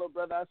hate Canelo,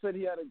 brother. I said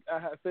he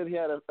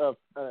had an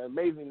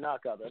amazing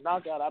knockout. A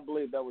knockout, I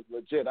believe that was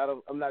legit.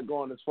 I'm not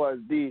going as far as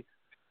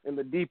in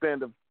the deep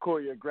end of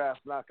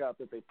choreographed knockout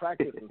that they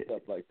practice and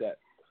stuff like that.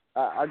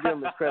 I give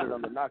him his credit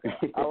on the knockout.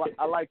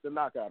 I like the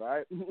knockout. All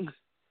right.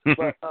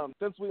 But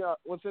since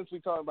we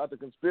talk about the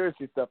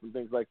conspiracy stuff and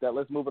things like that,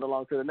 let's move it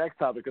along to the next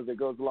topic because it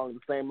goes along the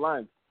same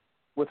lines.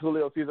 With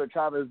Julio Cesar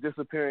Chavez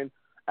disappearing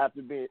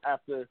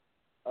after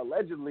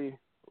allegedly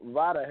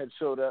VADA had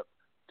showed up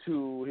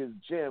to his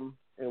gym,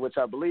 in which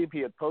I believe he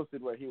had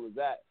posted where he was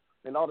at,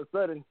 and all of a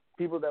sudden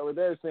people that were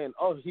there saying,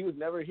 "Oh, he was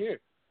never here.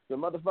 The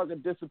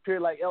motherfucker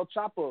disappeared like El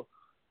Chapo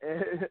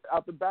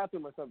out the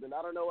bathroom or something."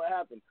 I don't know what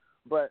happened,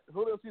 but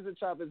Julio Cesar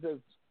Chavez has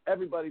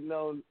everybody's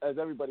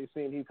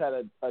seen, he's had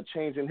a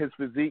change in his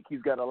physique.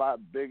 He's got a lot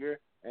bigger,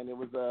 and it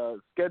was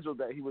scheduled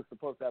that he was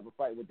supposed to have a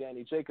fight with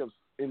Danny Jacobs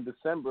in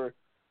December,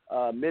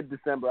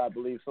 mid-December, I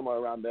believe, somewhere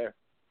around there.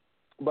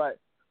 But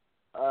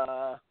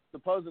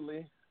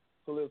supposedly,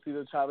 Julio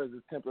Cesar Chavez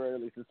is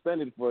temporarily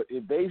suspended for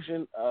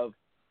evasion of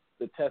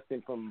the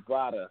testing from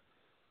VADA.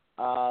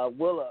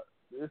 Willa,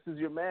 this is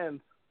your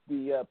man,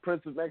 the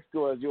Prince of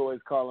Mexico, as you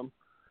always call him.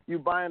 You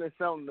buying or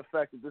selling the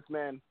fact that this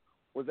man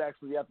was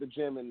actually at the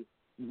gym and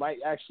might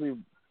actually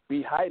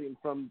be hiding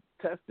from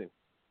testing?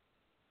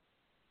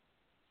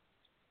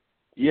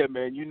 Yeah,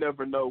 man, you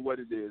never know what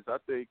it is. I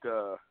think,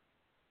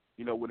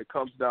 when it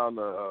comes down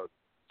to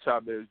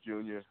Chavez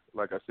Jr.,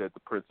 like I said,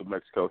 the Prince of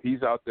Mexico,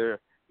 he's out there.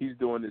 He's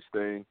doing his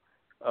thing.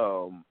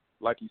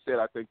 Like you said,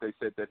 I think they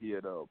said that he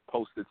had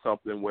posted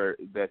something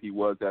that he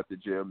was at the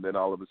gym. Then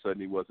all of a sudden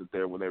he wasn't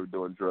there when they were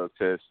doing drug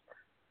tests.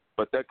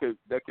 But that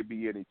could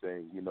be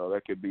anything.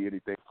 That could be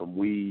anything from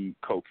weed,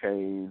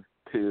 cocaine,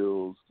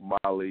 pills,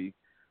 Molly.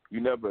 You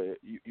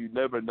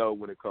never know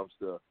when it comes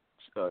to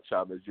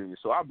Chavez Jr.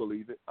 So I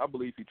believe it. I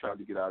believe he tried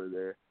to get out of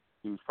there.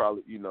 He was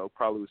probably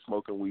was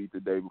smoking weed the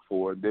day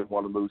before and didn't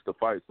want to lose the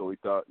fight, so he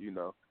thought,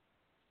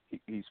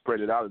 he spread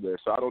it out of there.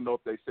 So I don't know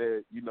if they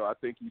said, I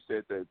think you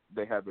said that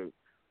they haven't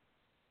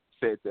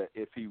said that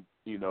if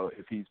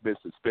he's been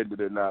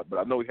suspended or not. But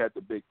I know he had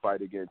the big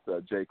fight against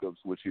Jacobs,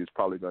 which he was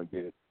probably going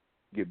to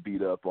get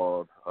beat up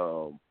on.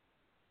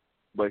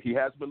 But he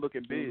has been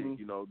looking big.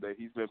 Mm-hmm. That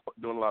he's been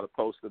doing a lot of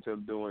posts of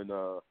him doing,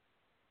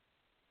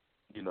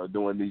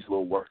 doing these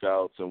little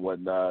workouts and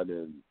whatnot,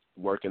 and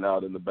working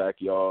out in the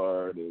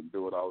backyard and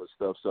doing all this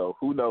stuff. So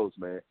who knows,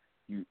 man?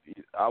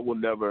 I would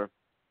never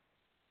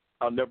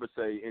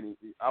say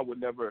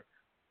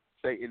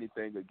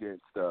anything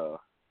against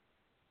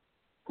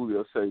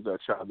Julio Cesar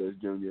Chavez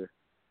Jr.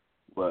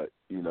 But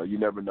you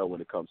never know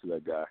when it comes to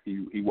that guy.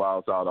 He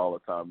wilds out all the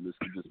time. This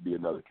could just be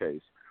another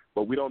case.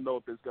 But we don't know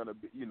if it's gonna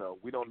be.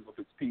 We don't know if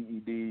it's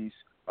PEDs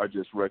or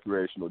just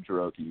recreational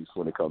drug use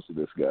when it comes to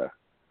this guy,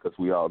 because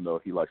we all know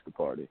he likes to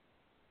party.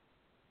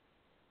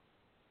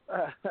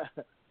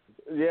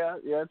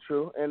 Yeah,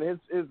 true. And his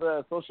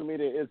social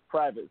media is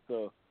private,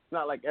 so it's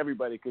not like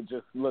everybody could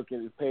just look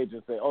at his page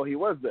and say, "Oh, he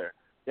was there."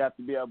 You have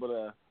to be able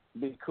to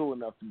be cool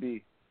enough to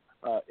be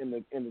in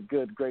the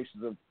good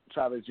graces of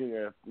Chavez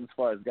Jr. as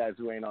far as guys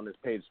who ain't on his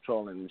page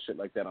trolling and shit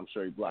like that. I'm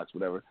sure he blocks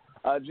whatever.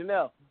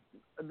 Janelle,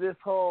 this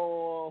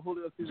whole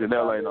Julio Cesar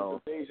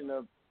Chavez invasion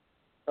of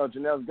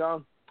Janelle's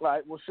gone. All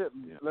right, well shit.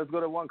 Yeah. Let's go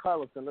to Juan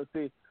Carlos and let's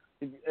see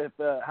if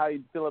how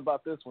you feel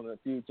about this one. If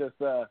you just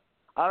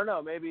I don't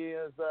know, maybe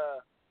it's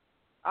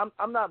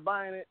I'm not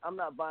buying it. I'm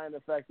not buying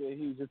the fact that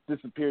he just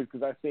disappeared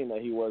because I seen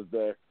that he was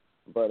there.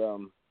 But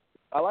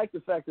I like the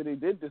fact that he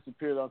did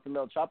disappear on some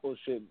El Chapo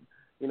shit.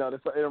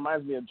 It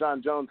reminds me of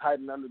John Jones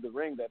hiding under the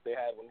ring that they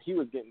had when he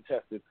was getting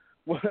tested.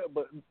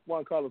 But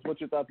Juan Carlos, what's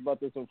your thoughts about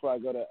this one before I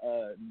go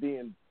to D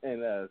and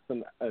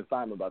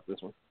Simon about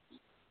this one?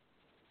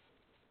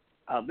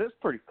 This is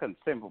pretty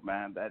simple,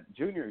 man. That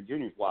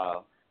Junior's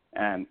wild,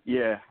 and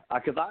yeah,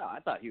 because I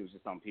thought he was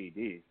just on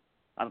PEDs.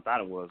 I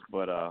thought it was,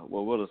 but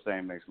what Will is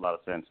saying makes a lot of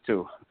sense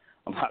too.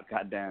 About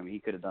goddamn, he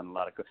could have done a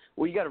lot of.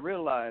 Well, you got to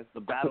realize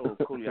the battle of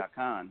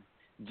Culiacan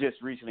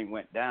just recently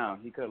went down.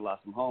 He could have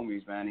lost some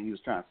homies, man, and he was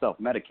trying to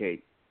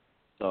self-medicate.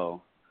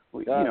 So,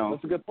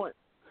 that's a good point.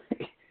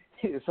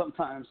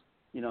 Sometimes,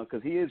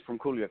 because he is from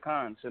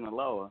Culiacan,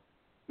 Sinaloa,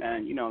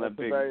 and that's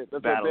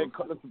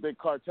a big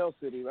cartel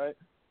city, right?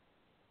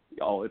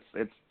 Oh,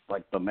 it's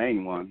like the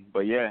main one,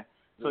 but yeah.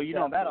 So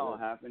that all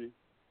happening.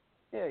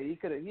 Yeah, he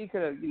could have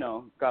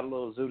got a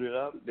little zooted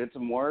up, did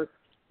some work,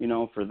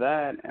 for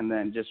that, and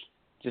then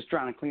just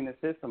trying to clean the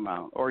system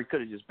out, or he could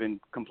have just been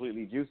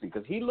completely juicing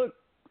because he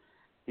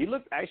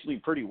looked actually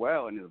pretty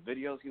well in the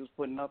videos he was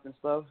putting up and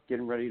stuff,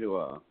 getting ready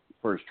to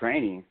for his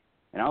training.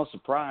 And I was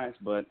surprised,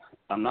 but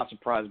I'm not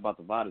surprised about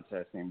the VADA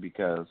testing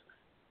because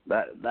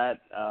that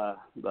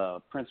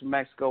the Prince of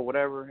Mexico,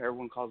 whatever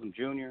everyone calls him,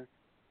 Junior,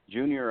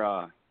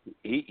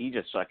 he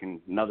just like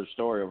another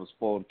story of a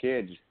spoiled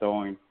kid just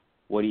throwing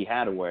what he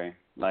had away.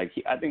 Like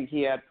I think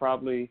he had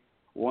probably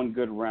one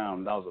good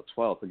round. That was a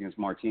 12th against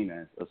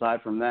Martinez.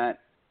 Aside from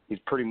that, he's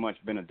pretty much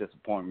been a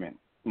disappointment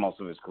most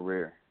of his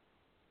career.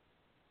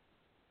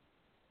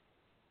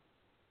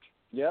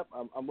 Yep,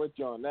 I'm with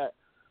you on that.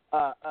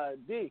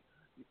 D,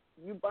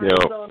 you buy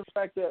into on the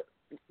fact that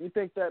you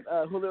think that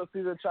Julio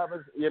Cesar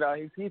Chavez,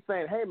 he's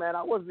saying, hey, man,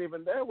 I wasn't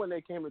even there when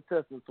they came to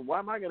test him, so why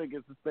am I going to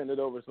get suspended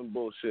over some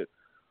bullshit?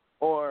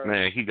 Or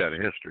man, he got a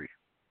history.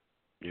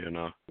 You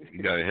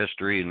got a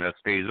history, and that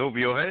stays over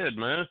your head,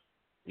 man.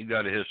 You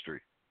got a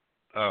history.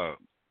 Chavez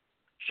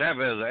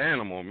an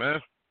animal, man.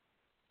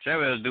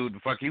 Chavez do what the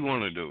fuck he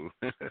want to do.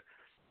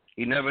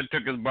 He never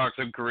took his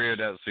boxing career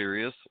that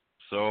serious.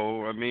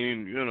 So, I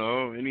mean,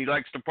 and he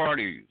likes to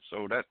party.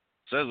 So that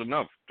says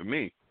enough to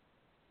me.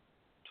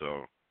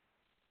 So,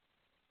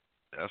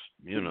 that's,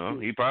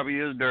 he probably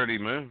is dirty,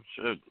 man.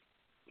 Shit.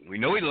 We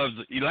know he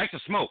likes to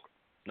smoke.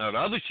 Now, the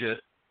other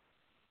shit,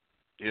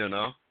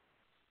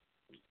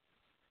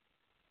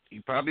 he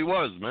probably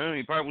was, man.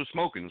 He probably was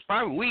smoking. It's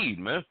probably weed,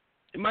 man.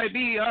 It might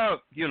be,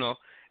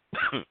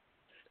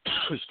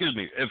 excuse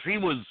me, if he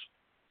was,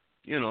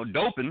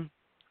 doping,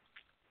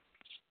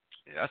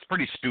 that's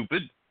pretty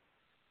stupid.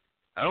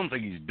 I don't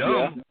think he's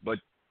dumb, but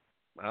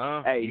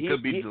he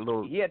could be a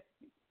little.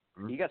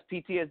 He got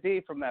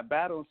PTSD from that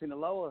battle in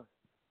Sinaloa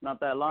not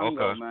that long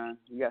ago, man.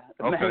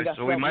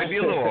 So he might be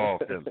a little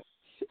off then.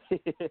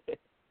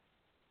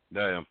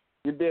 Damn.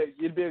 You'd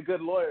be a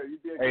good lawyer.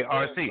 You'd be a good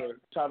lawyer for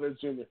Chavez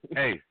Jr.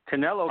 Hey,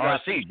 Canelo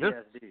got RC,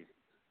 PTSD.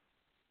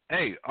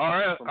 Hey,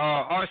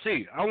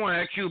 RC, I want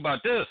to ask you about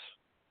this.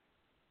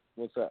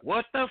 What's up?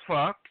 What the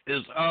fuck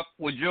is up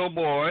with your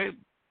boy?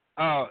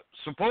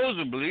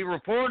 Supposedly,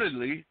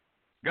 reportedly,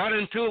 got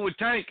into it with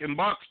Tank and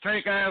boxed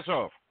Tank ass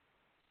off.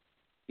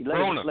 He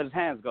let his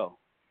hands go.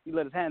 He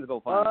let his hands go.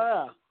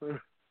 Finally. Oh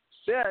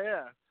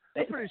yeah.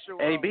 I'm pretty sure.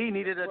 AB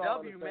needed a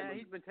W, man.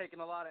 He's been taking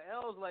a lot of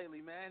L's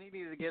lately, man. He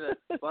needed to get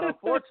but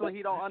unfortunately,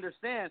 he don't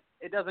understand.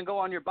 It doesn't go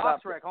on your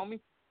box rec, homie.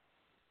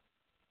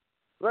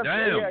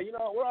 Damn. Yeah,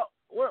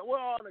 we're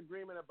all in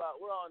agreement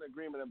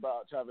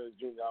about Chavez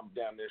Jr. I'm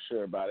damn near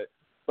sure about it.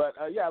 But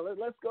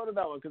let's go to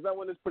that one because that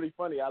one is pretty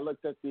funny. I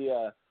looked at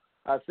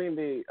I seen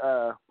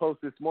the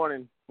post this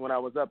morning when I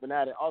was up and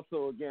at it.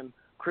 Also, again,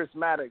 Chris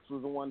Maddox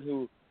was the one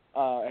who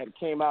had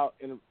came out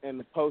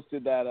and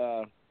posted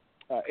that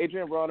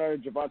Adrien Broner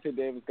and Gervonta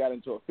Davis got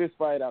into a fist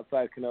fight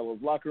outside Canelo's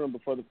locker room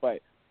before the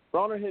fight.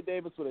 Broner hit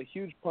Davis with a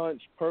huge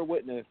punch per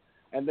witness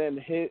and then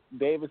hit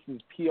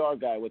Davis's PR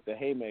guy with the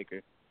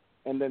haymaker.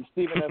 And then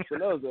Steven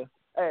Espinoza,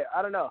 hey,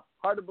 I don't know.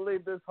 Hard to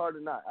believe this, hard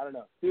to not. I don't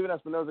know. Steven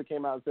Espinoza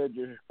came out and said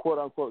your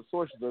quote-unquote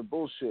sources are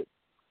bullshit.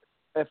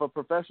 If a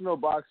professional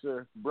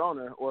boxer,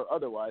 Broner or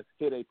otherwise,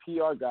 hit a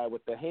PR guy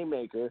with the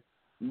haymaker,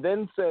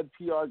 then said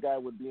PR guy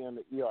would be in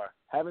the ER.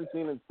 Haven't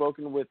seen and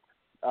spoken with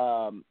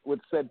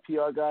said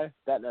PR guy.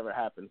 That never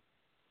happened.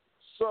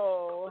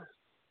 So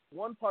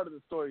one part of the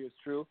story is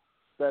true,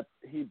 that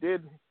he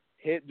did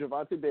hit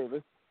Gervonta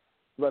Davis,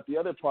 but the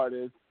other part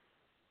is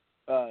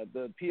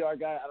the PR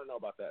guy, I don't know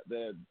about that.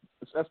 The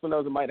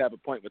Espinoza might have a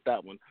point with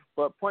that one.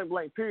 But point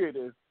blank period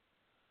is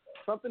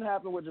something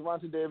happened with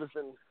Gervonta Davis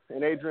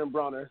and Adrien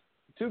Broner,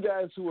 two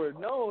guys who were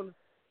known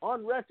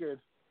on record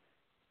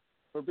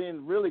for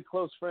being really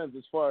close friends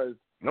as far as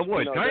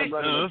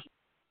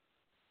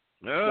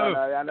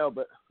I know,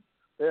 but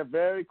they're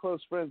very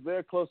close friends.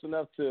 They're close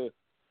enough to,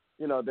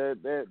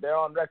 they're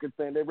on record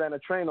saying they ran a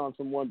train on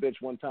some one bitch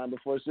one time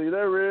before. So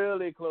they're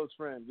really close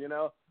friends,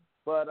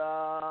 But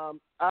I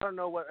don't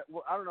know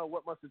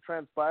what must have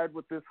transpired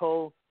with this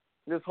whole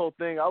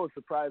thing. I was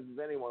surprised as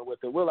anyone with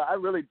it. I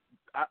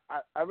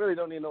really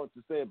don't even know what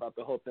to say about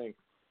the whole thing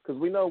because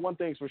we know one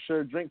thing's for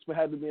sure: drinks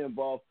had to be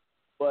involved.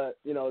 But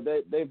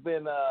they've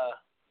been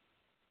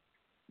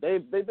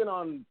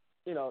on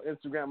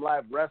Instagram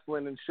Live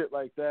wrestling and shit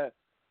like that.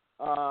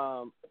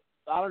 I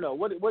don't know.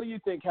 What do you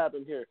think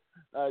happened here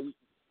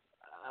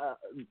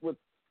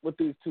with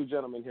these two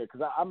gentlemen here?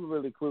 Because I'm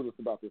really clueless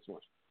about this one.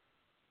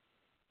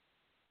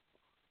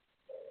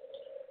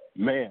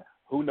 Man,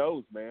 who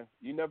knows, man?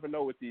 You never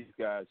know with these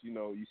guys.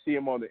 You see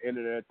them on the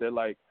internet. They're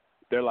like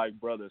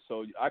brothers.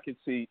 So I can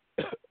see,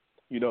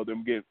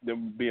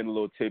 them being a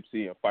little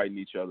tipsy and fighting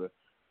each other.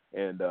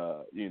 And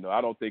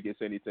I don't think it's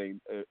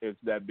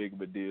that big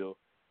of a deal,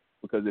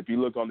 because if you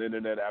look on the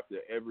internet after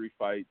every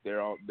fight,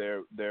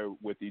 they're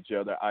with each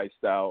other,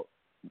 iced out.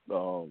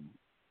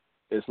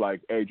 It's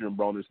like Adrien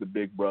Broner's the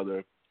big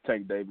brother,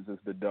 Tank Davis is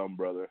the dumb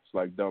brother. It's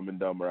like Dumb and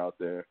Dumber out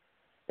there.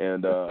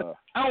 And I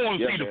don't want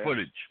to see the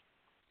footage.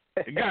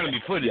 It got to be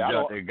footage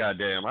out there,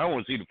 goddamn. I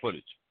want to see the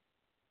footage.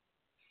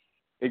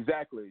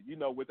 Exactly.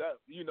 With that,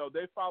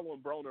 they following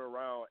Broner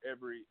around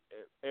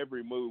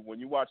every move. When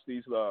you watch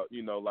these,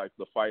 like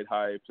the Fight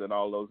Hypes and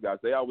all those guys,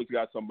 they always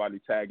got somebody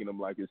tagging them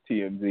like it's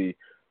TMZ.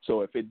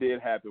 So if it did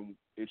happen,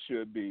 it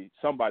should be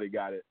somebody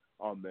got it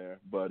on there.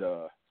 But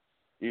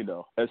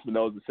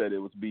Espinoza said it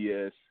was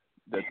BS.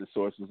 That the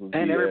sources was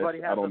BS. And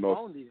everybody has a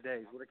phone these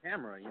days with a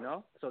camera,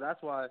 So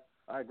that's why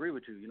I agree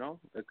with you.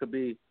 It could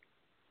be.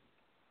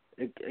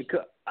 It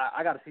could.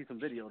 I got to see some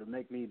video to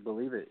make me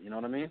believe it. You know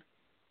what I mean?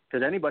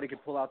 Because anybody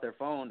could pull out their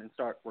phone and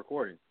start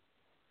recording.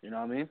 You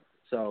know what I mean?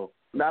 So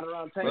Not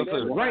around Tank Well, if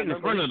Davis. it's right in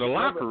front of the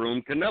locker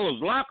room,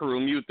 Canelo's locker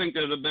room, you'd think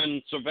there'd have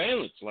been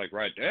surveillance, like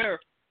right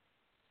there.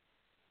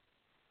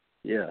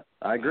 Yeah,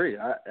 I agree.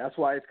 That's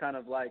why it's kind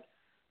of like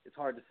it's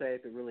hard to say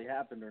if it really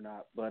happened or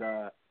not. But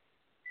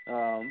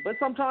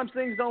sometimes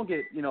things don't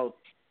get,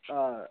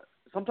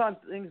 sometimes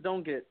things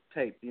don't get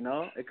taped.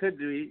 It could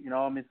be, you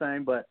know what I'm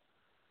saying. But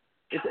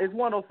it's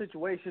one of those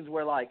situations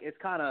where like it's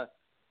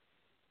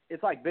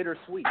like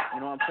bittersweet.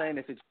 You know what I'm saying?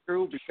 If it's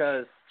true,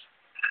 because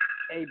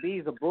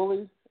AB's a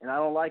bully and I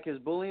don't like his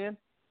bullying,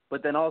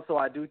 but then also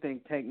I do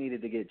think Tank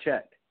needed to get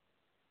checked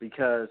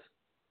because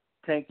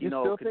Tank, you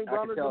still think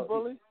Broner's a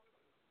bully?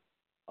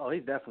 Oh,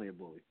 he's definitely a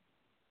bully.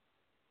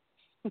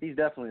 He's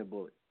definitely a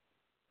bully,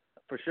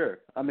 for sure.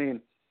 I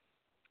mean,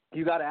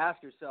 you got to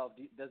ask yourself: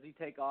 does he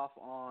take off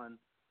on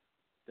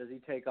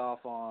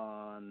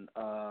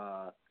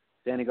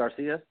Danny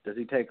Garcia? Does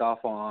he take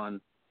off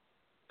on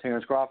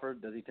Terrence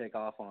Crawford? Does he take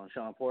off on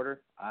Sean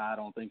Porter? I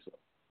don't think so.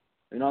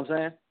 You know what I'm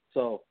saying?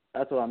 So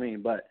that's what I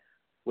mean. But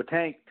with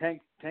Tank's a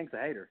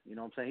hater. You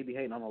know what I'm saying? He be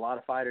hating on a lot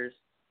of fighters.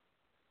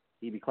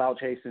 He be clout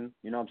chasing.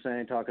 You know what I'm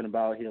saying? Talking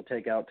about he'll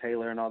take out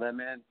Taylor and all that,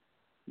 man.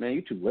 Man,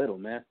 you too little,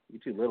 man. You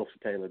too little for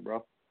Taylor,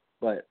 bro.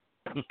 But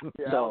yeah,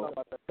 I don't know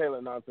about that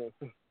Taylor nonsense.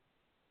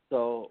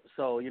 So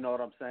you know what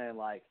I'm saying?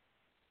 Like,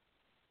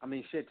 I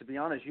mean, shit. To be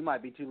honest, you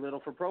might be too little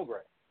for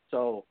Progress.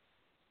 So,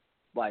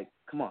 like,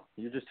 come on,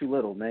 you're just too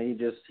little, man.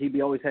 He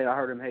be always hating. I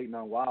heard him hating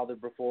on Wilder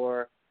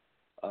before,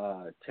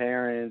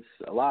 Terrence,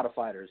 a lot of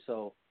fighters.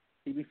 So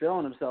he be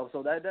feeling himself.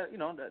 So that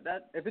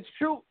if it's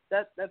true,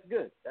 that's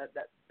good.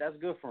 That's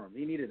good for him.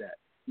 He needed that.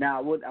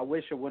 Now I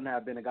wish it wouldn't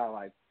have been a guy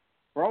like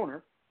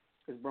Broner,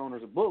 because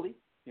Broner's a bully.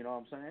 You know what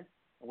I'm saying?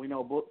 And we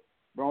know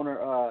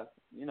Broner,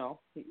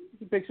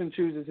 he picks and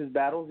chooses his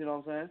battles, you know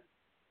what I'm saying?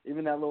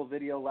 Even that little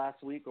video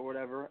last week or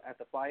whatever at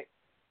the fight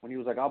when he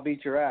was like, I'll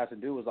beat your ass,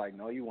 and dude was like,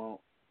 no, you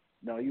won't.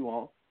 No, you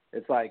won't.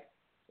 It's like,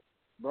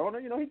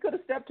 Broner, he could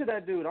have stepped to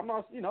that dude. I'm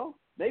not,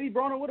 maybe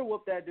Broner would have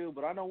whooped that dude,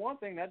 but I know one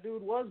thing, that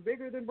dude was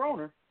bigger than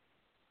Broner.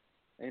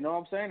 You know what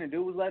I'm saying? And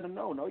dude was letting him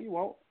know, no, you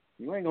won't.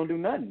 You ain't going to do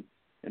nothing.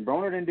 And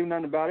Broner didn't do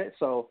nothing about it,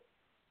 so,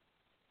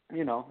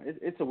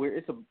 it's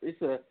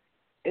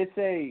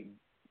a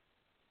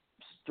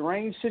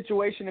strange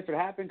situation if it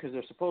happened because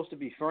they're supposed to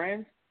be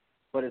friends,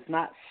 but it's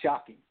not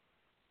shocking.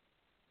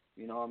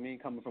 You know what I mean?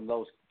 Coming from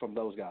those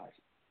guys.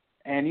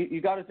 And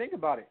you got to think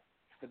about it.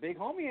 The big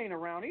homie ain't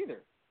around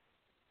either.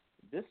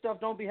 This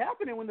stuff don't be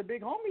happening when the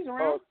big homie's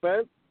around.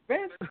 Oh,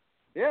 Spence?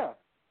 Yeah.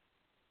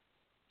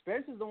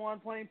 Spence is the one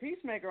playing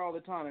peacemaker all the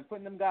time and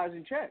putting them guys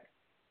in check.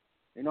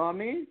 You know what I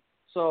mean?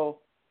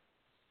 So,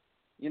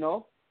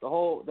 the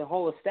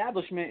whole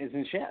establishment is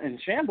in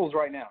shambles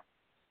right now.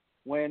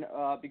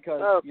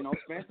 Because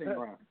Spence ain't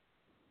around.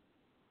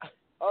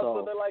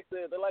 Also, they're like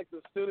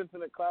the students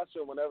in the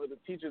classroom whenever the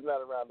teacher's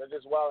not around. They're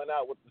just wilding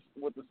out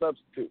with the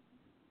substitute.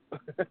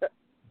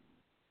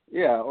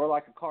 Yeah, or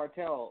like a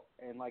cartel,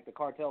 and like the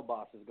cartel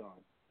boss is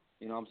gone.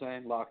 You know what I'm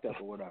saying? Locked up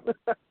or whatever.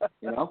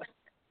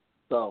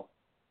 So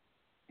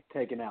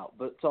taken out.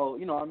 But so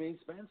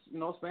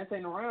Spence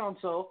ain't around,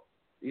 so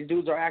these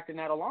dudes are acting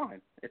out of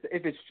line.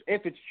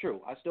 If it's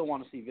true, I still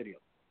want to see video.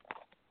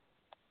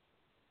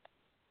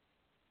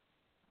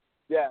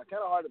 Yeah,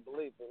 kind of hard to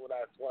believe what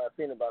I've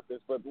seen about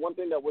this. But one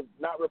thing that was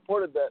not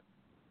reported, that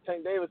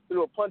Tank Davis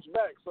threw a punch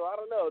back. So I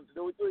don't know.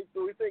 Do we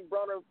think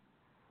Broner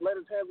let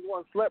his hands go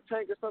and slept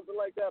Tank or something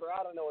like that? Or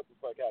I don't know what the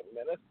fuck happened,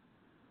 man.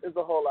 There's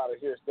a whole lot of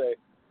hearsay.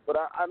 But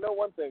I know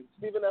one thing.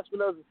 Steven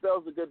Espinoza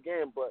sells a good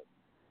game, but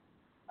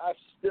I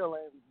still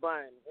ain't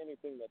buying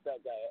anything that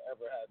guy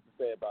ever has to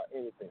say about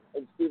anything.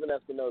 And Steven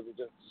Espinoza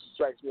just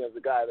strikes me as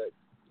a guy that's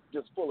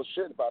just full of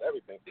shit about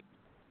everything.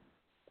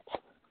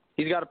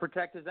 He's got to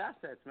protect his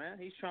assets, man.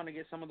 He's trying to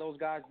get some of those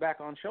guys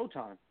back on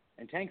Showtime.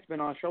 And Tank's been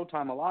on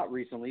Showtime a lot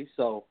recently,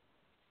 so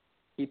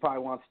he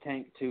probably wants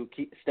Tank to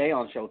stay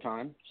on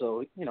Showtime.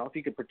 So, if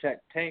he could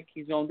protect Tank,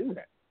 he's going to do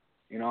that.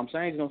 You know what I'm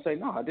saying? He's going to say,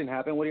 no, it didn't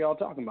happen. What are y'all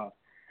talking about?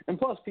 And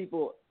plus,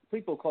 people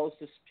close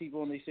to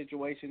people in these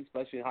situations,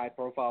 especially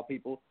high-profile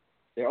people,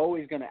 they're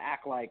always going to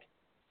act like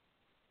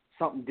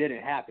something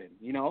didn't happen,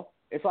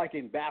 It's like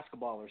in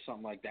basketball or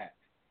something like that.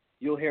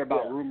 You'll hear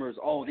about rumors,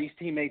 oh, these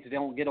teammates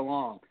don't get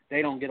along.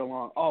 They don't get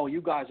along. Oh,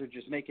 you guys are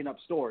just making up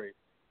stories.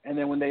 And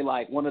then when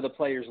one of the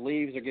players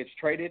leaves or gets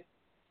traded,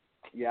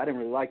 yeah, I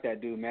didn't really like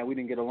that dude, man. We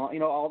didn't get along.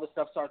 All the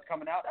stuff starts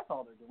coming out. That's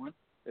all they're doing.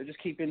 They're just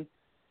keeping,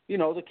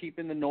 they're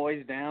keeping the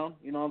noise down.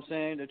 You know what I'm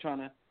saying? They're trying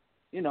to,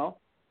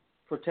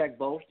 protect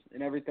both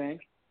and everything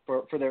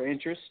for their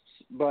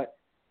interests. But,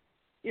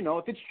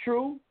 if it's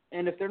true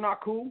and if they're not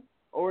cool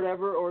or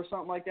whatever or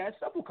something like that,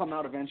 stuff will come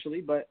out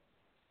eventually. But,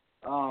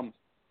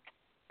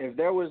 if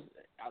there was,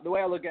 the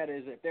way I look at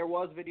it is if there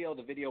was video,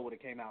 the video would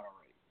have came out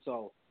already.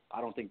 So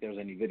I don't think there's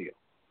any video.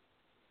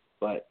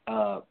 But,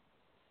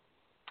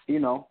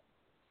 it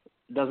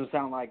doesn't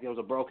sound like there was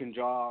a broken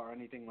jaw or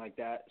anything like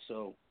that.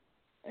 So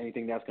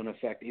anything that's going to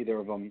affect either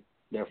of them,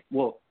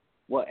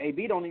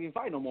 AB don't even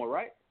fight no more,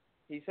 right?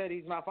 He said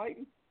he's not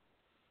fighting.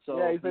 So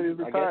yeah, he said he's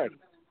retired.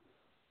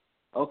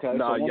 Okay.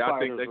 No, so I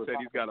think they said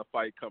he's got a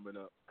fight coming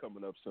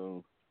up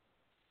soon.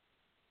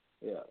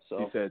 Yeah. So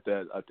he said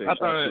that. I think.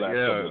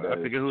 I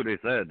forget who they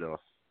said though.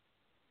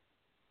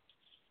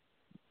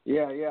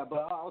 Yeah. But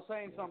I was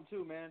saying something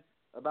too, man,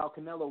 about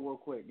Canelo real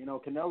quick.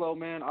 Canelo,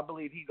 man, I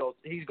believe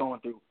he's going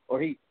through,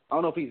 I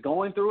don't know if he's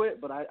going through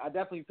it, but I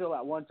definitely feel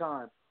at one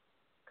time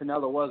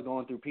Canelo was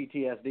going through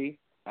PTSD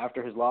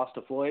after his loss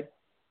to Floyd,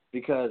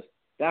 because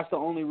that's the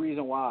only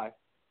reason why,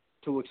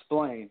 to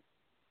explain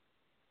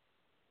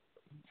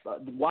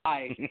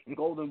why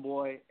Golden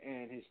Boy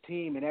and his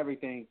team and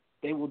everything,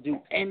 they will do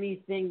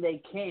anything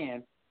they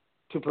can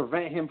to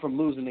prevent him from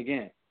losing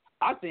again.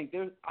 I think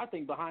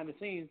behind the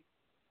scenes,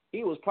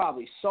 he was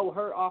probably so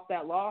hurt off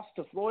that loss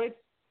to Floyd,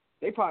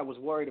 they probably was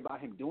worried about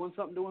him doing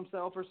something to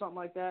himself or something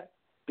like that,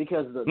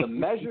 because the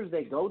measures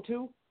they go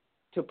to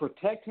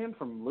protect him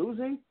from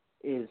losing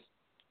is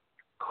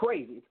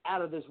crazy. It's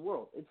out of this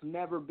world. It's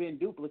never been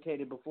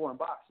duplicated before in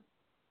boxing.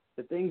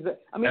 The things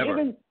that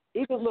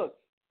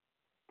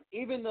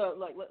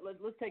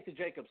let's take the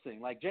Jacobs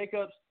thing. Like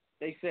Jacobs,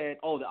 they said,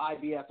 the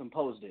IBF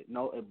imposed it.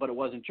 No, but it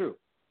wasn't true.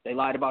 They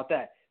lied about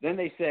that. Then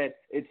they said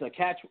it's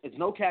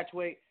no catch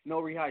weight,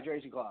 no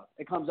rehydration clause.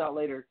 It comes out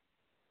later,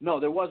 no,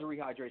 there was a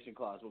rehydration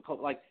clause.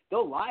 Like,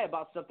 they'll lie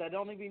about stuff that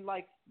don't even,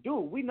 like,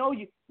 dude, we know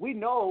you. We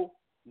know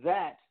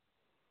that.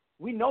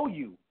 We know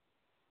you.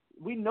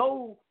 We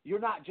know you're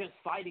not just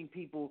fighting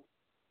people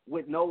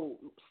with no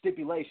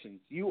stipulations.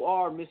 You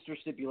are Mr.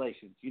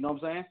 Stipulations. You know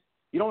what I'm saying?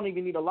 You don't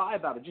even need to lie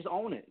about it. Just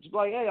own it. Just be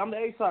like, hey, I'm the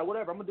A side,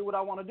 whatever. I'm going to do what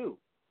I want to do.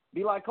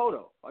 Be like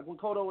Cotto. Like when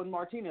Cotto and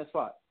Martinez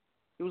fought.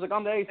 He was like,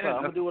 I'm the A side.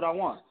 I'm going to do what I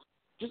want.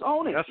 Just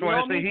own it. That's why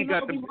I say he's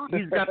got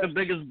the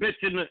biggest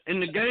bitch in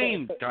the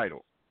game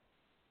title.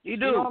 He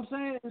do. You know what I'm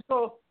saying? And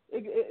so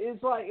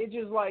it's like,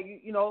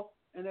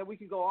 and then we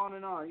can go on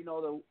and on.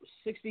 The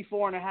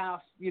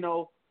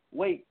 64.5,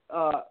 weight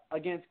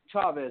against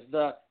Chavez,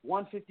 the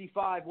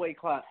 155 weight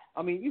class.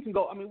 I mean, you can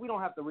go. I mean, we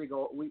don't have to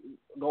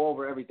go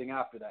over everything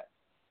after that.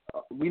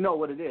 We know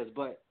what it is.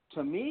 But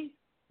to me,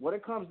 what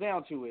it comes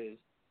down to is,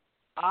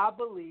 I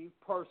believe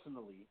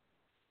personally,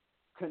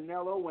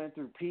 Canelo went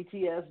through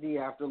PTSD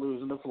after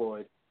losing to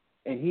Floyd,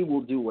 and he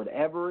will do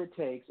whatever it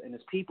takes, and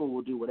his people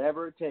will do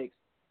whatever it takes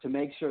to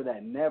make sure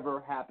that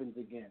never happens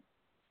again.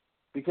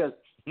 Because,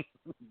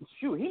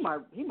 shoot, he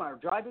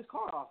might drive his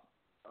car off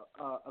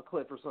a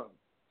cliff or something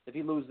if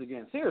he loses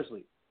again.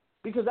 Seriously.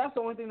 Because that's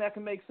the only thing that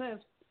can make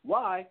sense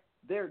why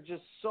they're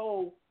just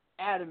so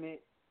adamant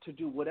to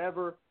do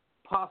whatever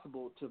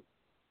possible to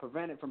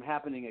prevent it from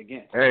happening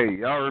again. Hey,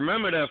 y'all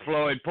remember that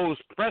Floyd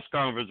post press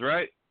conference,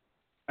 right?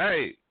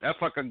 Hey, that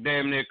fucker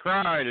damn near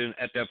cried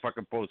at that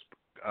fucking post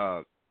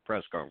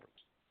press conference.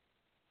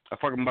 I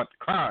fucking about to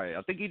cry.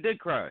 I think he did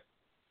cry.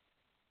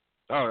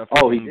 He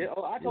did?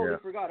 Oh, I totally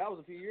forgot. That was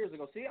a few years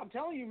ago. See, I'm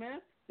telling you,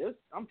 man. That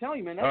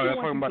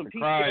fucking about to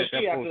cry at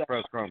that post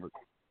press conference.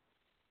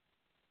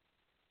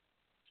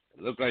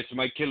 It looked like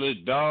somebody killed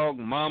his dog,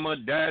 mama,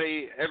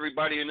 daddy,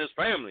 everybody in his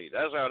family.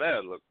 That's how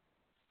that looked.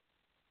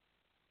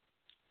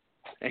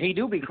 And he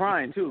do be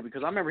crying too,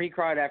 because I remember he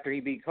cried after he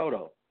beat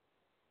Cotto.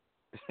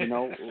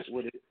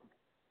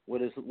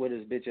 With his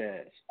bitch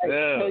ass.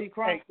 Yeah. What are you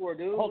crying for,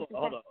 dude? Hold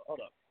up.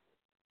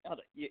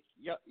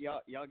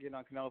 Y'all getting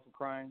on Canelo for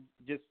crying?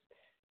 Just,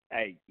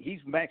 hey, he's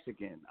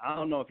Mexican. I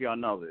don't know if y'all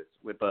know this.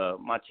 With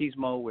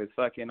machismo, with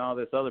fucking all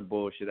this other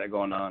bullshit that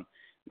going on,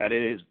 that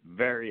it is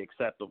very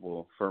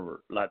acceptable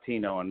for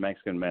Latino and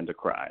Mexican men to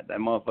cry. That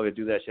motherfucker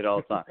do that shit all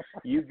the time.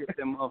 You get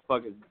them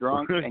motherfuckers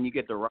drunk and you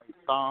get the right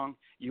song,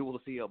 you will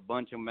see a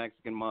bunch of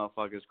Mexican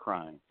motherfuckers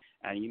crying.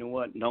 And you know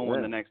what? No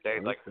one the next day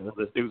is like, oh,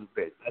 this dude's a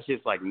bitch. That's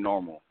just like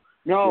normal.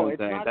 No, it's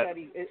not that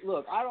he.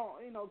 Look, I don't.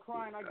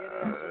 Crying. I get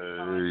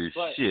it.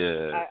 But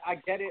shit. I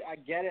get it.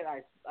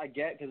 I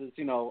get because it's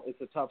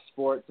it's a tough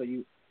sport. So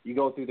you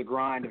go through the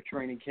grind of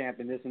training camp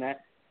and this and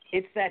that.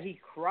 It's that he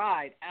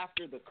cried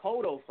after the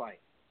Cotto fight.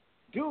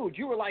 Dude,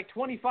 you were like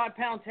 25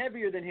 pounds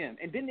heavier than him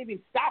and didn't even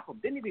stop him.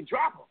 Didn't even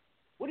drop him.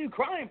 What are you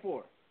crying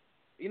for?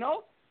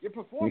 Your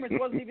performance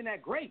wasn't even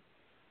that great.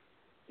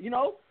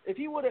 If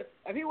he would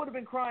have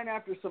been crying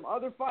after some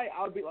other fight,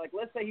 I would be like,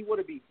 let's say he would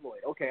have beat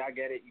Floyd. Okay, I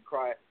get it. You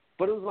cry.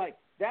 But it was like,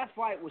 that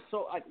fight was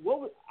so, like,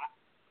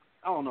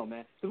 I don't know,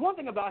 man. Because one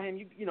thing about him,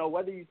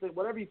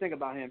 whatever you think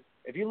about him,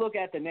 if you look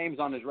at the names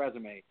on his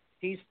resume,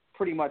 he's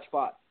pretty much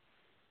fought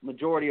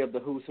majority of the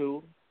who's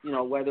who,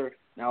 now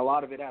a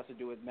lot of it has to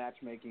do with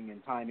matchmaking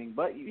and timing,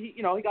 but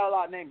he got a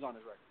lot of names on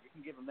his record. You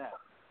can give him that.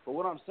 But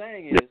what I'm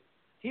saying is,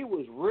 he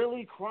was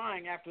really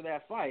crying after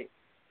that fight.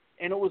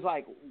 And it was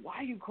like, why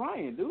are you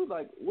crying, dude?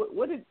 Like,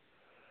 what did?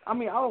 I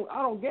mean, I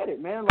don't get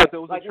it, man. Like, it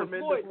was a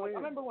tremendous win. I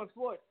remember when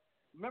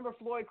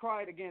Floyd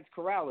cried against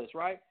Corrales,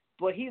 right?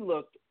 But he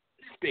looked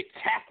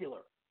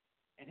spectacular,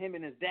 and him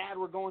and his dad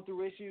were going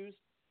through issues.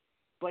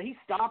 But he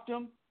stopped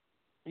him,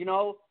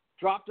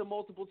 dropped him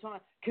multiple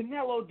times.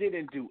 Canelo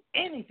didn't do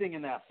anything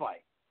in that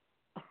fight,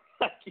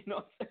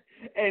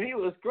 and he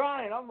was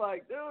crying. I'm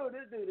like, dude,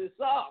 this dude is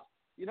soft,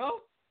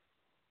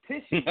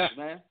 tissues,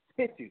 man,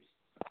 tissues.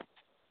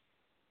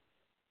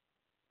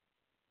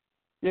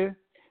 Yeah,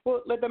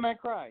 Well, let that man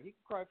cry. He can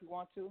cry if he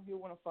wants to. He'll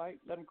want to fight.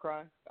 Let him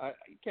cry.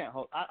 You can't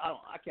hold.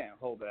 I can't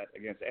hold that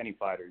against any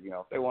fighter. You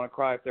know, if they want to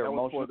cry, if they're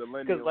emotional,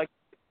 because like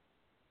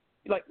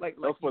that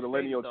was for the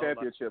lineal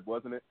championship,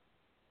 wasn't it?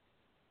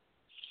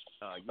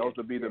 Supposed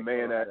to be the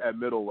man at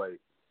middleweight.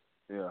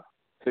 Yeah,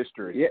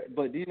 history. Yeah,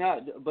 but do you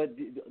not?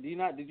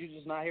 Did you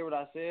just not hear what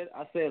I said?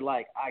 I said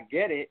like I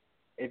get it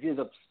if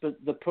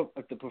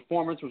the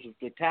performance was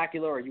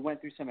spectacular or you went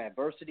through some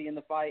adversity in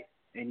the fight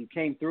and you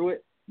came through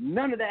it.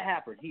 None of that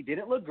happened. He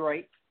didn't look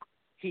great.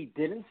 He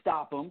didn't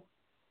stop him.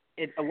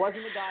 It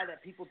wasn't a guy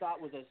that people thought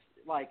was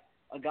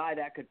a guy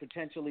that could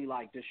potentially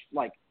like a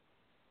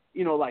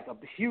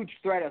huge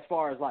threat as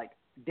far as like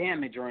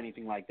damage or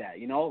anything like that.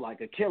 You know, like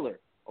a killer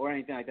or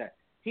anything like that.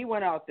 He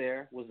went out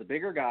there, was the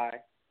bigger guy,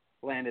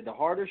 landed the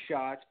harder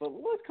shots, but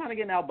was kind of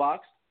getting outboxed.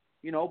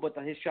 You know, but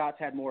his shots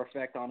had more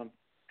effect on him.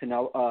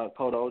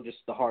 Cotto,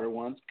 just the harder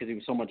ones because he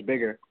was so much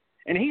bigger,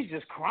 and he's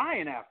just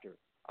crying after.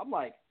 I'm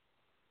like,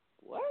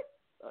 what?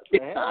 He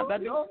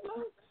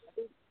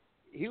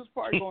was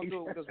probably going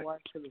through it with his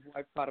wife because his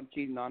wife caught him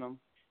cheating on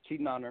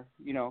her,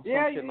 you know,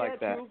 shit like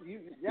that.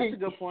 That's a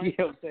good point.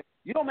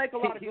 You don't make a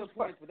lot of good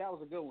points, but that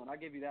was a good one. I'll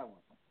give you that one.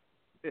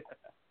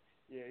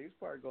 Yeah, he was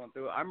probably going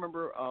through it. I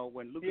remember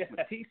when Lucas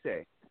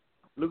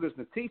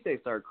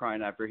Matisse started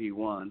crying after he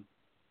won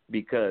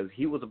because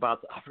he was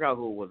about to, I forgot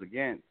who it was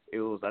against.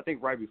 It was, I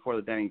think, right before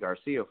the Ryan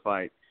Garcia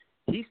fight.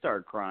 He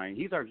started crying.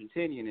 He's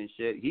Argentinian and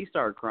shit. He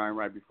started crying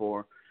right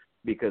before.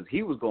 Because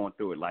he was going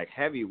through it like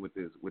heavy with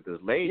his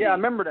lady. Yeah, I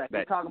remember that.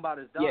 He's talking about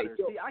his daughter.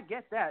 See, I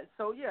get that.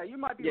 So yeah, you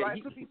might be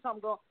right. Could be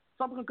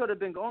something could have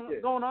been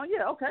going on.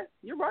 Yeah, okay,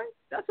 you're right.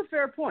 That's a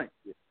fair point.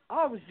 Yeah.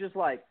 I was just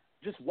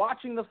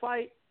watching the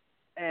fight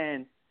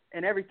and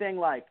everything,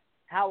 like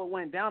how it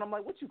went down. I'm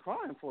like, what you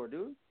crying for,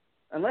 dude?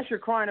 Unless you're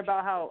crying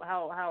about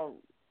how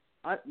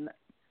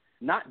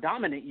not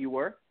dominant you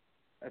were.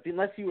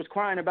 Unless he was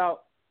crying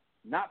about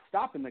not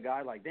stopping the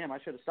guy. Like, damn, I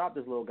should have stopped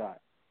this little guy.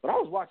 But I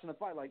was watching the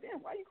fight like,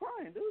 damn, why are you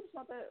crying, dude? It's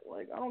not that,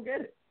 I don't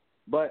get it.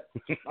 But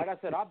like I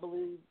said, I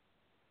believe,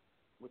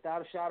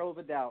 without a shadow of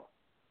a doubt,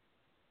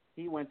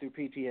 he went through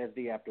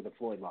PTSD after the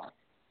Floyd loss.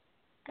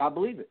 I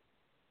believe it.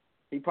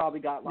 He probably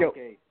got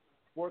a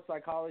sports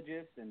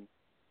psychologist and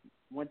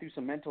went through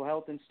some mental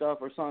health and stuff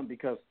or something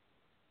because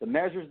the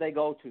measures they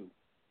go to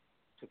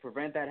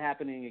prevent that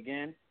happening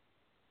again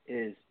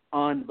is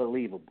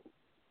unbelievable.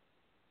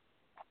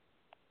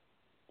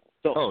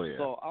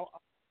 So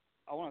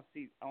I want to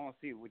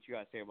see what you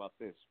guys say about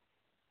this,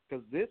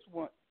 because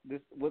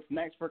what's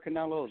next for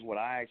Canelo is what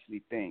I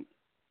actually think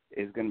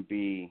is going to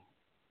be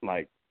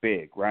like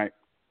big, right?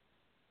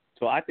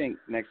 So I think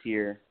next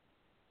year,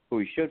 who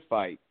he should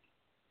fight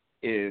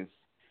is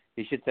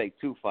he should take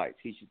 2 fights.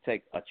 He should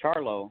take a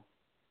Charlo,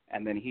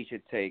 and then he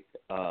should take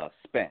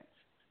Spence.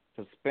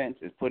 So Spence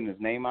is putting his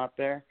name out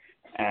there,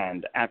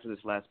 and after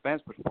this last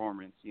Spence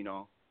performance, you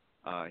know,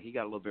 he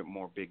got a little bit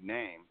more big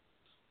name.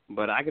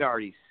 But I could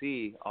already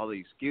see all the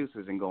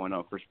excuses and going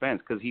on for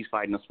Spence because he's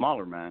fighting a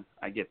smaller man.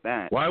 I get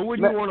that. Why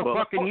wouldn't you want to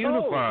fucking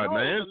unify,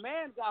 man?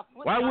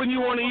 Why wouldn't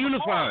you want to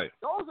unify?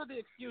 Those are the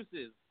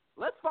excuses.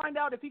 Let's find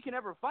out if he can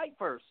ever fight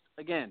first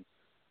again.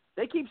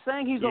 They keep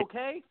saying he's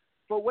okay,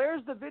 but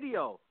where's the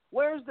video?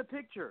 Where's the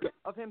picture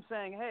of him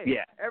saying, "Hey,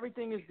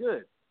 everything is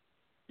good"?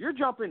 You're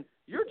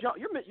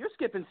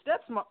skipping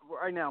steps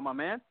right now, my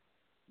man.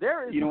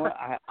 There is. You know what?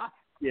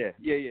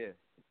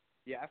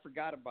 Yeah, I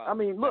forgot about. I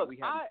mean, look,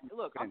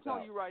 I'm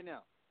telling you right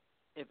now,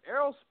 if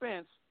Errol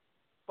Spence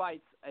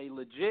fights a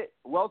legit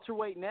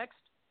welterweight next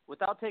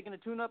without taking a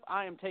tune-up,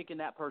 I am taking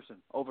that person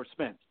over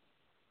Spence,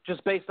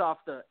 just based off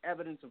the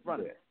evidence in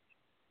front of him.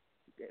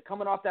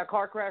 Coming off that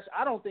car crash,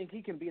 I don't think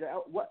he can beat a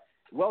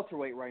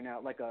welterweight right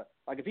now. Like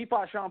if he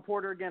fought Sean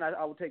Porter again,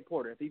 I would take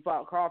Porter. If he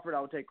fought Crawford,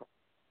 I would take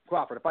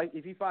Crawford.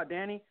 If he fought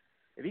Danny,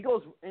 if he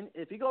goes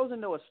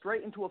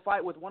into a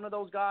fight with one of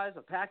those guys,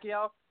 a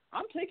Pacquiao,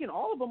 I'm taking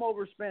all of them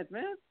over Spence,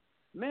 man.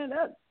 Man,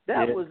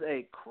 that was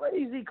a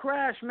crazy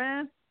crash,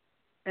 man.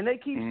 And they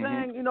keep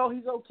saying, you know,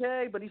 he's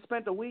okay, but he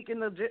spent a week in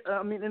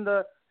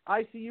the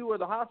ICU or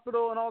the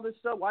hospital and all this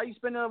stuff. Why are you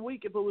spending a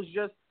week if it was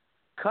just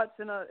cuts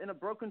in a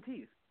broken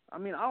teeth? I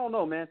mean, I don't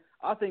know, man.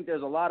 I think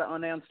there's a lot of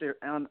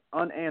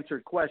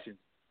unanswered questions.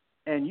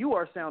 And you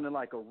are sounding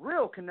like a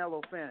real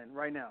Canelo fan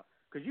right now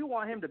because you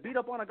want him to beat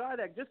up on a guy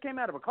that just came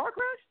out of a car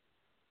crash?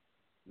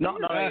 No,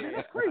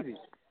 that's crazy.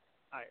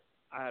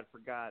 I had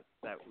forgot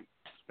that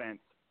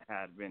Spence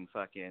had been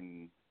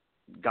fucking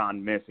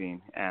gone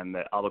missing and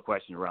all the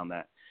questions around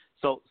that.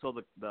 So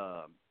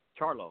the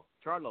Charlo,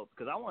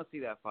 because I want to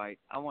see that fight.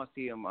 I want to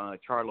see him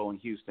Charlo in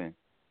Houston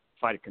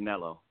fight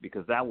Canelo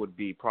because that would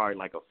be probably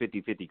like a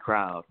 50-50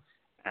 crowd,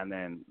 and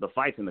then the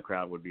fights in the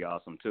crowd would be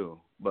awesome too.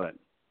 But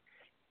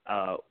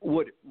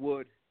would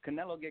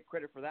Canelo get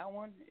credit for that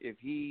one if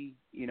he,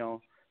 you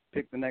know,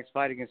 picked the next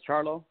fight against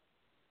Charlo?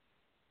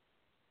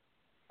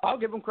 I'll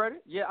give him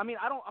credit. Yeah, I mean,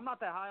 I'm not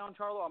that high on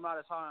Charlo. I'm not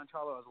as high on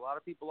Charlo as a lot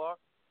of people are,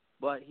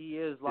 but he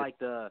is like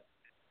the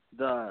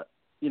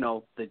you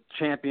know, the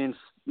champions.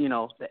 You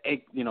know,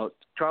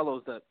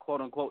 Charlo's the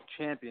quote unquote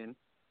champion,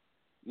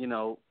 you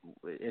know,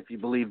 if you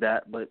believe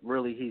that. But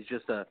really, he's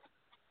just a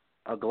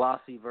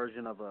glossy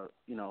version of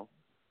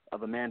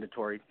a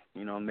mandatory,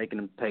 you know, making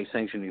him pay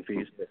sanctioning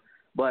fees.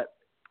 But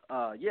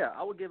yeah,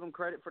 I would give him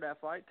credit for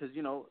that fight because,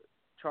 you know,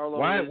 Charlo.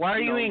 Why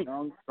you you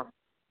know,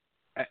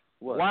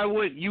 why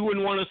would you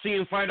wouldn't want to see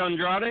him fight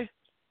Andrade?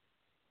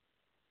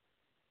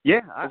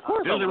 Yeah,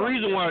 there's a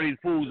reason why these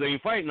fools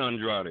ain't fighting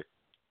Andrade.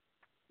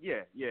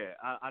 Yeah,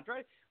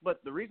 Andrade.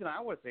 But the reason I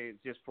would say is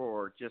just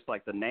for just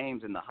like the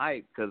names and the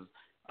hype, because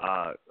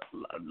a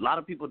lot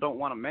of people don't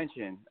want to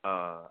mention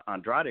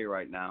Andrade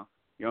right now.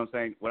 You know what I'm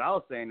saying? What I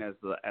was saying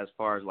as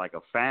far as like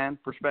a fan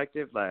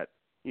perspective, that,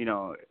 you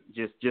know,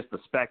 just the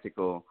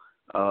spectacle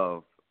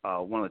of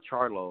one of the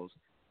Charlos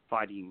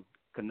fighting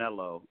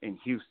Canelo in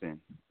Houston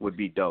would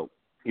be dope.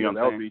 You know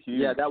what I'm saying? Be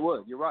huge. Yeah, that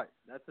would. You're right.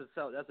 That's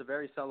a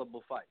very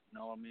sellable fight. You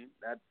know what I mean?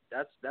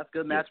 That's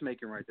good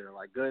matchmaking right there.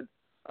 Like good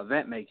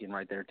event making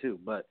right there too.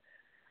 But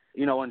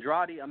you know,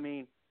 Andrade. I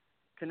mean,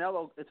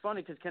 Canelo. It's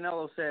funny because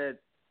Canelo said,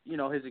 you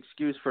know, his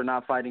excuse for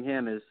not fighting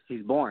him is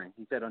he's boring.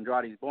 He said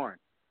Andrade's boring.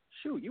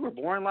 Shoot, you were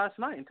boring last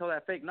night until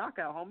that fake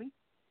knockout, homie.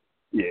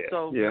 Yeah.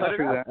 So yeah, cut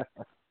it out.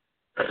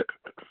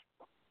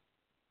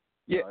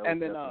 Yeah,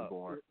 and then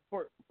for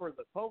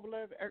the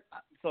Kovalev,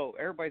 so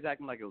everybody's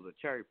acting like it was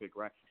a cherry pick,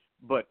 right?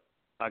 But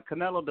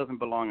Canelo doesn't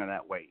belong in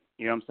that weight.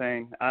 You know what I'm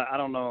saying? I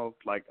don't know.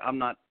 Like, I'm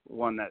not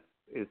one that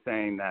is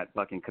saying that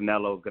fucking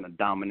Canelo is going to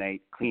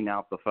dominate, clean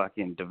out the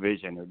fucking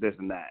division or this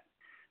and that.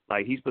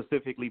 Like, he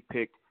specifically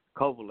picked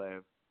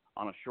Kovalev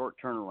on a short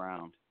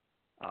turnaround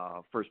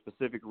for a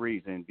specific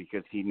reason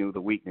because he knew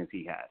the weakness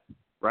he had,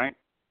 right?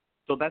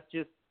 So that's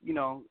just, you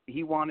know,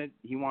 he wanted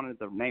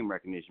the name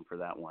recognition for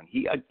that one.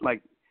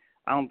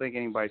 I don't think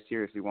anybody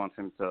seriously wants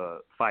him to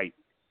fight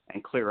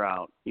and clear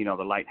out, you know,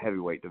 the light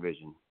heavyweight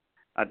division.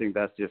 I think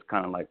that's just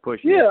kind of like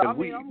pushing. Yeah, I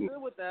mean, I'm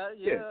good with that.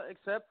 Yeah,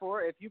 except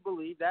for if you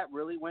believe that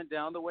really went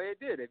down the way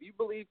it did. If you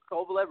believe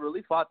Kovalev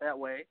really fought that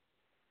way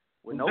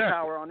with no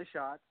power on the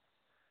shots,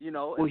 you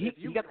know, well, if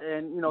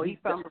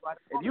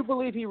you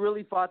believe he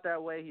really fought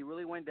that way, he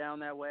really went down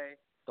that way,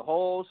 the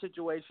whole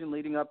situation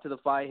leading up to the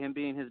fight, him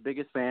being his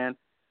biggest fan,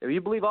 if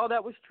you believe all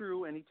that was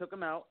true and he took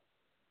him out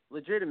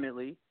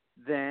legitimately,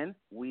 then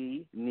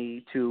we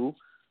need to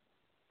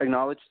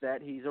acknowledge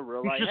that he's a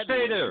real light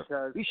heavyweight.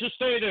 He should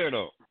stay there,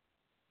 though.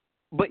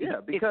 But yeah,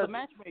 it's because the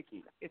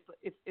matchmaking. It's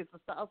the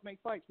styles make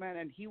fights, man.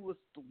 And he was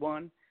the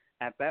one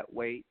at that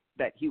weight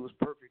that he was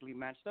perfectly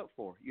matched up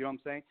for. You know what I'm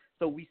saying?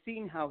 So we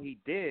seen how he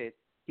did.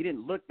 He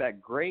didn't look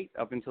that great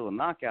up until the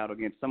knockout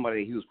against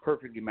somebody he was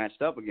perfectly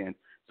matched up against.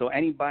 So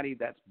anybody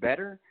that's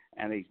better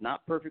and he's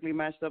not perfectly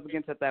matched up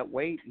against at that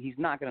weight, he's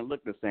not going to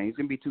look the same. He's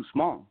going to be too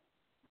small.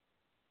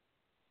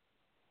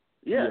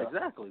 Yeah,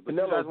 exactly. But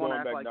you guys want to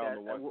act like that.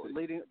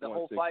 The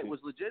whole fight was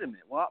legitimate.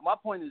 Well, my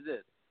point is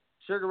this.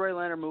 Sugar Ray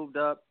Leonard moved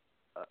up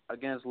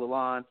against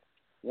Lalonde,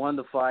 won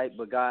the fight,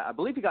 but I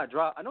believe he got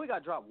dropped. I know he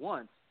got dropped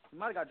once. He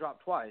might have got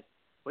dropped twice,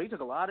 but he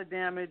took a lot of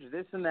damage,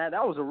 this and that.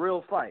 That was a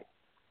real fight.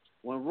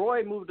 When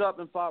Roy moved up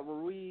and fought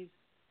Ruiz,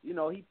 you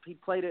know, he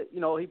played it, you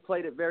know, he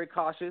played it very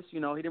cautious. You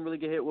know, he didn't really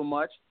get hit with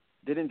much.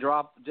 Didn't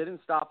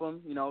stop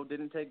him, you know,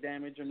 didn't take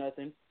damage or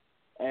nothing.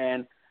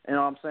 And you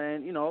know what I'm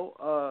saying, you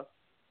know,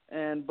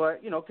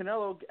 but, you know,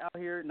 Canelo out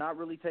here not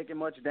really taking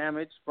much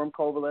damage from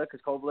Kovalev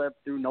because Kovalev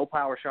threw no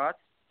power shots,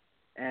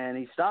 and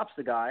he stops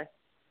the guy.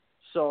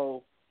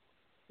 So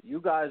you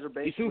guys are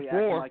basically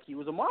acting like he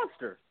was a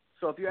monster.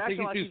 So if you're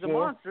acting like he's a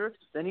monster,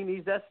 then he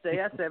needs to stay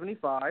at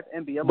 75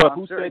 and be a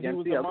monster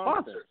against the other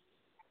monster.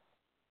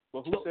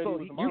 But who said he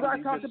was a monster? You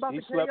guys talked about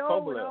the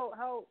KO.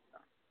 How?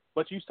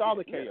 But you saw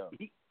the KO.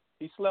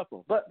 He slept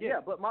him. But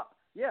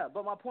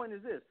my point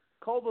is this: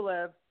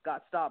 Kovalev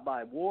got stopped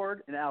by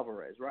Ward and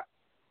Alvarez, right?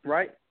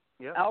 Right.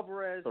 Yeah.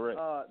 Alvarez. With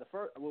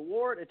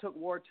Ward, it took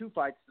Ward 2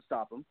 fights to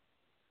stop him.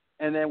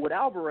 And then with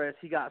Alvarez,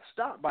 he got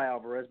stopped by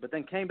Alvarez, but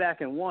then came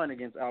back and won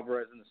against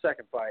Alvarez in the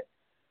second fight.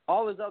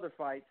 All his other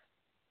fights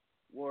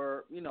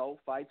were, you know,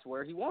 fights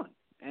where he won.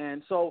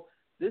 And so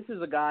this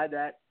is a guy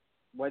that,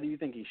 whether you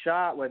think he's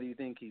shot, whether you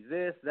think he's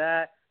this,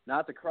 that,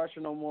 not the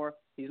crusher no more,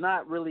 he's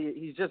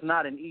just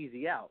not an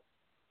easy out.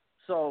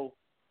 So,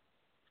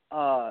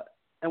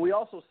 and we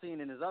also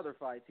seen in his other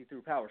fights, he threw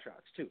power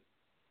shots too.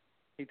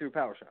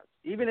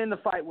 Even in the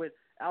fight with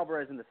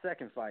Alvarez in the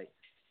second fight,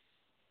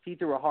 he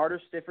threw a harder,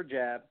 stiffer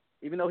jab,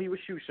 even though he was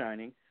shoe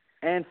shining,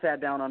 and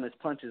sat down on his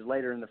punches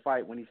later in the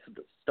fight when he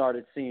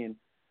started seeing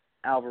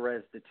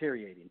Alvarez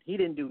deteriorating. He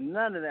didn't do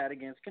none of that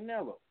against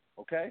Canelo,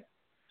 okay?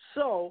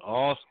 So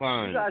all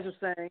fine. You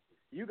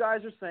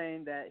guys are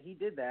saying that he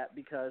did that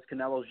because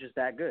Canelo's just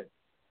that good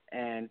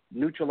and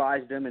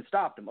neutralized him and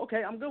stopped him.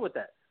 Okay, I'm good with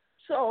that.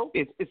 So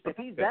if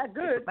he's that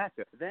good,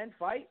 then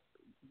fight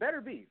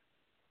better beef.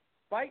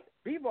 Fight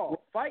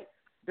B-Ball. Fight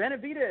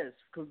Benavidez.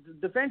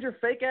 Defend your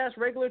fake-ass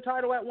regular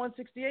title at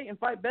 168 and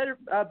fight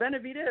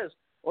Benavidez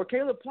or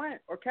Caleb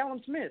Plant or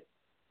Callum Smith.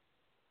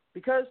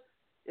 Because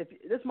this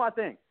is my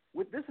thing.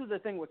 This is the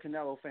thing what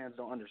Canelo fans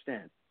don't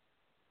understand.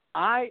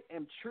 I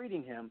am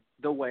treating him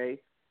the way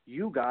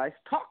you guys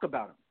talk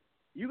about him.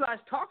 You guys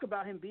talk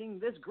about him being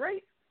this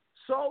great.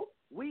 So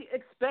we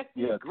expect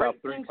these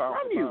great things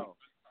from you.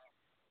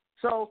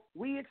 So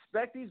we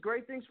expect these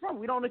great things from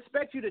you. We don't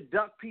expect you to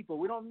duck people.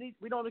 We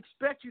don't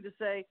expect you to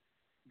say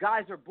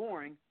guys are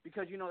boring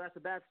because you know that's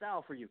a bad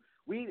style for you.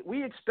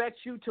 We expect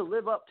you to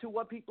live up to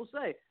what people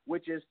say,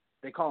 which is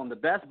they call him the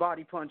best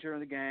body puncher in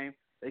the game.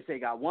 They say he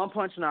got one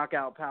punch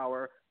knockout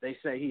power. They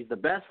say he's the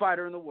best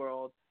fighter in the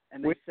world,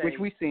 and they say which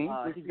we've seen.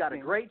 He's got a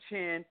great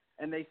chin,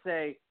 and they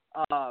say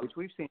which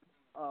we've seen.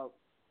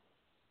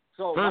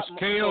 So first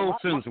KO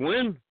since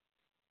when?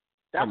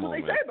 That's what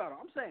they say about him.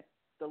 I'm saying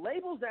the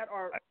labels that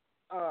are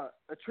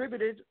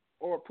attributed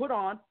or put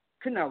on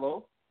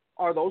Canelo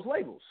are those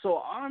labels.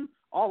 So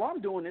all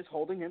I'm doing is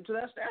holding him to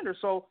that standard.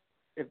 So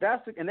if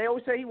that's and they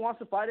always say he wants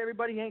to fight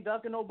everybody, he ain't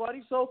ducking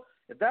nobody. So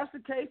if that's the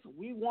case,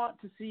 we want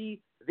to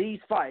see these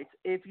fights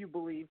if you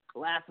believe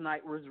last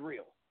night was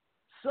real.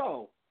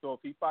 So if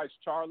he fights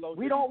Charlo,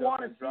 we don't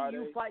want to see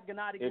you fight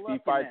Gennady Golovkin. If he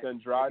fights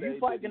Andrade, if you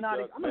fight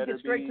Gennady, I'm going to get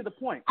straight to the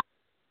point.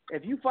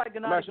 If you fight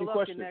Gennady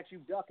Golovkin next, you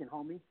ducking,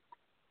 homie.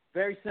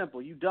 Very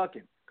simple. You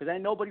ducking because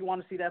ain't nobody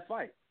want to see that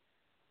fight.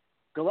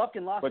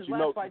 Golovkin lost his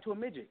last fight to a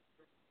midget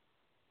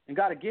and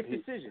got a gift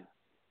decision.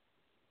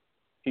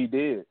 He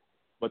did,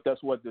 but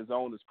that's what the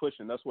DAZN is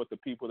pushing. That's what the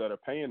people that are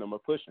paying him are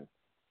pushing.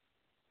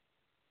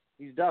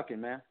 He's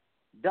ducking, man.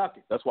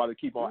 Ducking. That's why they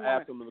keep on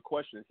asking him the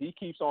question. He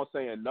keeps on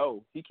saying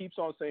no. He keeps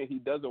on saying he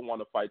doesn't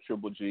want to fight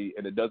Triple G,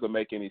 and it doesn't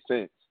make any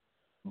sense.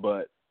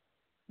 But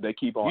they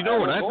keep on. You know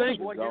what I think?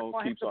 The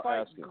DAZN keeps on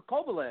asking.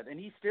 Kovalev, and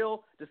he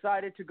still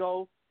decided to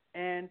go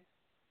and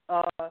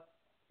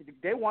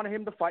they wanted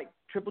him to fight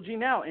Triple G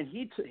now, and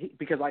he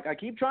because like I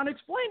keep trying to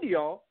explain to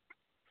y'all,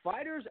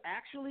 fighters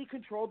actually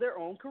control their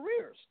own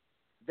careers.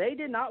 They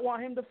did not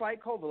want him to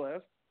fight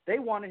Kovalev. They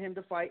wanted him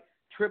to fight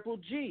Triple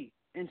G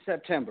in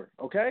September.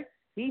 Okay,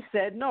 he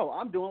said no.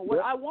 I'm doing what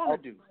I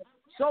want to do.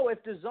 So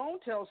if the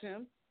DAZN tells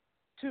him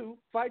to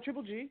fight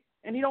Triple G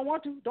and he don't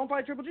want to, don't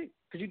fight Triple G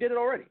because you did it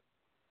already.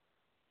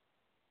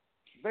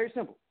 Very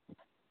simple.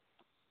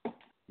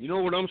 You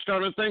know what I'm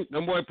starting to think?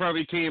 Them boy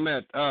probably came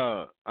at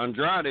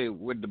Andrade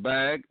with the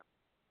bag,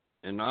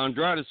 and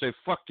Andrade say,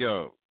 "Fuck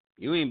y'all,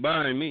 you ain't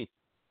buying me."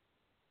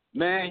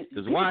 Man,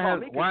 because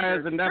why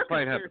hasn't that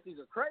fight happened? Conspiracies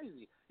are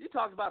crazy. You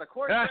talked about a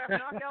choreographed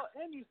knockout,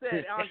 and you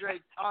said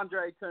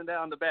Andre turned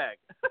down the bag.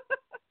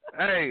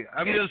 Hey,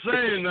 I'm just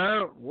saying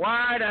now,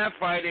 why that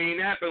fight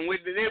ain't happened with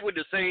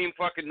the same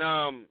fucking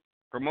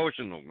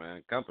promotional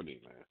company,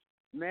 man.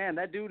 Man,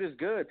 that dude is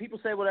good.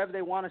 People say whatever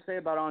they want to say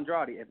about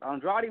Andrade. If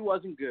Andrade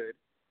wasn't good,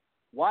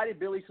 why did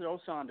Billy Joe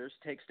Saunders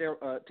take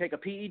a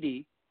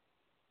PED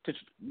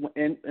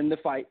in the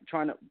fight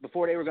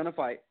before they were going to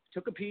fight?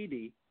 Took a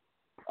PED.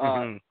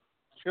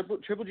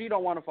 Triple G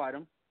don't want to fight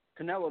him.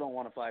 Canelo don't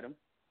want to fight him.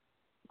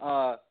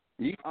 I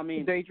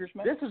mean, dangerous,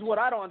 man. This is what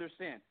I don't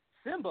understand.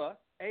 Simba,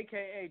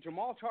 a.k.a.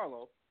 Jamal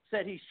Charlo,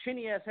 said he's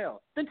chinny as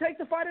hell. Then take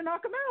the fight and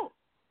knock him out.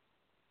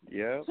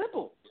 Yeah.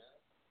 Simple.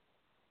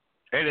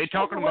 Hey, they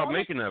talking about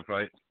making that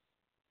fight.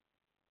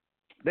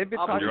 They've been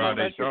talking about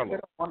that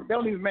shit. They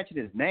don't even mention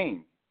his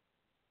name.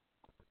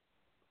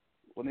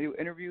 When they do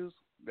interviews,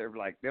 they're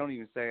like, they don't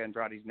even say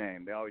Andrade's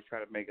name. They always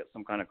try to make up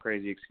some kind of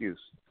crazy excuse.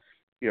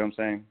 You know what I'm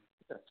saying?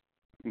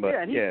 But,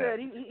 yeah,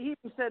 and he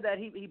said that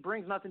he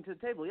brings nothing to the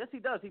table. Yes, he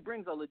does. He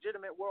brings a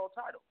legitimate world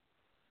title.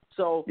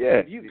 So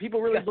if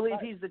people really believe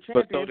he's the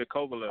champion, but so did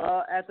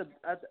Kovalev.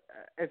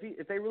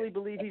 If they really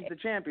believe he's the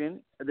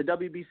champion, the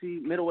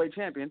WBC middleweight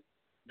champion,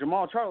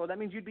 Jamal Charlo, that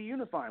means you'd be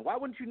unifying. Why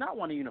wouldn't you not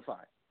want to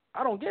unify?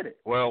 I don't get it.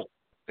 Well,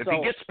 if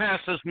he gets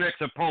past this next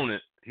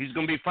opponent, he's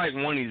going to be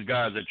fighting one of these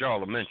guys that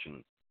y'all are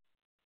mentioning.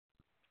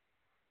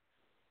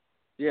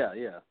 Yeah.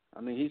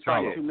 I mean, he's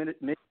fighting 2 minutes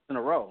in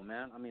a row,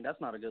 man. I mean,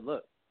 that's not a good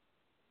look.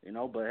 You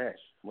know, but hey,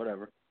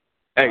 whatever.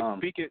 Hey,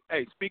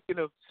 speaking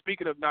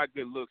of not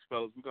good looks,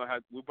 fellas,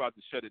 we're about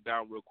to shut it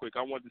down real quick.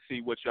 I wanted to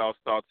see what y'all's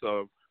thoughts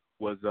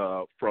was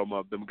from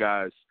them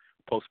guys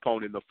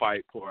postponing the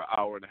fight for an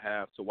hour and a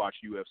half to watch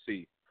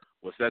UFC.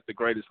 Was that the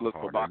greatest look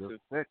for boxing?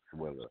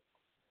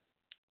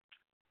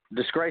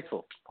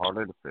 Disgraceful. Part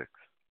of the fix.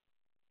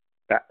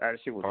 That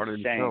shit was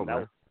a shame. That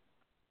was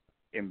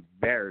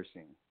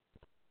embarrassing.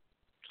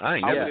 I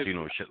ain't never seen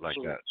no shit like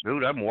that.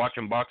 Dude, I've been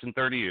watching boxing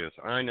 30 years.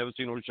 I ain't never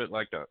seen no shit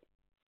like that.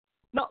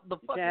 No, you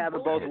can't have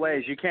it both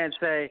ways. You can't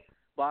say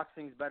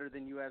boxing's better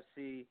than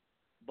UFC,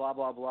 blah,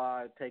 blah,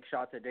 blah, take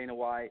shots at Dana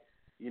White.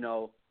 You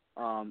know,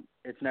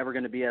 it's never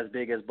going to be as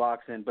big as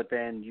boxing, but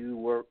then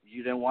you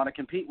didn't want to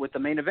compete with the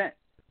main event.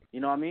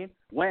 You know what I mean?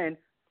 When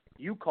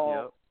you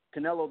call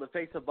Canelo the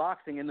face of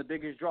boxing and the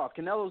biggest draw. If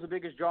Canelo's the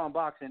biggest draw in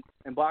boxing,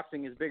 and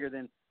boxing is bigger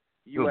than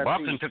UFC. Dude,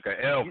 boxing took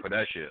a L for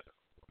that shit.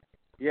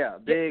 Yeah,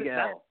 big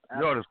L.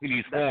 You ought to see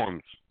these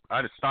forms.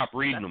 I'd have stopped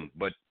reading them,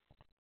 but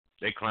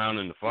they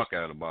clowning the fuck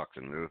out of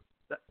boxing, dude.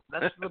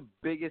 That's the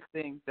biggest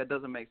thing that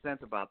doesn't make sense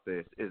about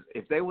this is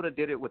if they would have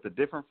did it with a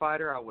different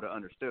fighter, I would have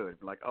understood.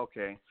 Like,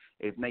 okay,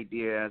 if Nate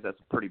Diaz, that's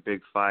a pretty big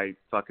fight.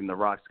 Fucking The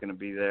Rock's going to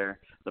be there.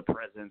 The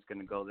president's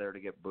going to go there to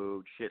get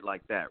booed, shit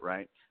like that,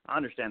 right? I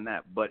understand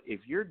that. But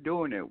if you're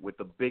doing it with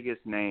the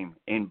biggest name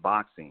in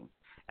boxing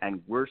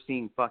and we're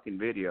seeing fucking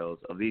videos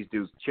of these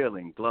dudes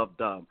chilling,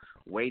 gloved up,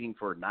 waiting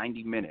for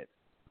 90 minutes.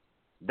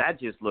 That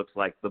just looks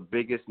like the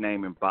biggest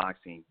name in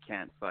boxing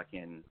can't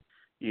fucking,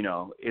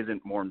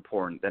 isn't more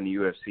important than a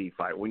UFC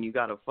fight. When you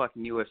got a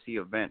fucking UFC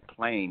event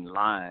playing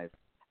live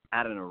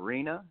at an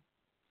arena,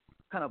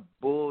 what kind of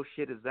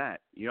bullshit is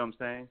that? You know what I'm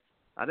saying?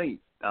 I think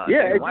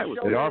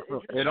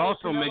it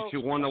also makes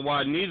you wonder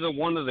why neither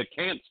one of the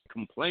camps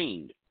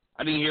complained.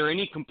 I didn't hear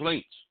any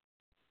complaints.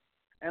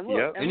 And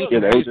look, from either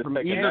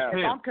if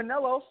camp. I'm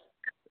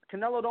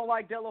Canelo don't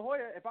like De La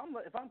Hoya. If I'm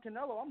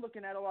Canelo, I'm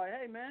looking at it like,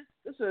 hey man,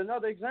 this is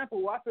another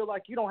example where I feel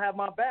like you don't have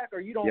my back, or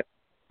you don't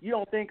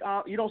think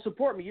you don't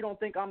support me. You don't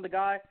think I'm the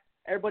guy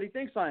everybody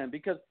thinks I am.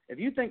 Because if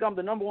you think I'm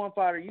the number one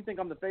fighter, you think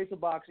I'm the face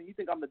of boxing, you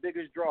think I'm the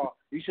biggest draw,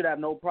 you should have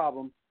no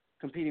problem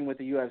competing with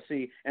the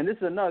UFC. And this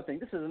is another thing.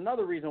 This is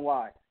another reason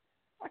why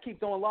I keep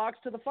throwing logs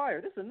to the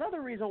fire. This is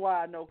another reason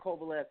why I know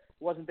Kovalev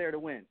wasn't there to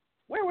win.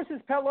 Where was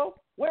his pillow?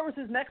 Where was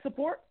his neck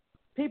support?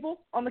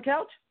 People on the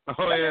couch?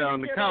 Oh, yeah,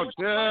 on the couch,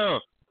 yeah.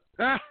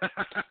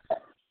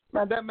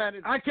 Man, that man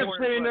is. I kept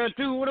saying that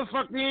too. What the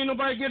fuck? Ain't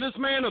nobody get this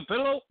man a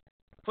pillow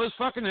for his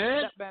fucking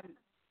head? That man,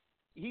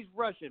 he's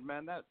Russian,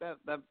 man.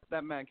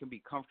 That man can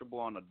be comfortable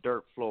on a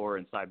dirt floor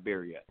in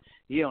Siberia.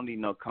 He don't need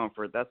no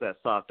comfort. That's that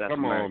soft. That's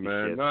Come American on,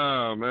 man. shit.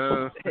 Nah,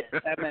 man.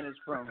 That man is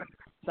from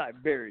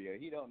Siberia.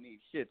 He don't need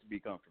shit to be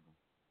comfortable.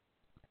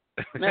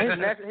 Man, his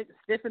neck,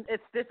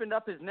 it stiffened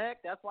up his neck.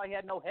 That's why he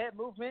had no head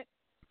movement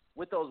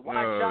with those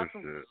wide shots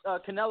from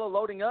Canelo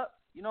loading up.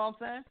 You know what I'm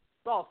saying?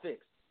 It's all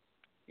fixed.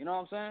 You know what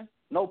I'm saying?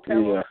 No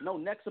pillow, no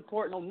neck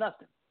support, no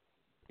nothing.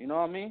 You know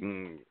what I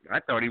mean? I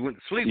thought he went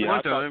to sleep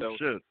one time.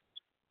 Shit.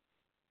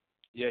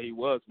 Yeah, he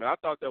was, man. I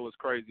thought that was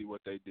crazy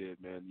what they did,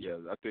 man. Yeah,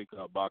 I think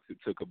boxing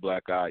took a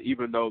black eye.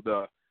 Even though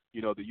the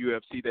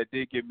UFC, that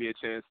did give me a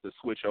chance to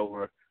switch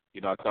over.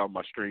 I thought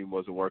my stream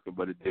wasn't working,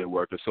 but it did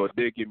work. So it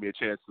did give me a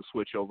chance to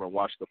switch over and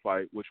watch the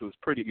fight, which was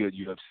a pretty good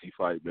UFC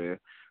fight, man.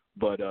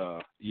 But,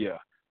 yeah,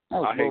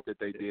 I hate that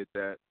they did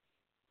that.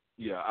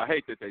 Yeah, I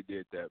hate that they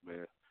did that,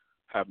 man.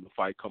 Having the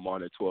fight come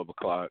on at 12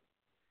 o'clock,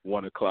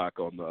 1 o'clock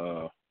on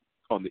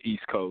the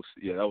East Coast.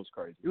 Yeah, that was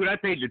crazy. Dude, I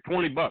paid the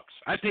 $20.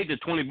 I paid the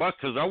 $20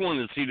 because I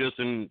wanted to see this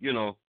in,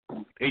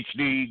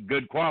 HD,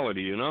 good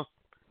quality,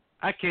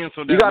 I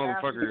canceled that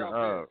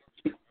motherfucker.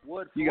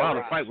 While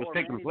the fight was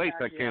taking place,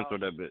 I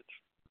canceled that bitch.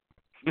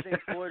 You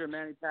think Floyd or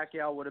Manny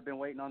Pacquiao would have been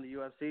waiting on the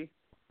UFC?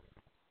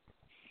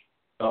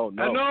 Oh,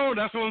 no. I know,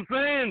 that's what I'm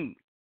saying.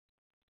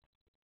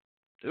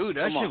 Dude,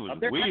 that shit was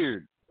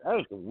weird. That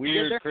was a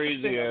weird,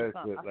 crazy-ass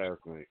shit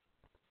last night.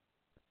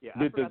 Yeah,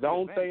 did the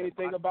DAZN say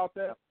anything about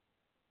that?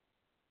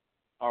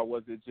 Or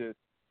was it just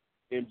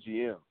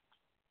MGM?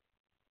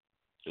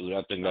 Dude,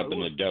 I think that's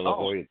been a De La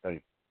Hoya thing.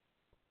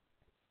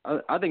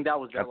 I think that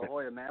was De La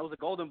Hoya, man. It was a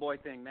Golden Boy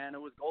thing, man.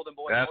 It was Golden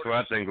Boy. That's what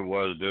I think it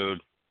was,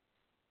 dude.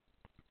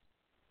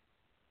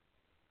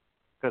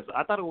 Because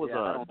I thought it was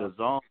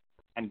DAZN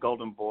and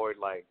Golden Boy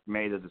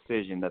made a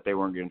decision that they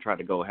weren't going to try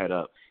to go head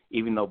up,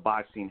 even though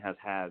boxing has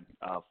had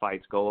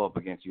fights go up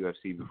against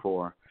UFC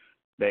before.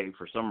 They,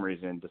 for some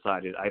reason,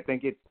 decided. I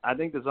think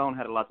DAZN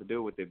had a lot to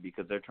do with it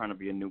because they're trying to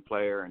be a new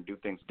player and do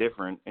things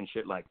different and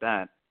shit like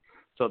that.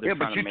 So they're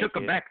but you took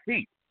a back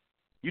seat.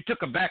 You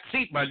took a back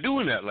seat by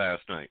doing that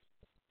last night.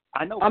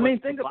 I know. I mean,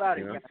 think about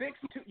it. You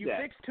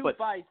fixed two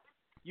fights.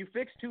 You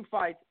fixed two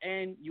fights,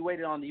 and you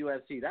waited on the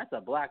UFC. That's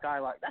a black eye.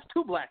 That's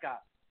two black eyes.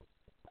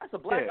 That's a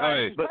black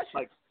eye.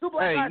 Two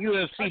black eyes.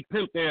 UFC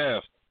pimped their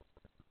ass.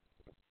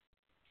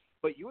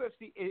 But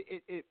UFC,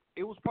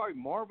 it was probably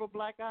more of a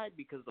black eye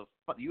because the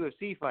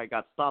UFC fight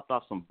got stopped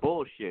off some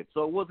bullshit.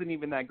 So it wasn't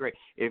even that great.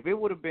 If it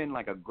would have been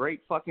like a great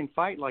fucking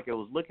fight, like it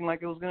was looking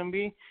like it was gonna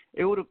be,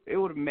 it would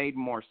have made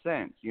more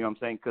sense. You know what I'm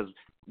saying? Because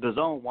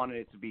DAZN wanted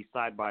it to be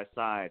side by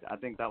side. I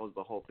think that was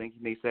the whole thing.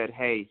 They said,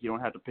 hey, you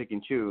don't have to pick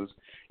and choose.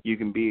 You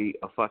can be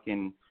a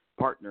fucking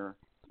partner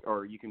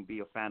or you can be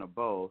a fan of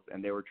both.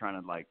 And they were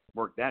trying to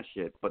work that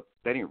shit, but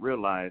they didn't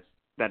realize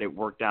that it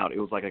worked out. It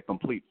was like a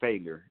complete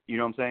failure. You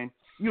know what I'm saying?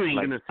 You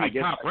ain't gonna see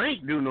Top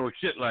Rank do no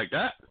shit like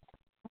that.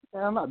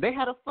 They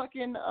had a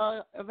fucking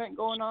event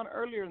going on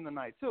earlier in the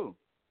night too.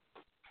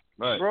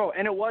 Right. Bro,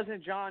 and it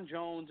wasn't John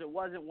Jones. It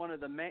wasn't one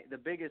of the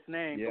biggest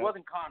names. Yeah. It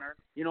wasn't Conor.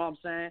 You know what I'm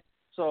saying?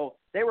 So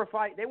they were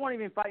They weren't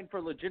even fighting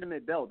for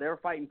legitimate belt. They were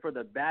fighting for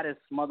the baddest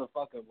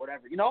motherfucker,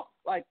 whatever.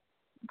 Like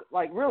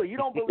really, you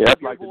don't believe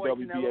your boy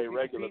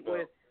Canelo can compete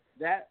with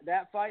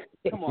that fight?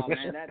 Come on,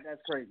 man,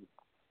 that's crazy.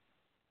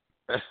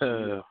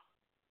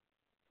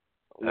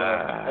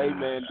 Hey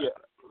man,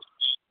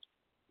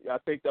 yeah, I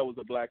think that was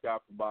a black eye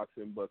for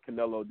boxing, but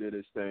Canelo did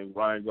his thing.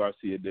 Ryan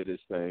Garcia did his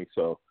thing.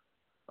 So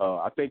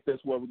I think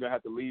that's where we're gonna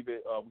have to leave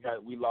it.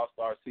 We lost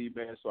RC,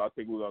 man, so I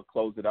think we're gonna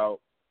close it out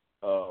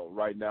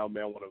right now,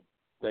 man. I want to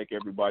thank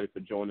everybody for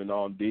joining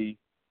on. D,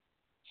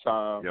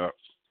 Sam. Yep.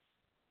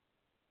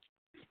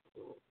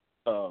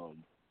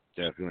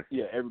 Definitely.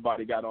 Yeah,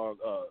 everybody got on.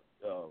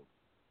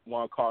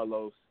 Juan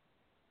Carlos,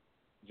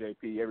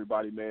 JP,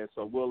 everybody, man.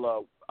 So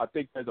we'll. I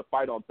think there's a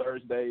fight on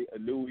Thursday,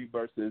 Inui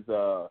versus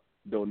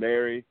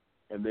Doneri,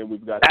 and then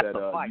we've got that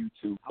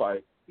YouTube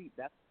fight.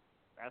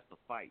 That's the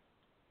fight.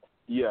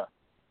 Yeah.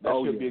 That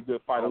should be a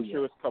good fight. I'm yeah.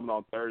 sure it's coming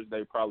on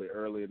Thursday, probably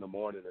early in the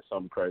morning or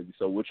something crazy.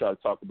 So we'll try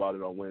to talk about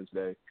it on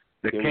Wednesday.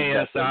 The Then we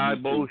got that KSI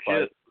YouTube bullshit.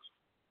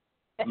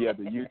 fight. Yeah,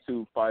 the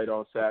YouTube fight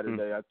on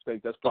Saturday. I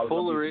think that's probably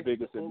gonna be the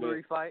biggest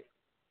event. Fight.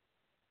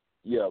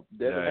 Yeah,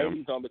 Devin Damn.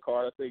 Haney's on the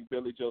card. I think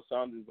Billy Joe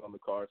Saunders is on the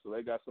card. So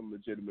they got some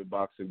legitimate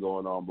boxing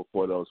going on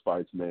before those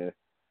fights, man.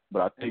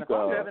 But I think And if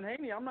I'm Devin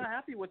Haney, I'm not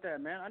happy with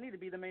that, man. I need to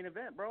be the main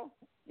event, bro.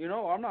 You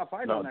know, I'm not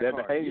fighting on that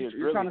Devin card. Haney is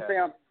You're really trying to say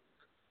I'm.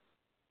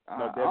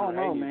 No, I don't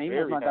know, Haney man. He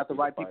very must not got the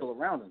right happy to people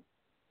around him.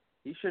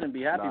 He shouldn't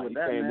be happy with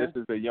that, saying man.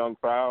 This is a young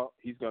crowd.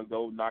 He's gonna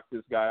go knock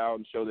this guy out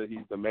and show that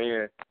he's the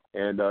man,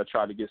 and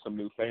try to get some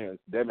new fans.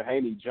 Devin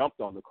Haney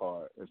jumped on the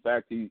card. In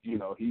fact, he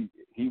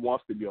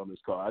wants to be on this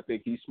card. I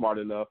think he's smart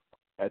enough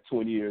at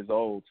 20 years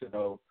old to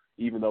know,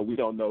 even though we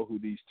don't know who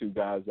these two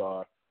guys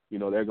are,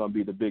 they're gonna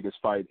be the biggest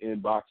fight in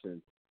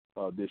boxing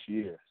this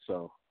year.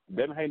 So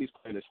Devin Haney's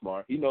playing it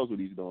smart. He knows what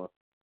he's doing.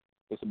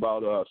 It's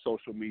about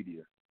social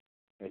media.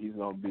 And he's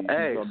gonna be.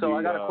 Hey, so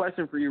I got a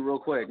question for you, real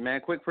quick, man.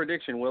 Quick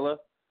prediction, Willa.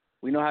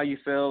 We know how you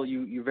feel.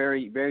 You're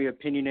very, very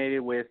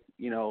opinionated with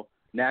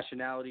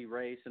nationality,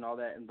 race, and all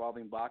that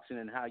involving boxing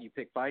and how you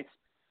pick fights.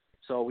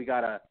 So we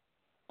got a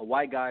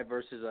white guy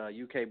versus a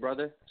UK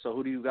brother. So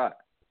who do you got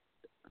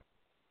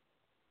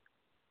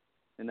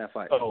in that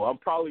fight? Oh, I'm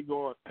probably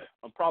going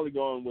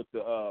with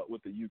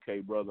the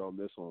UK brother on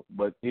this one.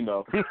 But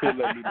he'll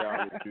let me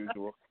down as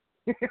usual.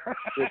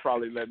 He'll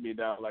probably let me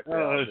down like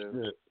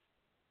that.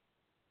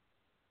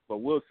 But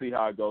we'll see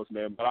how it goes,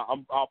 man. But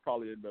I'll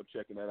probably end up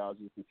checking that out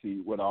just to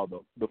see what all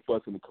the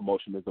fuss and the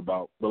commotion is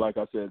about. But like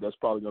I said, that's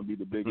probably going to be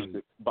the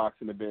biggest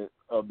boxing event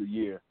of the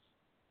year.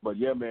 But,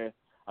 yeah, man,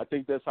 I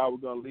think that's how we're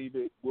going to leave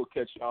it. We'll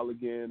catch y'all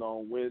again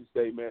on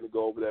Wednesday, man, to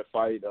go over that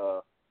fight.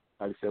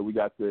 Like I said, we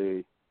got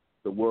the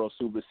World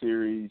Super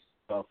Series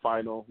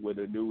final with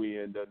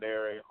Inui and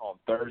Nere on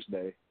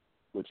Thursday,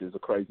 which is a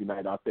crazy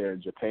night out there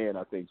in Japan,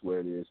 I think is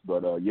where it is.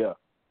 But, yeah.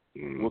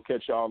 We'll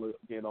catch y'all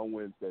again on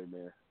Wednesday,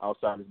 man.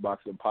 Outside this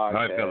Boxing Podcast. All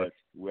right, fellas.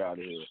 We're out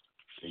of here.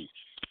 Peace.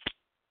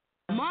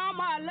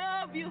 Mama, I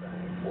love you.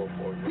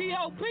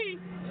 P.O.P.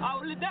 All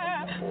the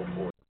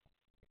time.